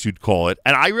competition, I guess you'd call it,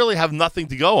 and I really have nothing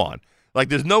to go on. Like,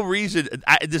 there's no reason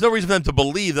for them to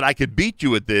believe that I could beat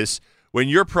you at this when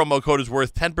your promo code is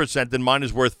worth 10% and mine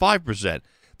is worth 5%.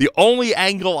 The only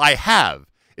angle I have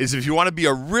is if you want to be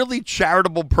a really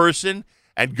charitable person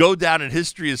and go down in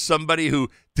history as somebody who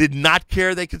did not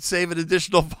care they could save an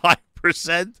additional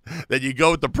 5%, then you go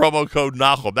with the promo code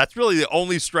Nachum. That's really the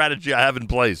only strategy I have in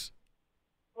place.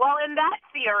 Well, in that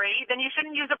theory, then you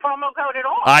shouldn't use a promo code at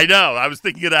all. I know. I was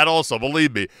thinking of that also,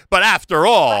 believe me. But after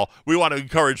all, we want to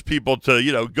encourage people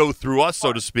to, go through us,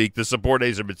 so to speak, to support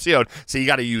Ezer Mitzion. So you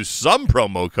got to use some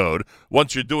promo code.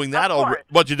 Once you're doing that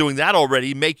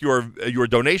already, make your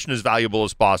donation as valuable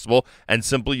as possible and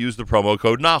simply use the promo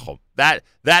code Nachum. That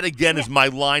again is my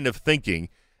line of thinking,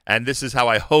 and this is how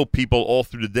I hope people all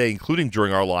through the day, including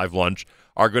during our live lunch,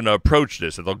 are going to approach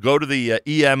this. And they'll go to the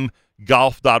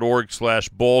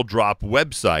emgolf.org/ball drop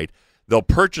website. They'll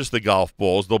purchase the golf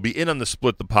balls. They'll be in on the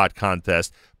Split the Pot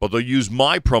contest, but they'll use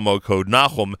my promo code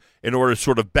Nachum in order to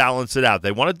sort of balance it out.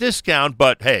 They want a discount,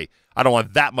 but hey, I don't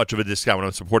want that much of a discount when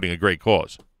I'm supporting a great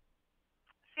cause.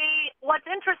 See, what's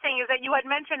interesting is that you had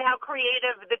mentioned how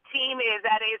creative the team is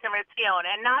at Ezer Mitzion,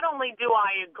 and not only do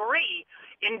I agree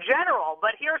in general,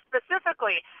 but here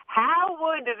specifically, how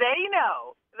would they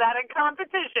know that a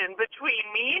competition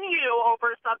between me and you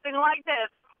over something like this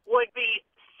would be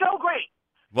so great?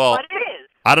 Well, but it is.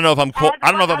 I don't know if I'm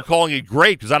calling it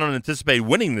great because I don't anticipate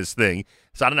winning this thing.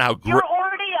 So I don't know how great. You're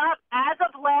already up as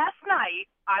of last night.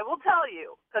 I will tell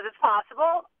you because it's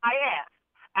possible. I asked.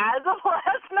 As of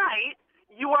last night,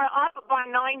 you are up by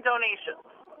 9 donations.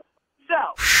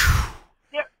 So.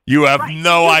 You have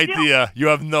no idea. You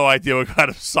have no idea what kind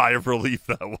of sigh of relief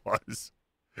that was.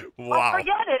 Wow.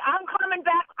 Forget it. I'm coming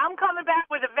back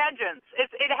with a vengeance.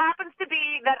 It happens to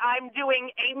be that I'm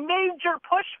doing a major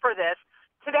push for this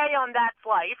today on That's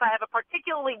Life. I have a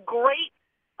particularly great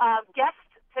guest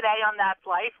today on That's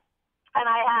Life, and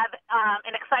I have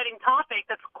an exciting topic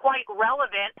that's quite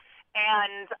relevant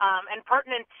and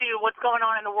pertinent to what's going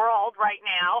on in the world right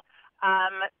now.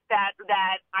 That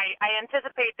I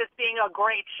anticipate this being a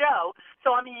great show.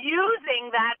 So I'm using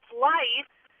That's Life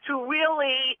to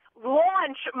really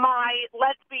launch my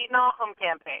Let's Beat Nahum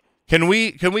campaign. Can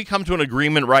we come to an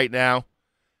agreement right now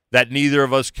that neither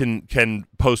of us can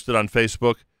post it on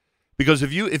Facebook? Because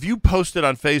if you post it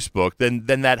on Facebook,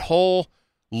 then that whole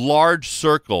large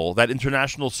circle, that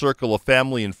international circle of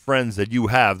family and friends that you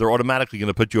have, they're automatically going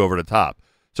to put you over the top.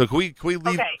 So can we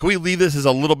leave this as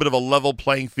a little bit of a level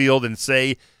playing field and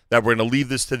say that we're going to leave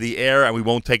this to the air and we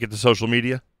won't take it to social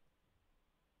media?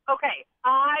 Okay,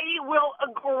 I will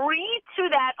agree to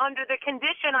that under the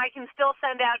condition I can still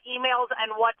send out emails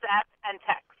and WhatsApp and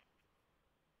text.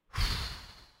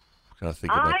 Gotta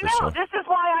think about I this know. one. This is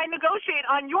why I negotiate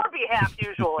on your behalf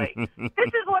usually.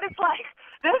 This is what it's like.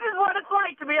 This is what it's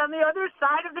like to be on the other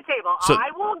side of the table. So-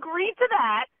 I will agree to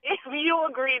that if you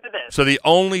agree to this. So the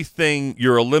only thing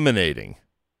you're eliminating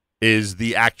is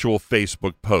the actual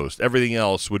Facebook post. Everything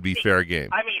else would be fair game.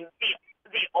 I mean,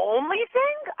 the only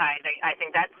thing I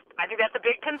think that's a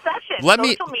big concession. Let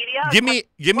me- Social media. give me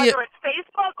whether it's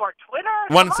Facebook or Twitter.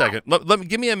 One come second. Let me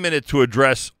give me a minute to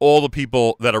address all the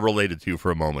people that are related to you for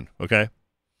a moment, okay?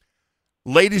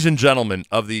 Ladies and gentlemen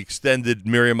of the extended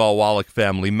Miriam Al Wallach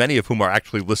family, many of whom are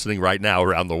actually listening right now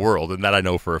around the world, and that I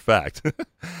know for a fact.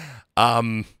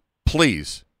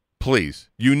 Please,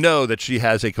 you know that she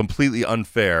has a completely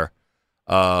unfair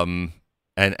and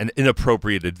an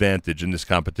inappropriate advantage in this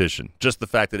competition. Just the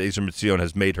fact that Ezer Mitzion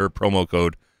has made her promo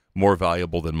code more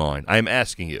valuable than mine. I am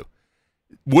asking you,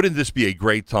 wouldn't this be a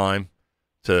great time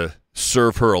to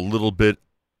serve her a little bit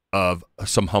of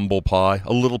some humble pie,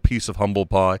 a little piece of humble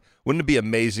pie? Wouldn't it be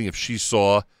amazing if she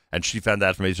saw and she found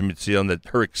out from Ezer Mitzion that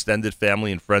her extended family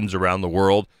and friends around the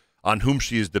world on whom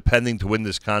she is depending to win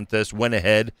this contest went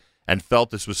ahead and felt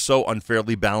this was so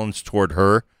unfairly balanced toward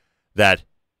her that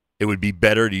it would be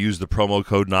better to use the promo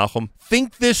code Nachum?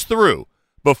 Think this through.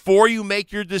 Before you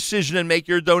make your decision and make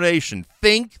your donation,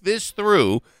 think this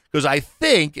through, because I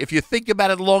think if you think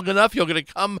about it long enough, you're going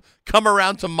to come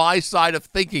around to my side of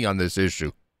thinking on this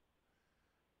issue.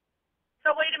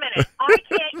 So wait a minute. I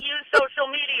can't use social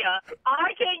media,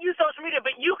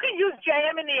 but you can use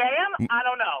JM in the AM? I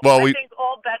don't know. Well, I think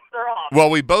all bets are off.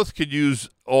 Well, we both could use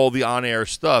all the on-air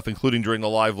stuff, including during the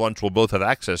live lunch. We'll both have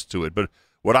access to it. But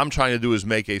what I'm trying to do is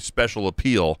make a special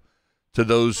appeal to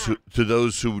those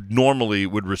who normally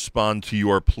would respond to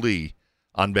your plea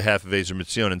on behalf of Ezer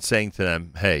Mitzion and saying to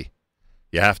them, hey,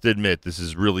 you have to admit this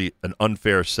is really an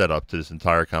unfair setup to this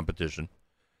entire competition.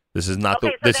 This is not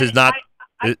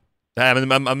I'm in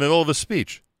the middle of a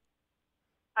speech.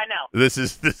 I know. This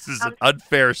is an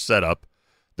unfair setup.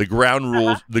 The ground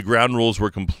rules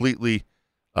were completely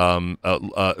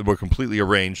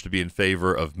arranged to be in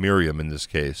favor of Miriam in this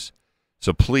case.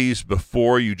 So please,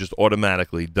 before you just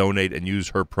automatically donate and use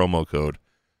her promo code,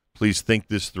 please think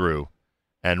this through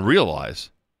and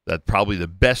realize that probably the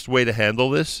best way to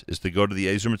handle this is to go to the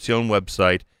Ezer Mitzion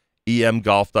website,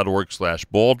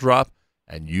 emgolf.org/balldrop,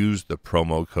 and use the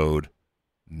promo code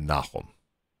Nachum.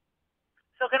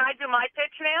 So can I do my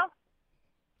pitch now?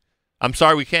 I'm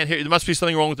sorry, we can't hear you. There must be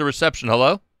something wrong with the reception.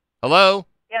 Hello? Hello?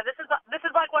 Yeah, this is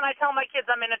like when I tell my kids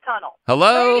I'm in a tunnel.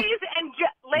 Hello? Ladies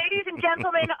and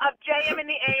gentlemen of JM in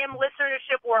the AM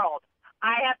listenership world,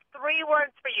 I have 3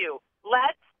 words for you.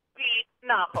 Let's beat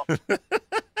Nachum.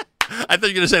 I thought you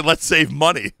were going to say, let's save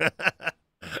money. No,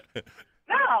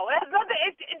 that's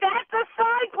the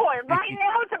side point. Right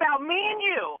now it's about me and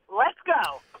you. Let's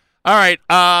go. All right.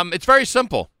 It's very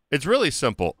simple. It's really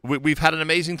simple. We've had an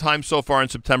amazing time so far in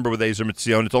September with Ezer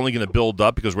Mitzion. It's only going to build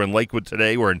up because we're in Lakewood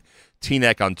today. We're in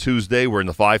Teaneck on Tuesday. We're in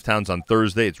the Five Towns on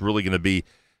Thursday. It's really going to be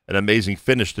an amazing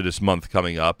finish to this month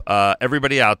coming up.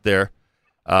 Everybody out there,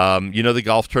 the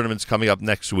golf tournament's coming up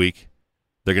next week.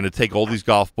 They're going to take all these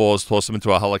golf balls, toss them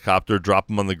into a helicopter, drop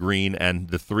them on the green,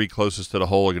 and the 3 closest to the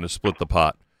hole are going to split the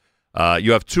pot.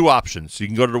 You have 2 options. You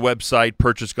can go to the website,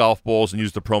 purchase golf balls, and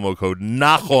use the promo code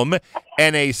Nachum,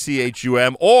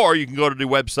 N-A-C-H-U-M, or you can go to the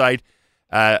website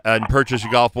and purchase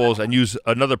your golf balls and use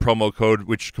another promo code,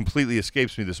 which completely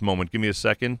escapes me this moment. Give me a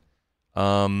second.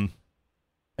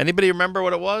 Anybody remember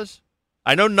what it was?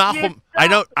 I know Nachum. I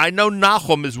know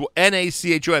Nachum is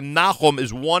N-A-C-H-U-M. Nachum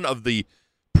is one of the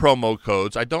promo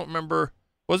codes. I don't remember.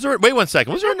 Was there? Wait 1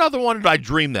 second. Was there another one? Or did I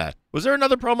dream that? Was there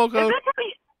another promo code?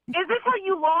 Is this how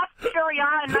you lost Sharia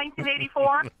in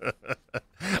 1984?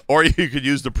 Or you could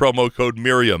use the promo code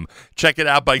Miriam. Check it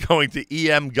out by going to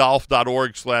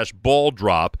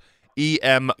emgolf.org/balldrop,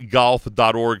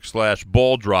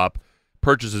 emgolf.org/balldrop.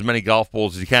 Purchase as many golf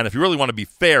balls as you can. If you really want to be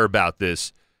fair about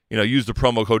this, use the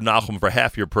promo code Nachum for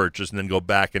half your purchase and then go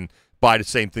back and buy the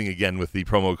same thing again with the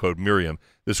promo code Miriam.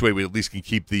 This way we at least can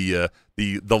keep the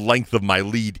length of my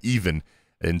lead even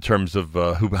in terms of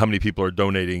how many people are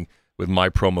donating with my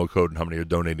promo code and how many are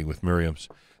donating with Miriam's.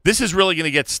 This is really going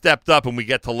to get stepped up when we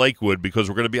get to Lakewood because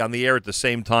we're going to be on the air at the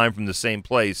same time from the same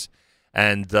place,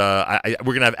 and we're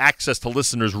going to have access to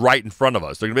listeners right in front of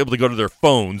us. They're going to be able to go to their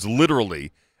phones,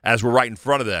 literally, as we're right in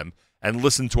front of them, and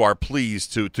listen to our pleas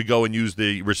to go and use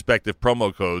the respective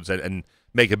promo codes and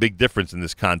make a big difference in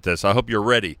this contest. I hope you're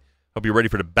ready. Hope you're ready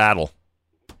for the battle.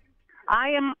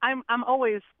 I'm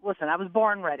always, listen, I was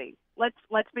born ready.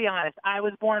 Let's be honest. I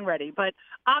was born ready. But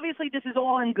obviously this is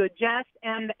all in good jest.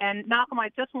 And Malcolm, I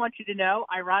just want you to know,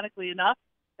 ironically enough,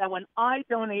 that when I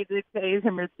donated to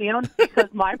Ezer Mitzvah, because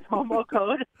my promo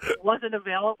code wasn't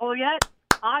available yet,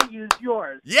 I used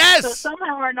yours. Yes! So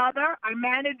somehow or another, I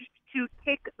managed to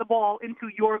kick the ball into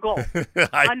your goal,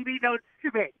 unbeknownst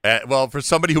to me. Well, for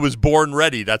somebody who was born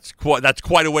ready, that's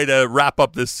quite a way to wrap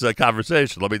up this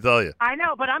conversation, let me tell you. I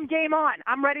know, but I'm game on.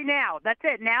 I'm ready now. That's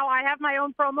it. Now I have my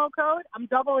own promo code. I'm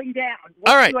doubling down.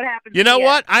 All right. See what happens. You know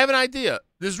what? I have an idea.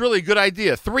 This is really a good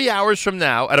idea. 3 hours from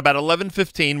now, at about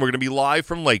 11:15, we're going to be live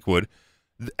from Lakewood.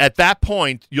 At that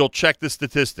point, you'll check the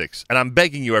statistics. And I'm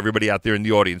begging you, everybody out there in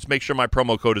the audience, make sure my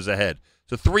promo code is ahead.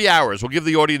 So 3 hours. We'll give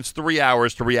the audience 3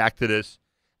 hours to react to this,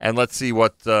 and let's see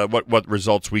what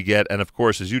results we get. And, of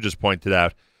course, as you just pointed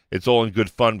out, it's all in good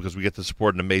fun because we get to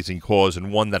support an amazing cause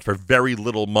and one that for very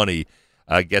little money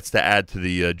gets to add to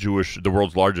the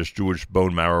world's largest Jewish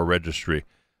bone marrow registry,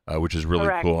 which is really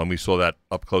Correct. cool. And we saw that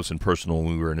up close and personal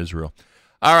when we were in Israel.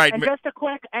 All right. And just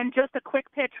a quick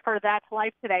pitch for That's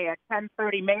Life today at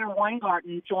 10:30. Mayor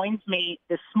Weingarten joins me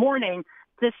this morning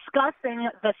discussing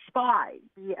The Spy,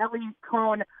 the Eli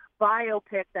Cohen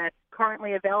biopic that's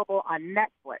currently available on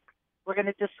Netflix. We're going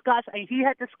to discuss. He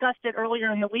had discussed it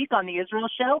earlier in the week on the Israel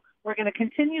show. We're going to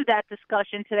continue that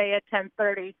discussion today at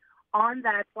 10:30 on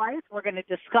That's Life. We're going to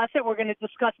discuss it. We're going to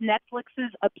discuss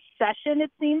Netflix's obsession,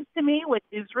 it seems to me, with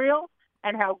Israel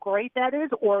and how great that is,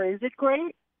 or is it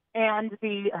great? And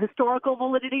the historical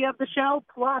validity of the show,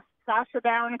 plus Sacha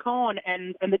Baron Cohen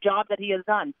and the job that he has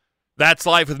done. That's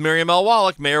Life with Miriam L.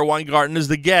 Wallach. Mayor Weingarten is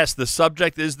the guest. The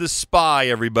subject is The Spy,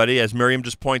 everybody. As Miriam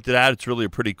just pointed out, it's really a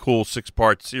pretty cool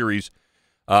 6-part series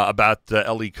about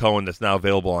Eli Cohen that's now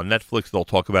available on Netflix. They'll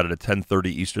talk about it at 10:30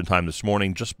 Eastern Time this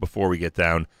morning, just before we get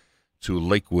down to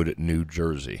Lakewood, New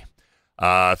Jersey.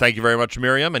 Thank you very much,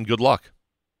 Miriam, and good luck.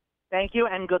 Thank you,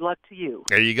 and good luck to you.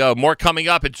 There you go. More coming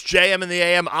up. It's JM in the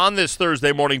AM on this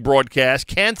Thursday morning broadcast.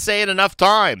 Can't say it enough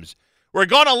times. We're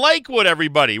going to Lakewood,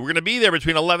 everybody. We're going to be there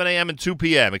between 11 a.m. and 2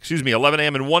 p.m. 11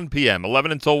 a.m. and 1 p.m.,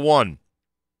 11 until 1.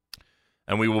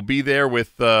 And we will be there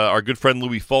with our good friend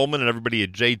Louis Folman and everybody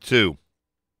at J2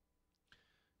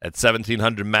 at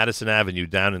 1700 Madison Avenue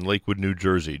down in Lakewood, New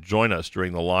Jersey. Join us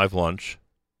during the live lunch.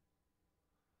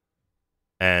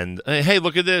 And, hey,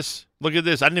 look at this. Look at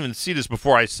this. I didn't even see this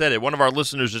before I said it. One of our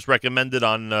listeners just recommended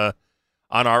on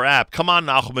our app. Come on,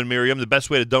 Nachum and Miriam. The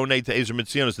best way to donate to Ezer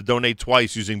Mitzvah is to donate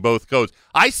twice using both codes.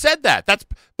 I said that.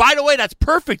 By the way, that's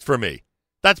perfect for me.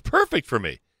 That's perfect for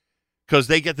me. Because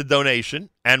they get the donation,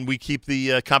 and we keep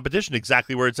the competition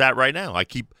exactly where it's at right now. I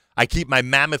keep my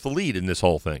mammoth lead in this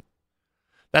whole thing.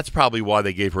 That's probably why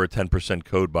they gave her a 10%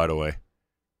 code, by the way.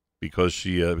 Because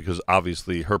because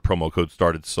obviously her promo code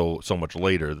started so much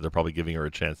later that they're probably giving her a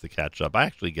chance to catch up. I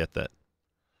actually get that.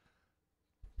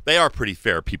 They are pretty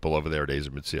fair people over there at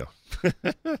Ezer Mitzvah.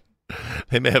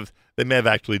 They may have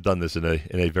actually done this in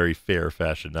a very fair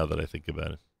fashion. Now that I think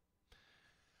about it,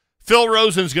 Phil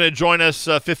Rosen's going to join us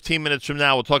 15 minutes from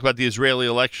now. We'll talk about the Israeli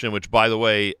election, which, by the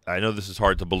way, I know this is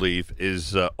hard to believe,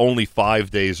 is only 5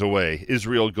 days away.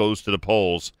 Israel goes to the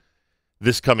polls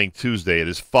this coming Tuesday. It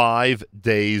is 5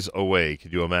 days away.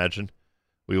 Could you imagine?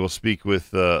 We will speak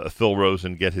with Phil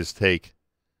Rosen, get his take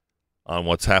on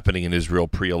what's happening in Israel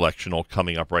pre-election, all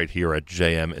coming up right here at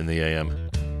JM in the AM.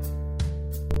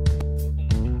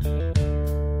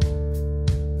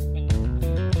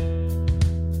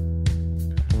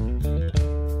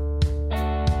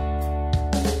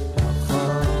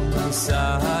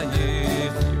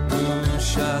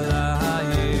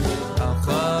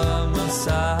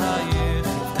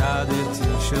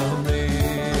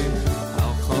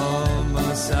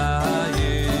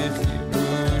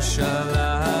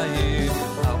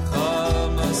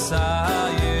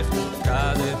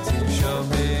 Show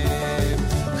me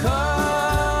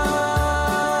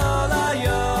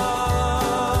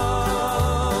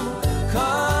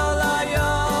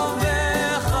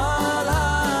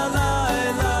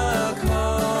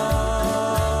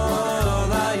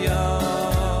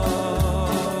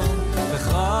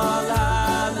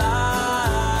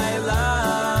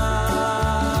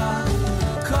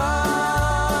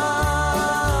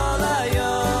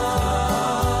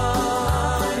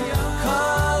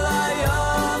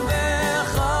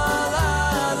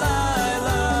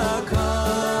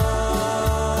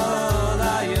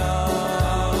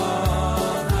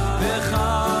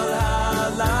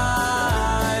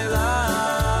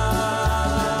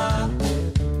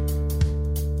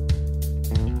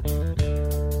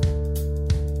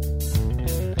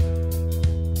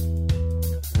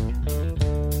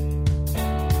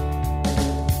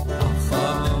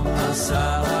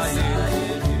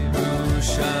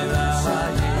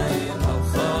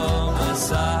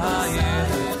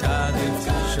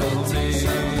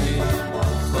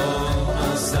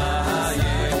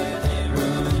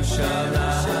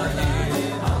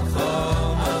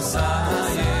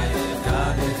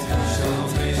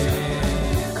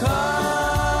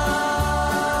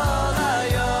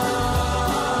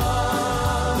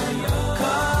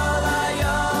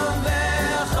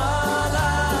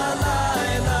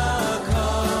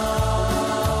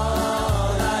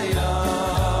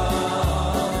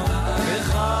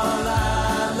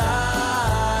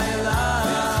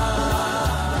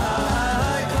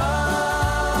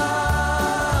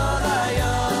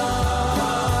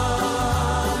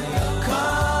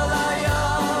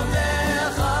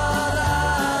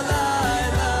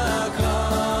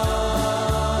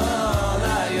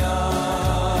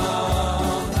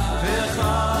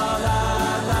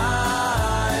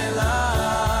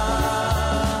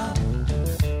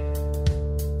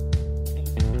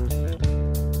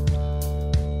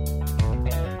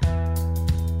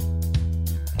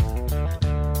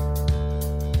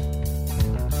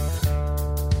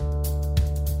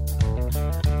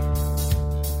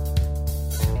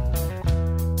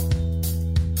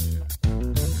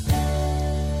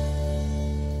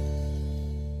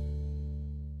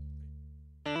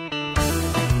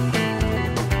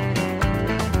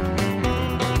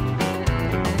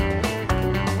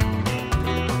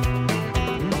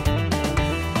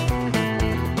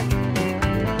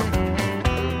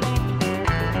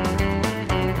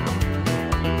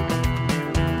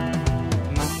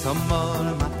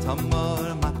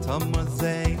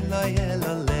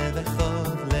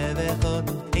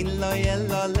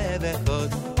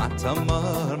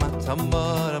matamor,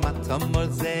 matamor, matamor,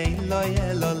 zein lo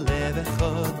yelo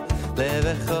levechod,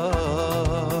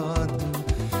 levechod.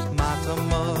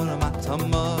 Matamor,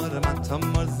 matamor,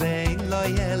 matamor, zein lo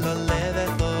yelo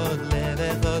levechod,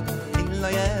 levechod. In lo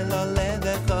yelo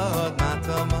levechod,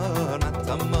 matamor,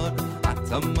 matamor,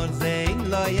 matamor, zein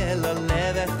lo yelo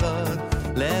levechod,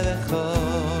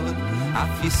 levechod.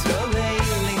 Af Yisroel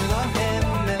in lohem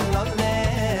lo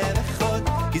levechod,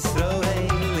 Yisroel.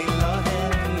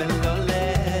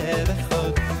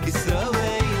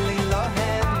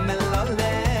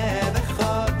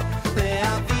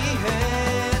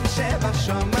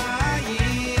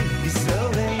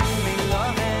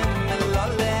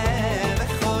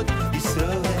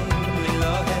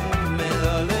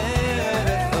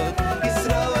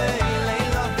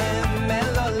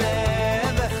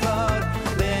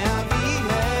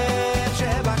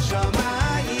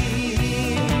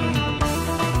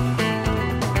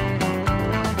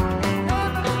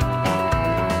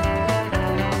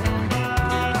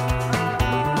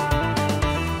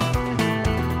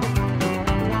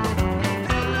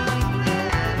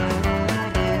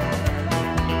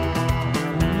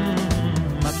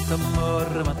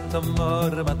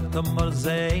 matamor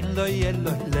zein lo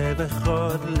yelo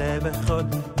levechod levechod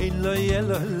in lo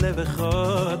yelo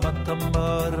levechod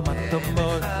matamor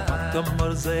matamor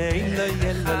matamor zein lo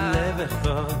yelo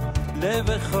levechod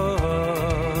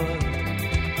levechod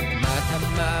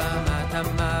matamor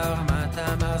matamor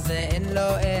matamor zein lo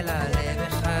ela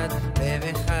levechad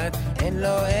levechad in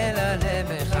lo ela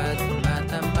levechad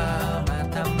matamor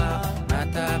matamor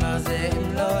matamor zein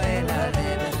lo ela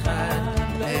levechad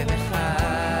levechad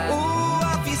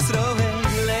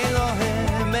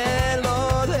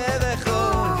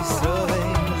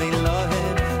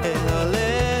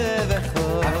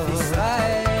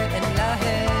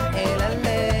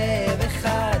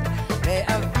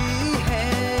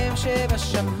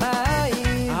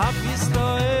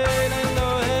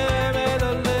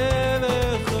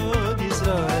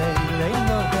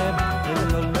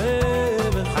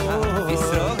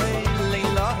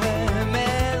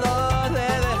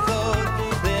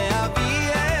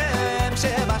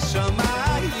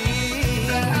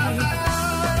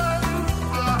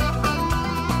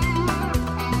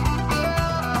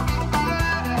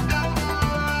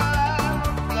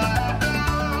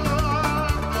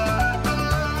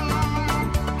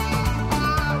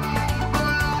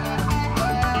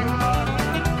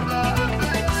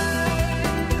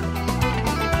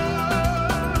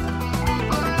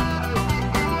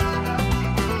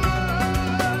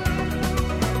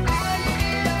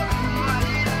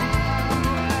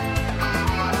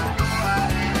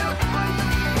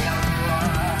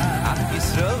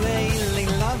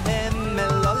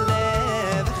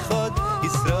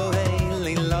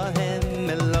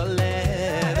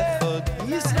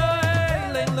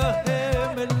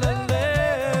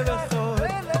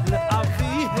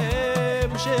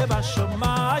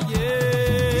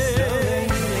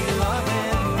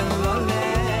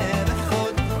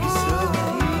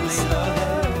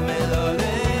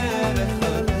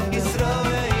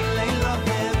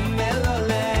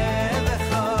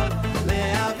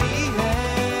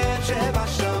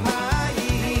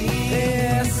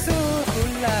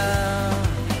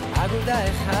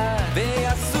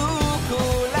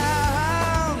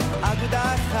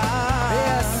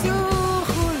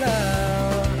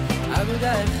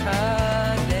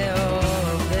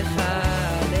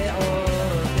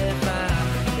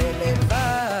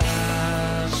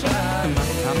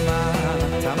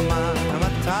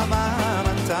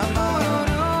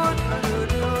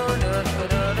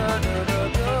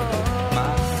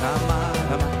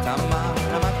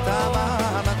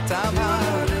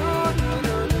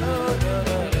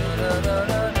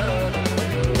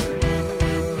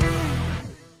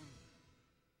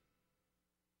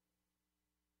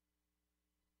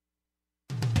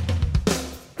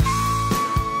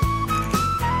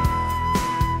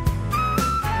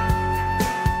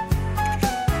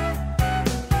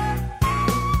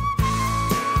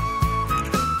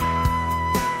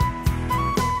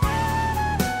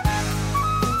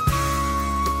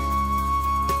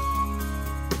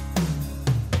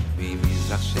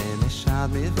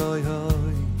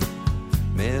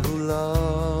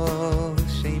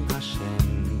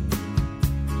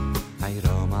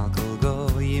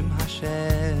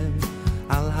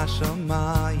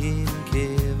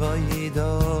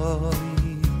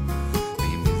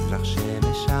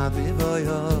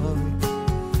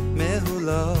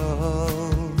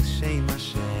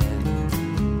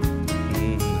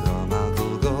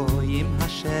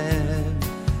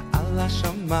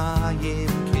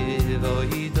Mayim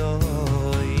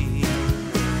kevoidoy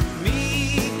mi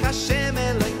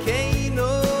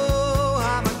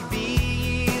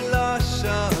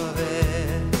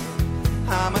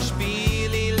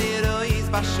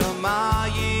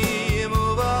בשמיים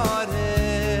ובארץ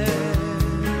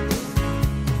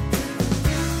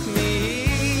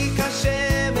מי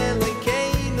כשם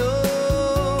אלוקינו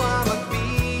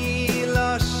המקביל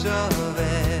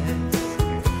לשווה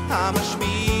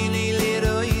המשמיע לי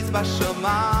לרועי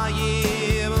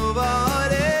בשמיים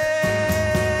ובארץ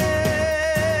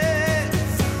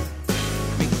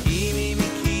מקימי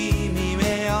מקימי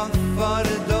מעפר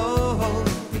דול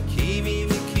מקימי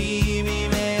מקימי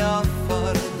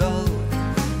מעפר דול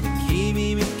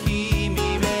מקימי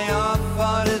מקימי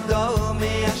מעפר דול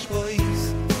מהשפויס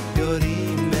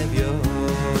יורים מביוי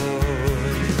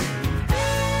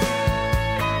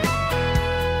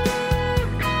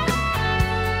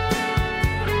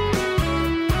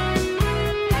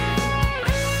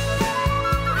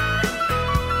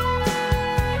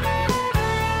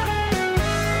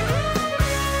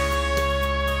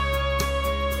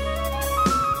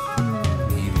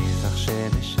ממזרח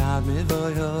שמש עד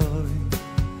מבויוי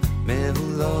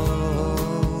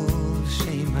מהולול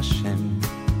שם השם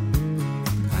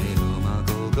הירום על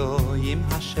גולגויים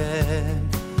השם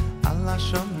על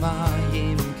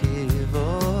השמיים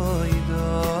כבוי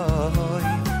דוי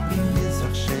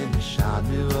ממזרח שמש עד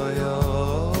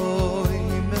מבויוי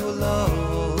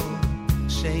מהולול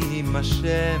שם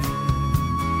השם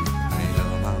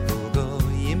הירום על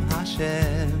גולגויים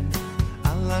השם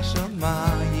על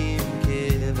השמיים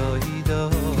כבוי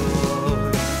דוי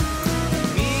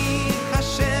מי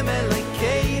השם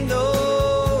אלוקינו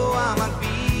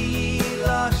המקביל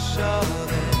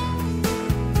לשווה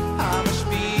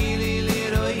המשפיע לי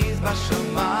לרועי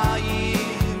בשמיים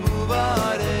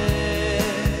ובארץ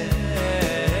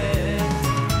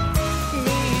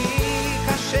מי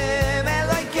השם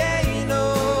אלוקינו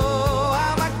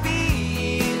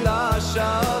המקביל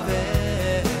לשווה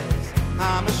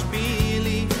המשפיע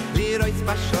לי לרועי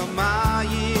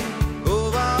בשמיים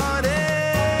ובארץ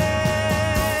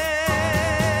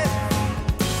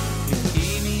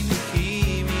מקימי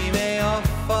מקימי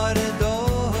מעפר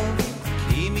דול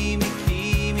מקימי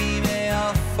מקימי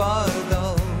מעפר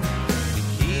דול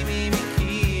מקימי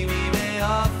מקימי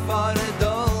מעפר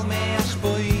דול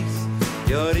מהשפויס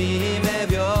יורים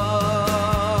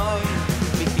אביוי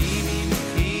מקימי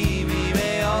מקימי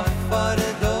מעפר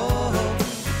דול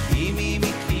מקימי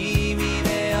מקימי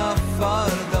מעפר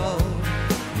דול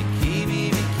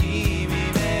מקימי מקימי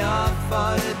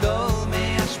מעפר דול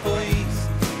מהשפויס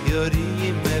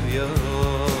יורים אביוי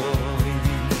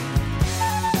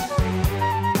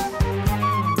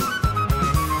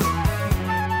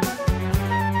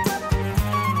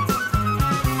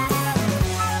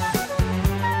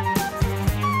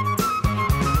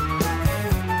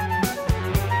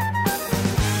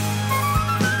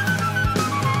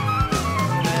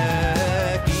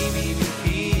מקימי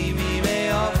מקימי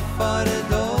מעפר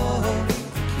דול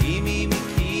מקימי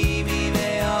מקימי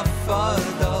מעפר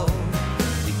דול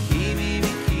מקימי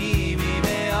מקימי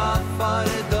מעפר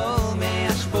דול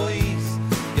מהשפויס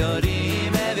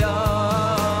יורים אביוי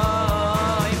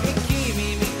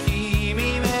מקימי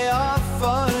מקימי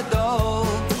מעפר דול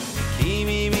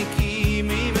מקימי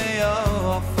מקימי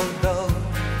מעפר דול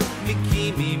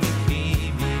מקימי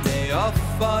מקימי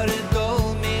מעפר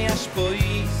דול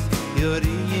מהשפויס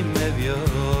יורים אביוי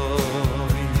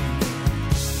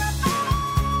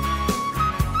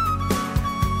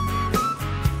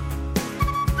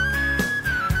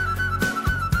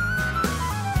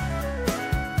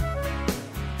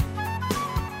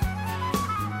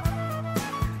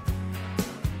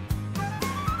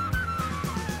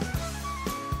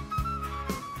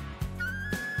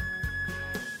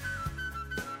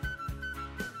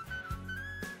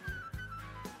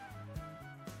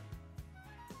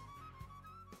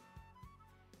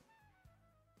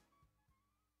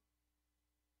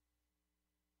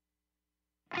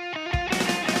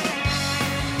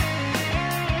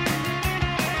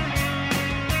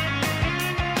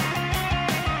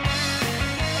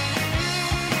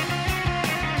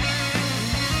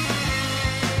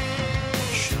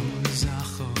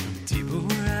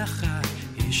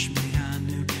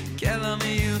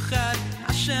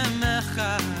השם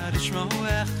אחד, שמו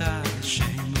אחד, שם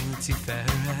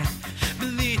ותפארת,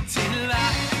 בלי תהילה.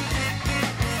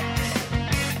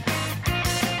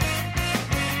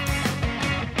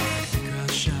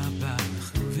 כל שבת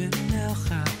מכוון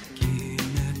אליך, כי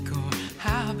מקור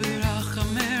הברכה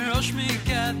מראש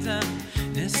מקדם,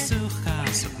 נסוכה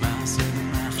סוף מעשה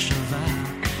במחשבה,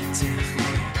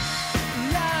 תחיה.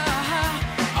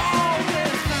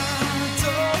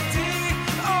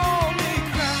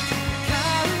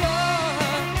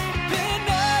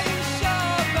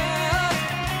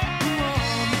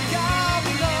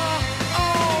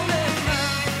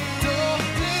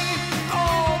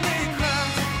 Oh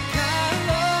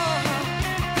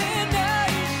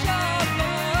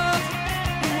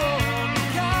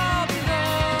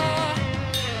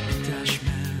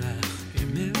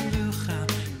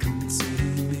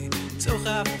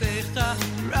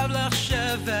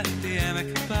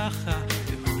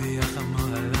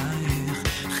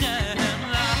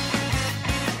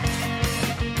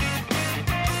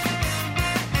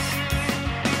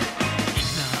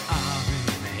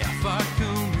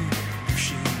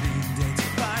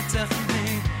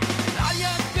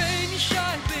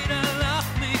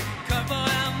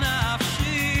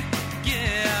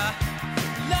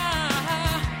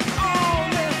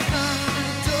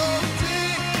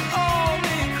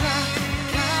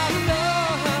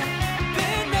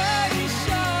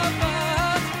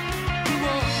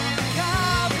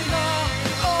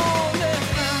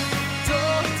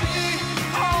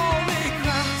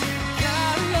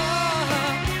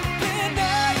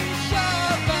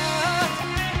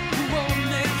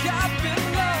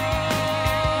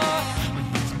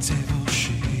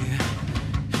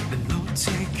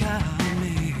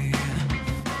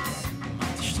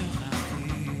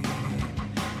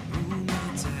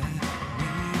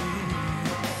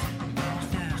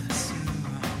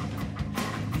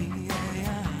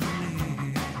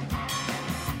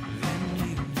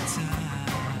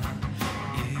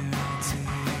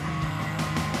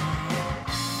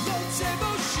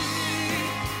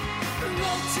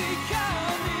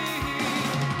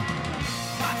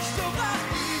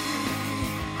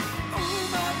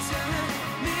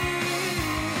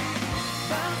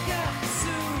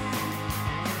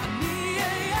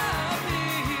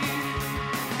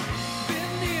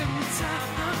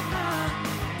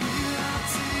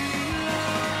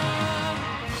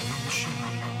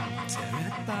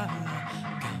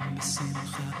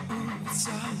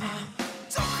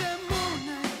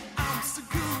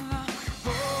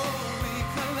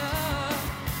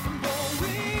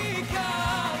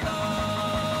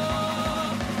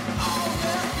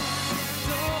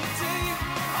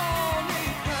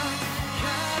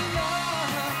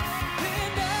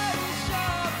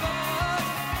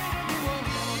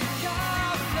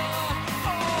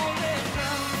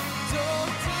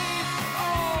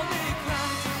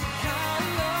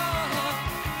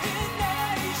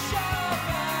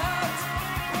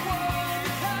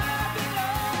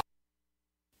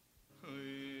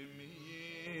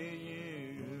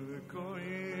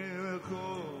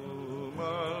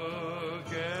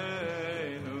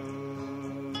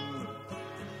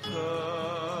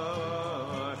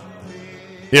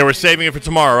Yeah, we're saving it for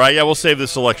tomorrow, right? Yeah, we'll save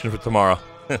this selection for tomorrow.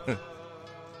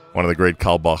 One of the great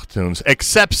Kalbach tunes.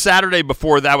 Except Saturday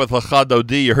before that with Lachad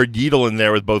Odi, you heard Yidel in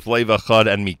there with both Leva Chad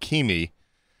and Mikimi.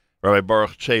 Rabbi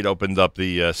Baruch Chait opened up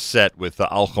the set with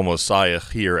Al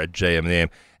Chomosayach here at JM.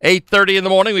 8:30 in the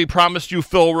morning. We promised you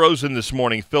Phil Rosen this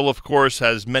morning. Phil, of course,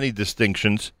 has many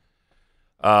distinctions.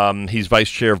 He's vice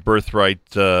chair of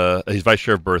Birthright.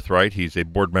 He's a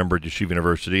board member at Yeshiva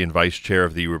University and vice chair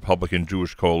of the Republican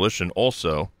Jewish Coalition.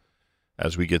 Also,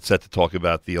 as we get set to talk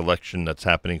about the election that's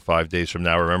happening 5 days from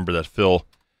now, remember that Phil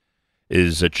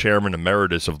is a chairman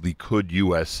emeritus of Likud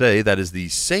USA. That is the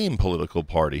same political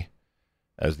party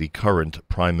as the current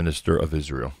Prime Minister of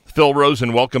Israel. Phil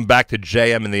Rosen, welcome back to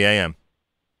JM in the AM.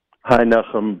 Hi,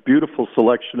 Nachum. Beautiful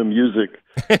selection of music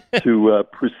to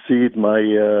precede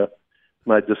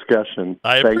my discussion.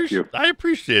 Thank you. I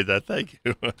appreciate that. Thank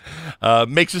you.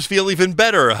 Makes us feel even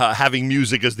better having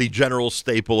music as the general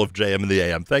staple of JM in the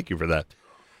AM. Thank you for that.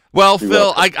 Well,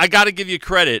 Phil, I got to give you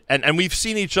credit, and we've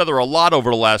seen each other a lot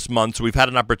over the last month, so we've had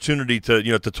an opportunity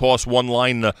to toss one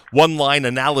line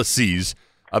analyses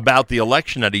about the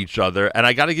election at each other, and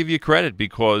I got to give you credit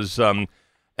because,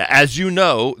 as you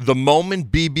know, the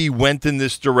moment Bibi went in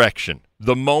this direction,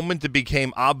 the moment it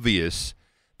became obvious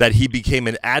that he became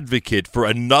an advocate for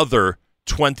another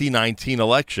 2019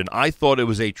 election, I thought it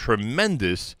was a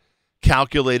tremendous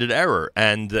calculated error.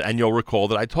 And you'll recall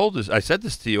that I said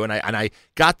this to you, and I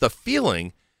got the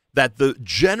feeling that the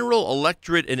general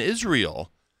electorate in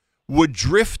Israel would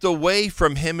drift away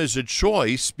from him as a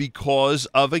choice because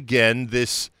of, again,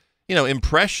 this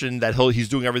impression that he's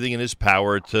doing everything in his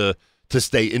power to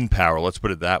stay in power. Let's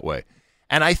put it that way.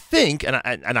 And I think, and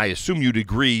I assume you'd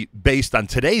agree, based on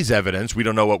today's evidence, we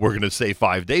don't know what we're going to say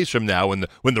 5 days from now when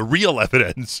the real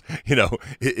evidence,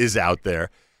 is out there.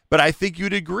 But I think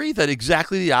you'd agree that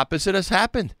exactly the opposite has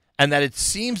happened, and that it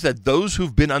seems that those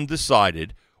who've been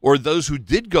undecided, or those who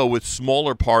did go with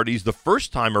smaller parties the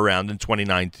first time around in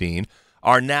 2019,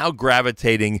 are now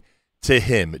gravitating to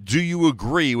him. Do you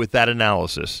agree with that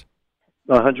analysis?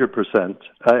 100%.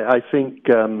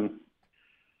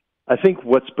 I think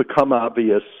what's become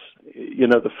obvious,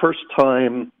 the first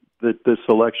time that this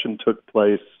election took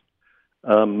place,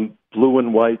 Blue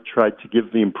and White tried to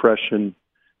give the impression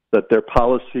that their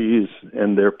policies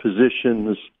and their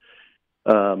positions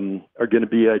are going to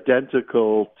be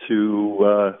identical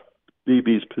to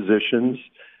Bibi's positions,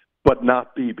 but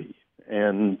not Bibi.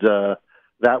 And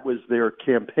that was their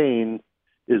campaign,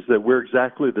 is that we're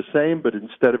exactly the same, but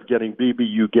instead of getting Bibi,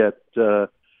 you get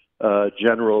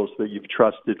generals that you've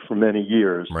trusted for many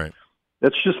years. Right.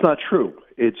 That's just not true.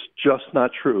 It's just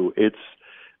not true. It's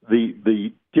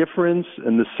the difference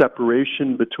and the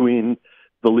separation between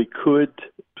the Likud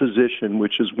position,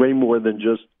 which is way more than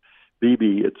just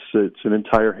Bibi. It's an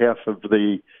entire half of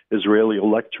the Israeli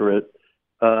electorate.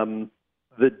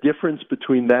 The difference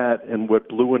between that and what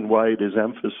Blue and White is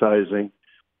emphasizing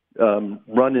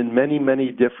run in many,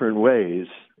 many different ways,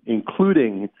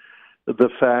 including the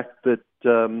fact that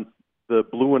the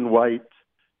Blue and White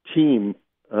team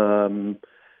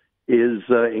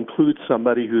includes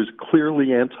somebody who's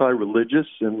clearly anti-religious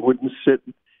and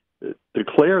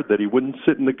declared that he wouldn't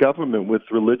sit in the government with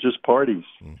religious parties,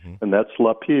 and that's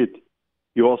Lapid.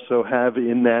 You also have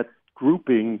in that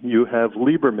grouping, you have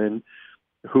Lieberman,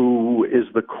 who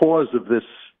is the cause of this,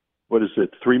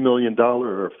 $3 million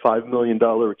or $5 million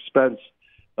expense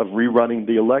of rerunning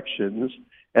the elections.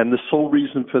 And the sole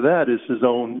reason for that is his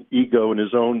own ego and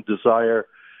his own desire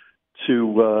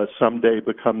to someday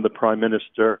become the prime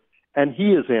minister. And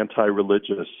he is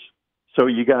anti-religious. So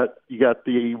you got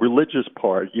the religious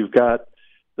part. You've got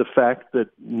the fact that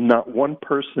not one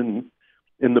person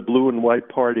in the Blue and White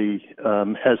Party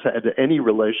has had any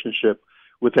relationship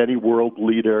with any world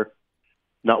leader.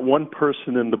 Not one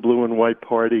person in the Blue and White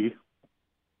Party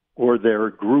or their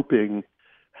grouping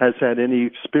has had any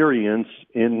experience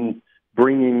in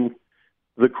bringing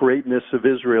the greatness of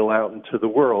Israel out into the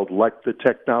world, like the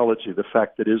technology, the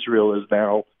fact that Israel is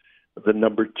now the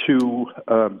number 2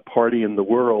 party in the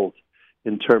world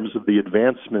in terms of the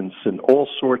advancements in all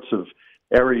sorts of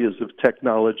areas of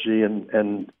technology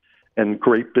and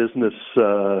great business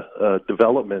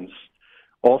developments.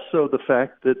 Also, the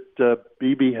fact that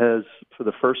Bibi has, for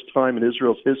the first time in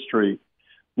Israel's history,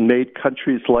 made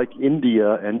countries like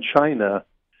India and China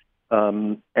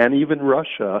and even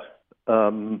Russia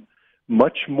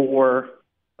much more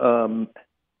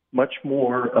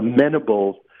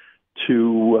amenable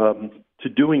to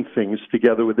doing things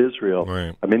together with Israel.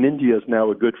 Right. I mean, India is now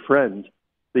a good friend.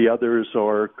 The others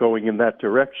are going in that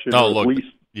direction. Oh, or look, at least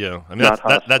yeah. I mean,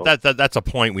 that's a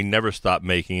point we never stop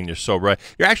making, and you're so right.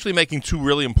 You're actually making 2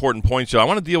 really important points. So I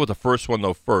want to deal with the first one,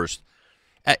 though, first.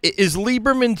 Is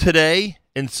Lieberman today,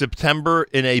 in September,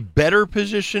 in a better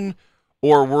position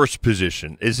or worse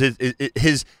position? Is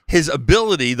his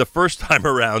ability the first time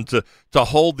around to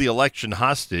hold the election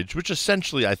hostage, which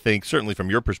essentially, I think, certainly from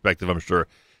your perspective, I'm sure,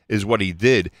 is what he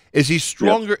did. Is he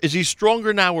stronger? Yep. Is he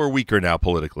stronger now or weaker now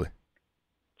politically?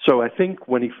 So I think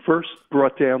when he first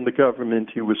brought down the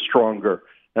government, he was stronger,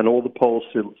 and all the polls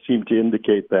seem to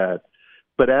indicate that.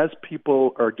 But as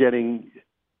people are getting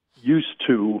used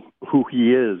to who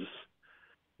he is,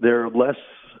 they're less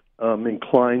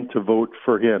inclined to vote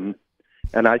for him.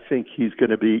 And I think he's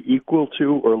going to be equal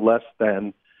to or less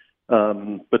than,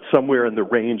 but somewhere in the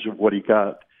range of what he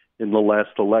got in the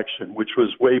last election, which was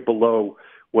way below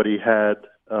what he had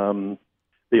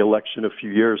the election a few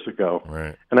years ago.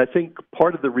 Right. And I think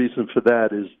part of the reason for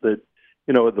that is that,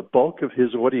 the bulk of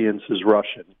his audience is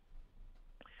Russian.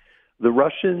 The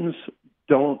Russians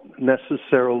don't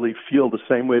necessarily feel the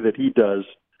same way that he does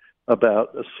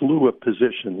about a slew of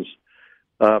positions.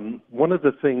 One of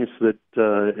the things that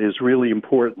is really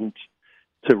important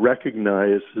to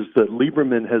recognize is that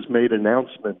Lieberman has made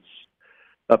announcements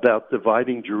about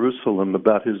dividing Jerusalem,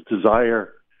 about his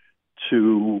desire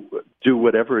to do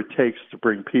whatever it takes to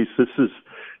bring peace.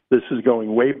 This is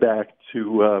going way back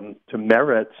to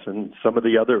Meretz and some of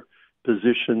the other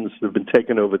positions that have been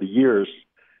taken over the years.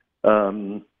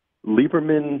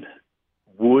 Lieberman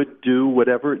would do what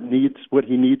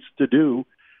he needs to do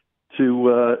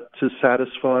to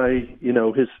satisfy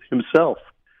himself,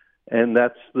 and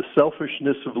that's the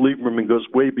selfishness of Lieberman goes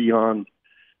way beyond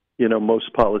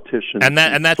most politicians, and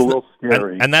that's a little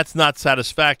scary. And that's not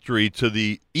satisfactory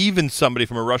to even somebody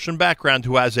from a Russian background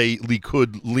who has a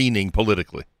Likud leaning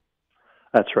politically.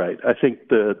 That's right. I think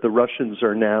the Russians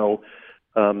are now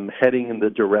heading in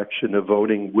the direction of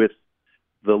voting with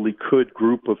the Likud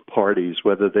group of parties,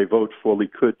 whether they vote for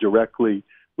Likud directly,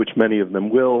 which many of them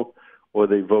will, or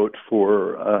they vote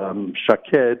for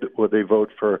Shaked, or they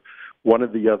vote for one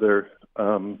of the other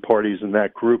parties in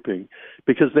that grouping,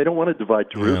 because they don't want to divide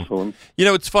Jerusalem.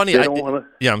 Yeah. It's funny.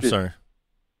 I'm sorry.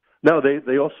 No,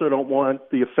 they also don't want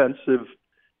the offensive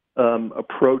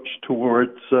approach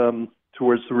towards the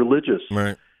religious.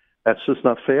 Right. That's just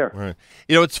not fair. Right.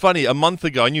 It's funny. A month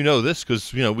ago, and this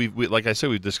because we like I said,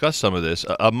 we've discussed some of this.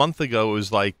 A month ago, it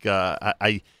was like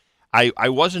I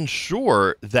wasn't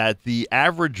sure that the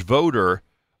average voter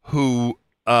who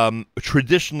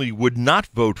traditionally would not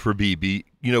vote for Bibi,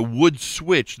 would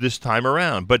switch this time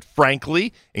around. But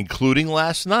frankly, including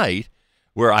last night,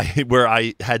 where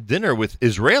I had dinner with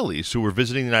Israelis who were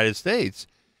visiting the United States,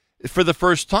 for the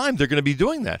first time they're going to be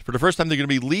doing that. For the first time, they're going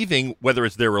to be leaving, whether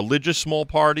it's their religious small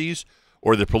parties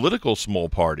or the political small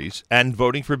parties, and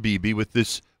voting for Bibi with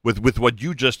what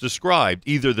you just described,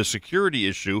 either the security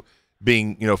issue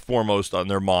being foremost on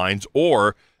their minds,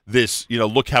 or this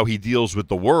look how he deals with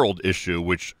the world issue,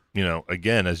 which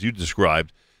again, as you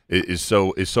described, is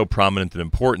so prominent and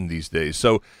important these days.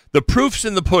 So the proof's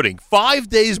in the pudding. 5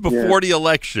 days before the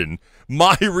election,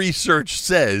 my research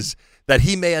says that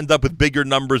he may end up with bigger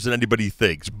numbers than anybody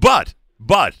thinks. But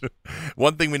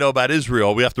one thing we know about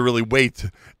Israel, we have to really wait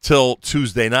till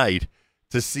Tuesday night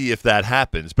to see if that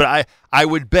happens. But I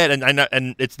would bet,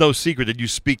 and it's no secret that you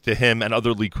speak to him and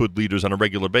other Likud leaders on a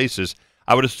regular basis,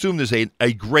 I would assume there's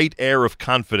a great air of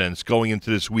confidence going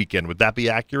into this weekend. Would that be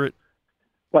accurate?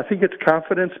 Well, I think it's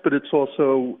confidence, but it's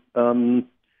also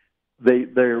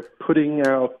they're putting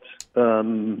out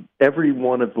every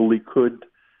one of the Likud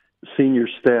senior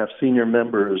staff, senior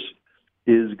members,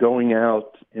 is going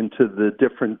out into the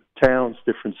different towns,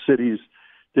 different cities,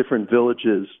 different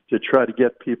villages to try to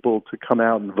get people to come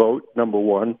out and vote, number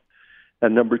one.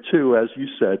 And number two, as you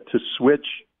said, to switch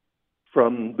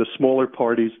from the smaller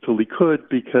parties to Likud,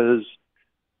 because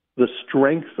the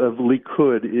strength of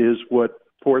Likud is what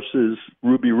forces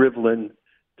Ruby Rivlin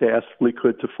to ask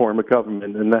Likud to form a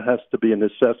government, and that has to be a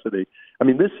necessity. I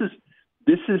mean, this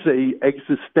this is a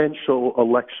existential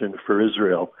election for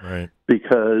Israel, Right.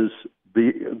 because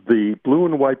the blue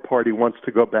and white party wants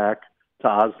to go back to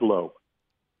Oslo.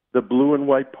 The blue and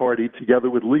white party, together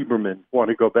with Lieberman, want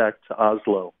to go back to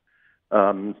Oslo.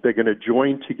 They're going to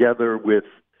join together with,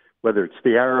 whether it's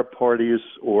the Arab parties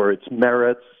or it's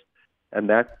Meretz, and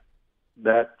that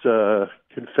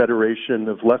confederation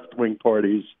of left-wing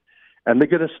parties, and they're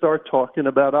going to start talking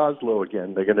about Oslo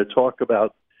again. They're going to talk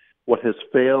about what has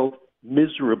failed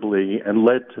miserably and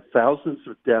led to thousands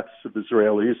of deaths of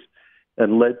Israelis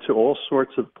and led to all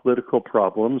sorts of political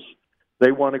problems.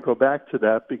 They want to go back to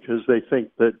that because they think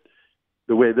that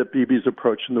the way that Bibi's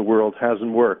approaching the world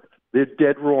hasn't worked. They're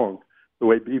dead wrong. The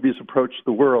way Bibi's approached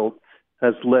the world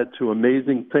has led to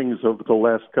amazing things over the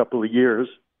last couple of years,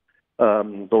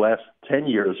 the last 10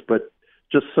 years, but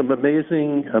just some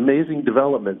amazing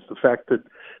developments. The fact that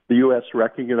the U.S.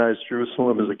 recognized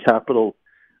Jerusalem as a capital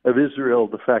of Israel,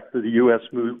 the fact that the U.S.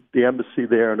 moved the embassy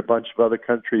there and a bunch of other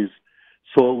countries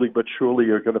slowly but surely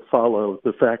are going to follow,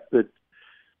 the fact that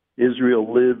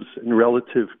Israel lives in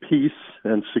relative peace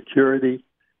and security.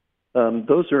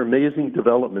 Those are amazing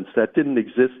developments that didn't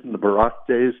exist in the Barak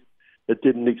days. It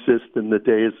didn't exist in the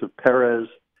days of Perez.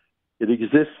 It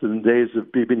exists in the days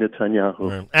of Bibi Netanyahu.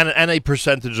 Right. And a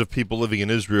percentage of people living in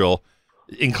Israel,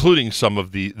 including some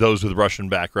of those with Russian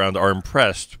background, are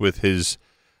impressed with his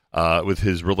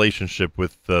relationship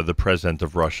with the president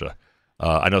of Russia.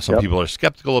 I know some people are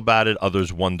skeptical about it.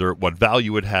 Others wonder what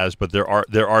value it has, but there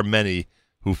are many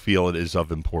who feel it is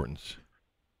of importance.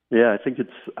 Yeah, I think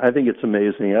it's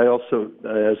amazing. I also,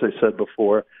 as I said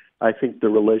before, I think the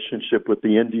relationship with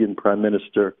the Indian Prime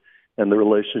Minister and the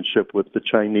relationship with the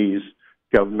Chinese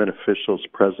government officials,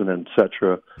 president,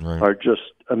 etc., are just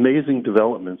amazing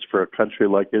developments for a country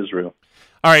like Israel.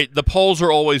 All right, the polls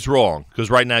are always wrong,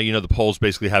 because right now, the polls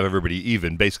basically have everybody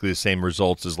even, basically the same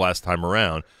results as last time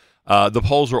around. The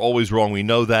polls are always wrong. We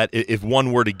know that. If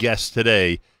one were to guess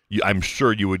today, I'm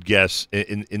sure you would guess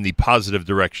in the positive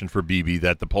direction for Bibi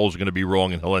that the polls are going to be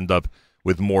wrong and he'll end up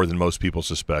with more than most people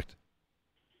suspect.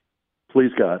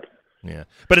 Please, God. Yeah,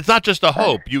 but it's not just a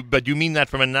hope. But you mean that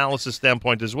from an analysis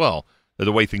standpoint as well,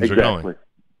 the way things are going.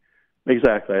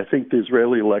 Exactly. I think the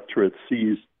Israeli electorate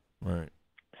sees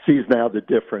now the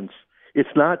difference. It's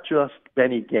not just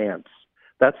Benny Gantz.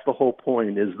 That's the whole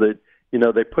point, is that,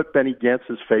 they put Benny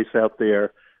Gantz's face out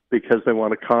there because they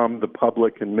want to calm the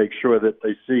public and make sure that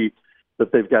they see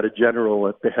that they've got a general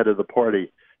at the head of the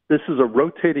party. This is a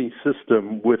rotating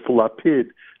system with Lapid,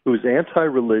 who's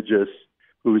anti-religious,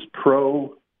 who's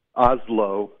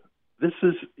pro-Oslo. This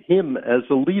is him as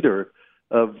a leader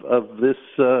of this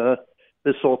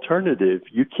alternative.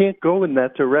 You can't go in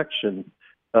that direction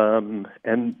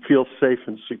and feel safe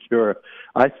and secure.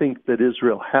 I think that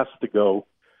Israel has to go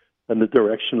in the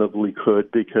direction of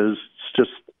Likud because it's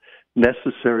just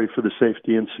necessary for the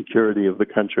safety and security of the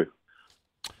country.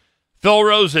 Phil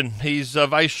Rosen, he's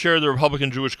vice chair of the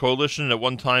Republican Jewish Coalition. At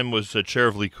one time was chair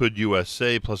of Likud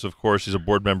USA. Plus, of course, he's a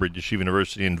board member at Yeshiva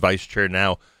University and vice chair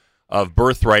now of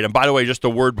Birthright. And by the way, just a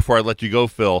word before I let you go,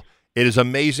 Phil. It is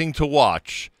amazing to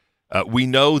watch. We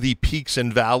know the peaks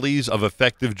and valleys of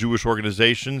effective Jewish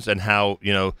organizations and how,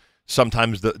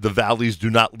 sometimes the valleys do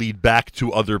not lead back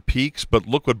to other peaks. But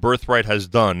look what Birthright has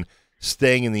done,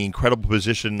 staying in the incredible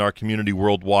position in our community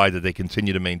worldwide that they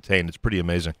continue to maintain. It's pretty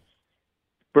amazing.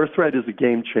 Birthright is a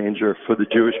game changer for the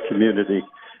Jewish community.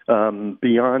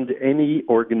 Beyond any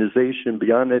organization,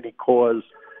 beyond any cause,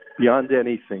 beyond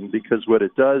anything, because what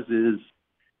it does is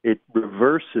it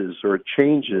reverses or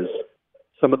changes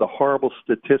some of the horrible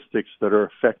statistics that are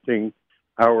affecting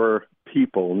our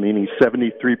people, meaning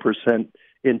 73%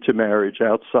 into marriage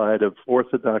outside of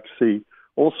Orthodoxy,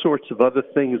 all sorts of other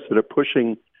things that are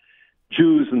pushing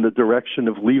Jews in the direction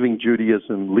of leaving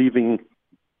Judaism, leaving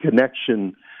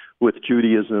connection with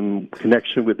Judaism,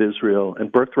 connection with Israel,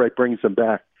 and Birthright brings them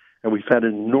back. And we've had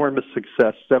enormous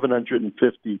success,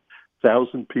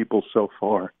 750,000 people so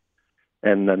far.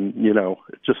 And then,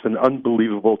 just an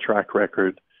unbelievable track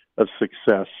record of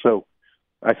success. So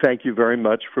I thank you very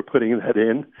much for putting that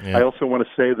in. Yeah. I also want to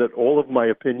say that all of my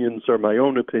opinions are my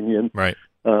own opinion,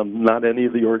 not any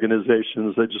of the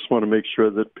organizations. I just want to make sure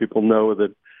that people know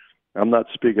that I'm not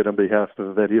speaking on behalf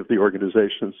of any of the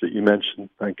organizations that you mentioned,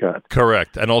 thank God.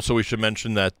 Correct. And also we should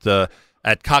mention that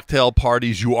at cocktail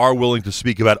parties, you are willing to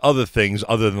speak about other things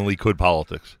other than Likud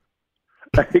politics.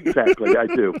 Exactly, I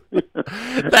do.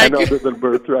 And other than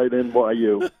Birthright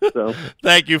NYU. So.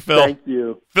 Thank you, Phil. Thank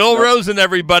you. Phil Rosen,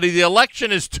 everybody. The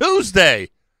election is Tuesday.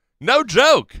 No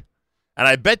joke. And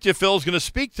I bet you Phil's going to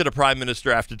speak to the Prime Minister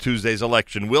after Tuesday's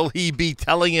election. Will he be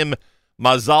telling him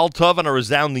Mazal Tov on a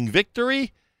resounding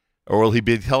victory? Or will he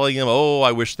be telling him, oh,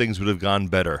 I wish things would have gone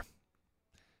better?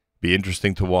 Be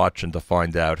interesting to watch and to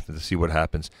find out and to see what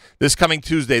happens. This coming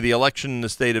Tuesday, the election in the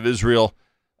state of Israel,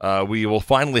 we will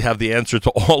finally have the answer to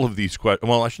all of these questions.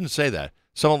 Well, I shouldn't say that.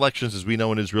 Some elections, as we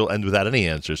know in Israel, end without any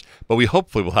answers. But we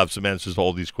hopefully will have some answers to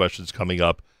all these questions coming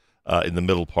up in the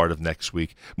middle part of next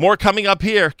week. More coming up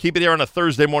here. Keep it here on a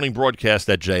Thursday morning broadcast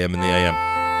at JM in the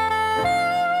AM.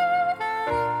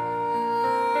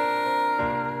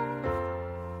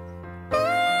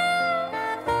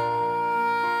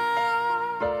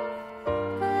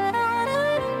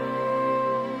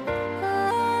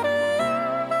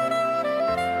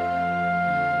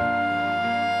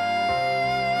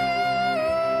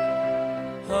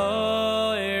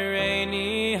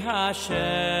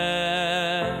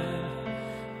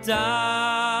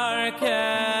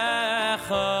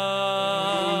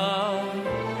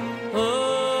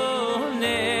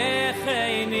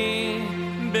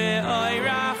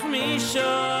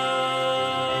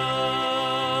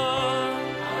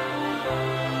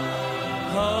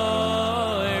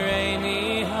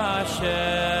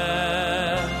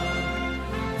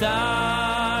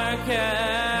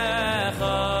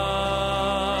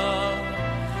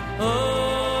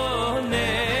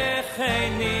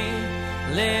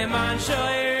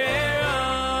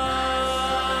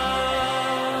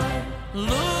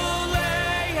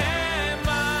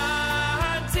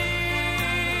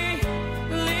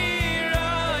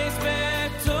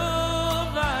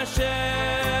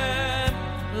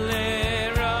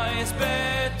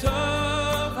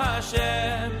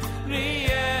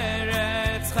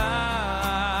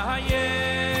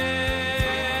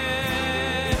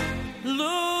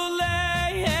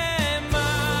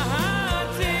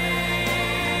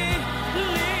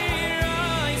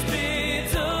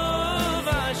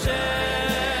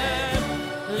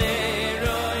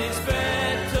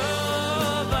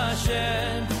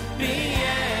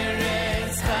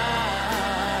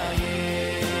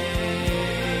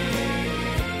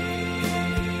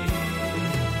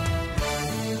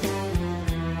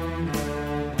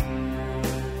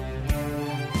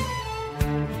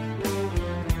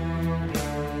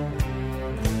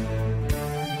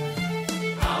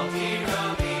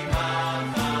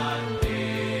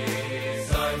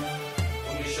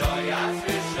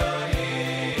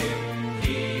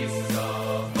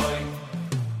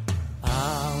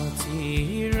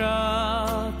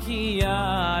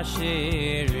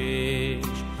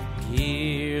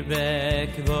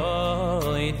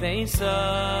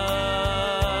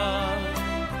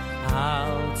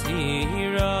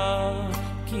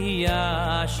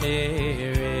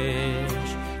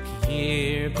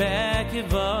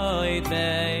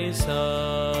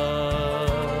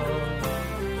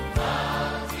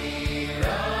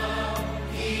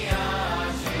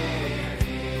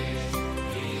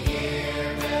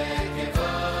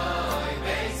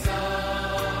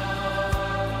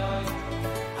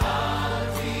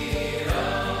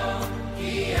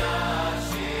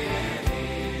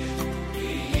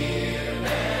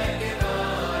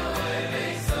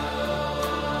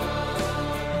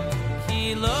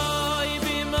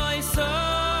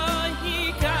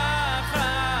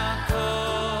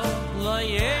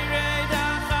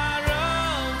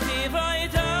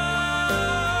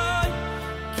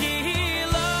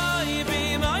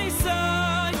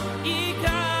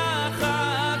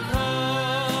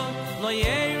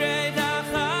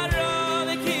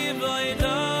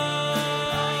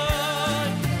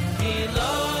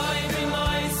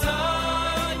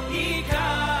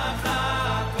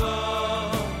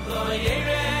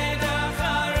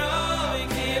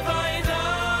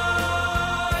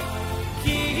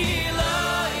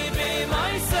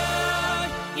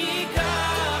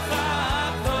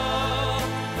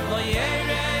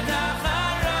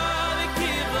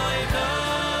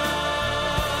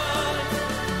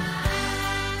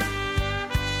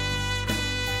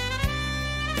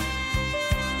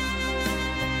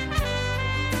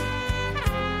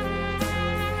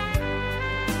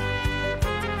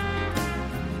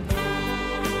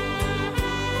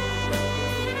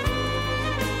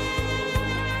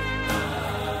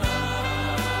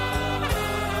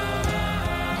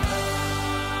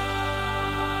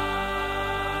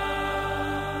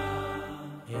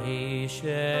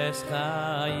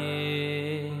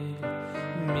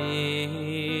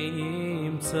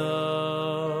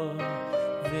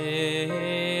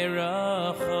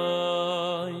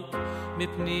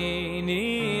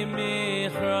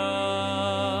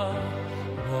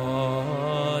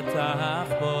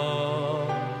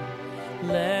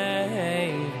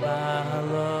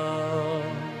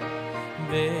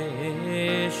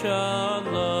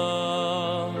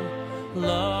 Shalom,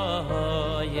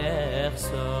 lo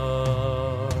yechsor.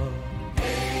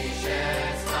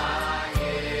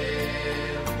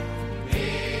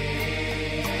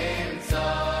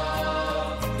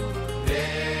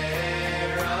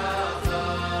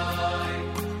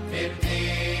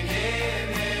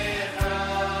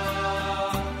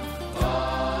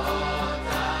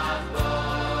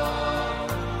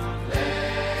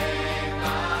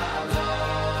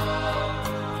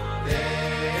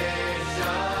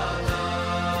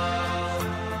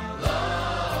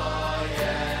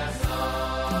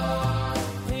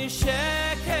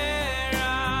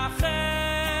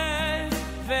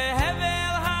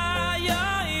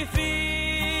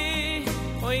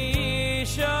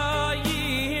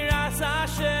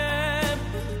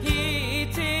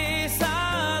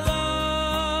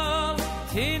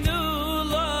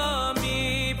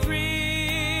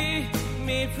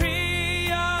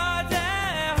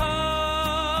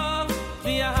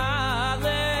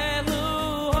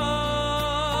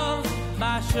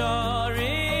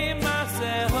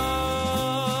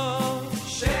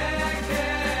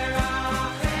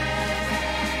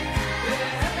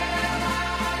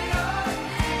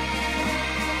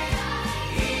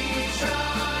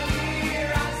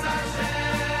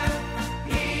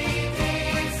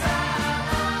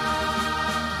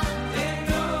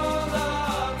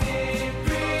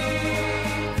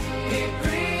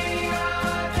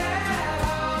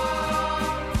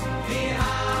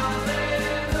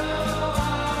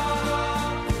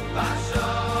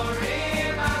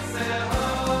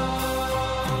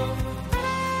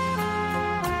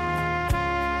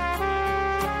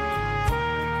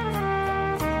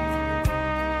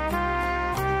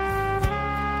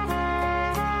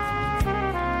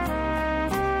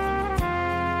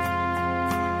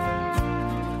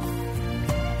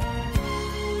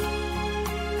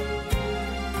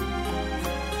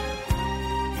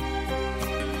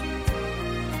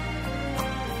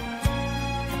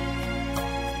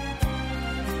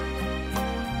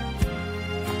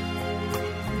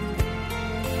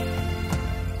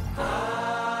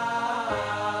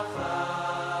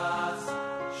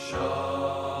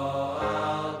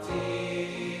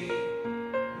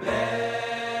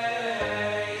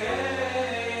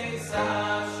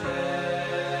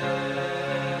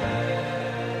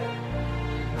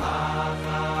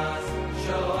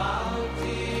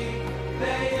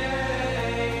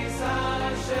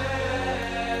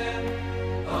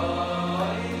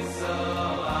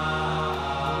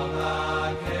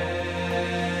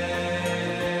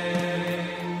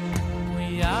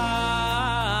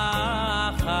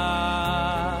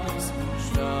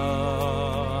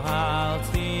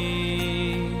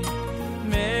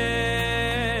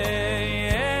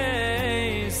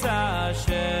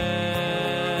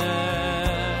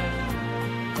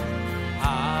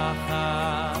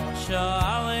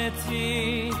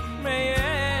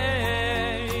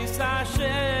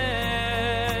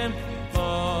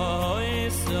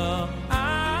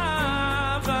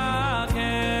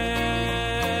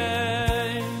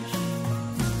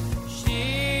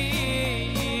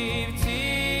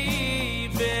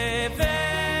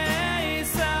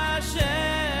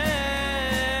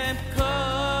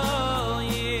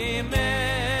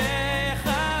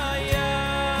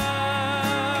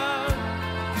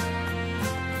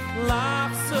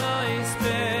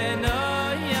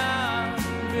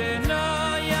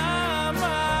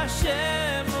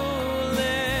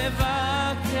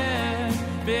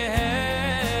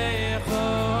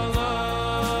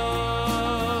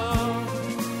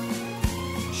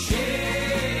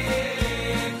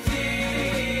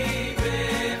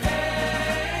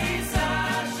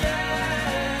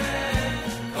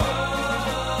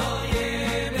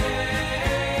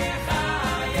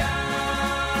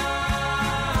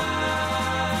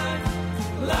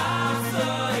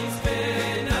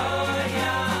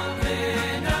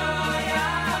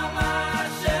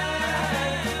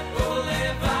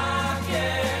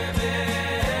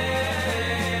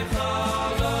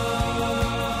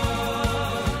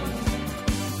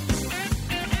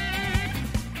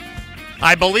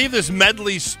 I believe this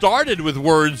medley started with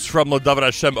words from L'David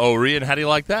Hashem Ori, and how do you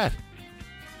like that?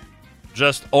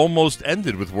 Just almoalmost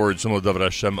ended with words from L'David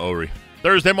Hashem Ori.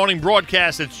 Thursday morning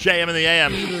broadcast, it's JM in the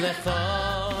AM.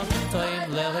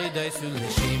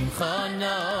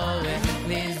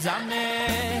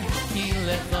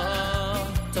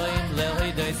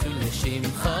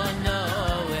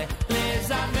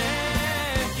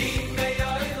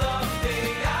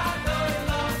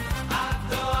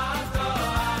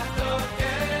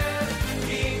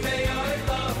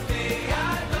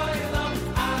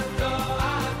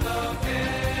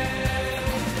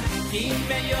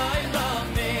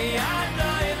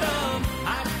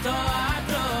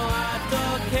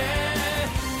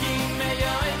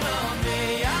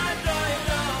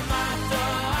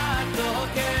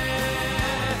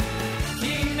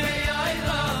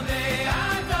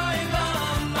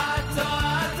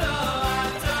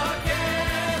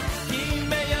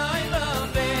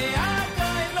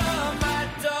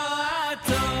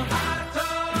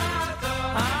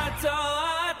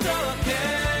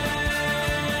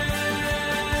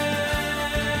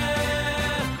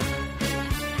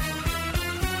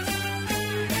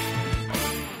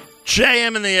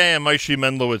 JM in the AM, Maishi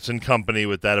Mendlowitz and company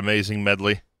with that amazing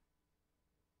medley.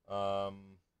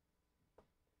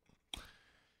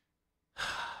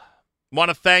 Want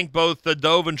to thank both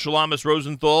Dove and Shalamis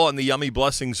Rosenthal and the Yummy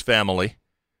Blessings family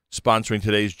sponsoring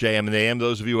today's JM in the AM.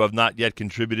 Those of you who have not yet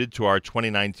contributed to our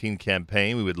 2019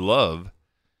 campaign, we would love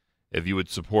if you would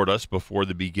support us before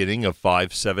the beginning of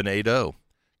 5780.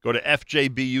 Go to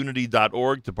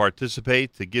fjbunity.org to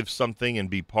participate, to give something, and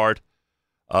be part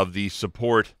of the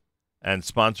support and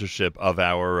sponsorship of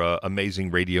our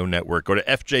amazing radio network. Go to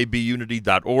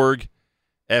fjbunity.org,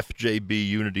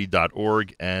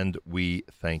 fjbunity.org, and we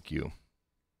thank you.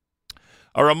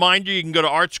 A reminder, you can go to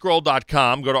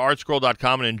artscroll.com. Go to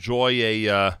artscroll.com and enjoy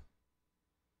a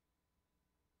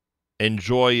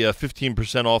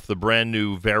 15% off the brand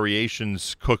new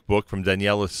Variations cookbook from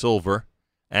Daniela Silver,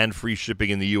 and free shipping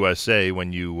in the USA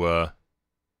when you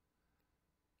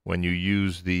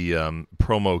use the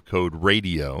promo code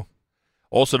radio.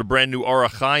 Also, the brand new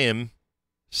Orach Chaim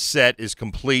set is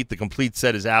complete. The complete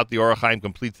set is out. The Orach Chaim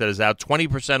complete set is out.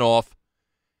 20% off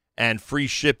and free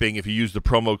shipping if you use the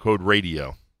promo code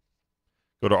radio.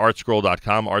 Go to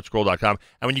artscroll.com, artscroll.com.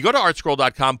 And when you go to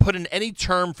artscroll.com, put in any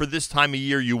term for this time of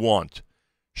year you want.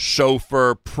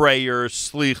 Shofar, prayer,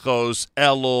 slichos,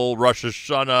 Elul, Rosh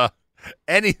Hashanah,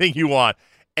 anything you want.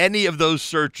 Any of those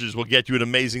searches will get you an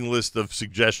amazing list of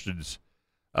suggestions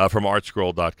from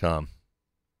artscroll.com.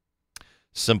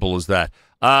 Simple as that.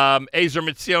 Ezer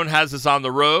Mitzion has us on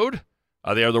the road.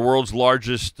 They are the world's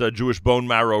largest Jewish bone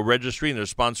marrow registry, and they're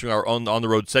sponsoring our own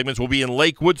on-the-road segments. We'll be in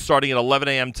Lakewood starting at 11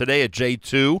 a.m. today at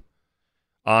J2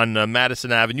 on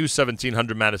Madison Avenue,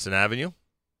 1700 Madison Avenue.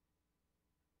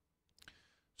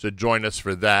 So join us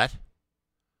for that.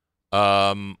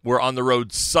 We're on the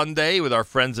road Sunday with our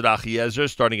friends at Achiezer,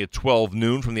 starting at 12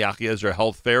 noon from the Achiezer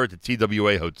Health Fair at the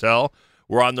TWA Hotel.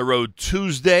 We're on the road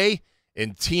Tuesday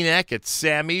in Teaneck at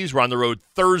Sammy's. We're on the road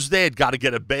Thursday at Gotta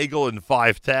Get a Bagel in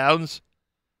Five Towns.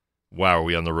 Wow, are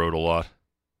we on the road a lot.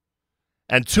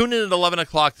 And tune in at 11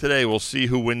 o'clock today. We'll see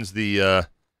who wins the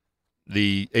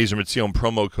Ezer Mitzion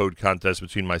promo code contest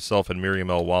between myself and Miriam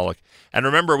L. Wallach. And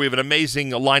remember, we have an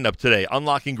amazing lineup today.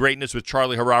 Unlocking Greatness with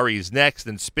Charlie Harari is next,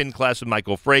 and Spin Class with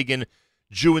Michael Fragan.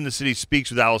 Jew in the City Speaks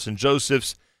with Allison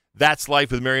Josephs. That's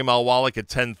Life with Miriam L. Wallach at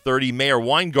 10:30. Mayor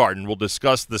Weingarten will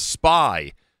discuss The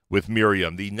Spy with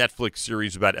Miriam, the Netflix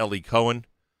series about Ellie Cohen.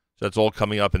 So that's all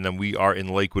coming up, and then we are in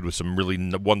Lakewood with some really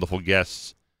wonderful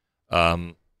guests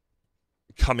coming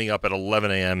up at 11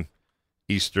 a.m.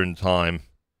 Eastern Time.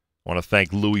 I want to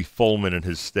thank Louis Folman and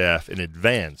his staff in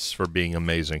advance for being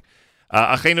amazing.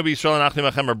 Achenu b'Yisrael and Achim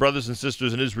Achem, our brothers and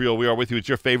sisters in Israel, we are with you. It's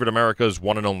your favorite America's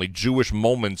one and only Jewish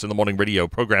Moments in the Morning radio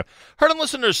program. Heard on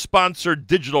listeners-sponsored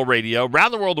digital radio,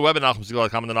 around the world, the web at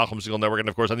NachumSegal.com and the Nachum Segal Network, and,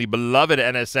 of course, on the beloved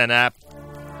NSN app.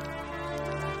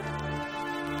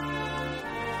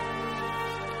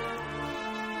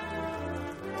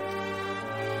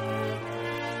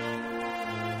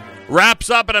 Wraps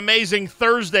up an amazing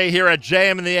Thursday here at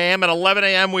JM in the AM. At 11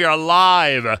 a.m., we are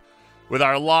live with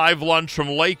our live lunch from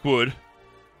Lakewood.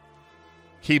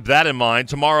 Keep that in mind.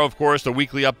 Tomorrow, of course, the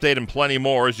weekly update and plenty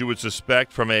more, as you would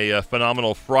suspect, from a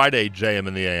phenomenal Friday JM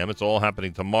in the AM. It's all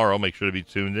happening tomorrow. Make sure to be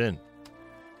tuned in.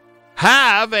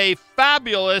 Have a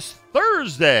fabulous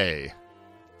Thursday.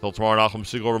 Till tomorrow, Nachum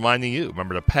Segal reminding you,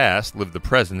 remember the past, live the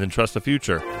present, and trust the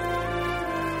future.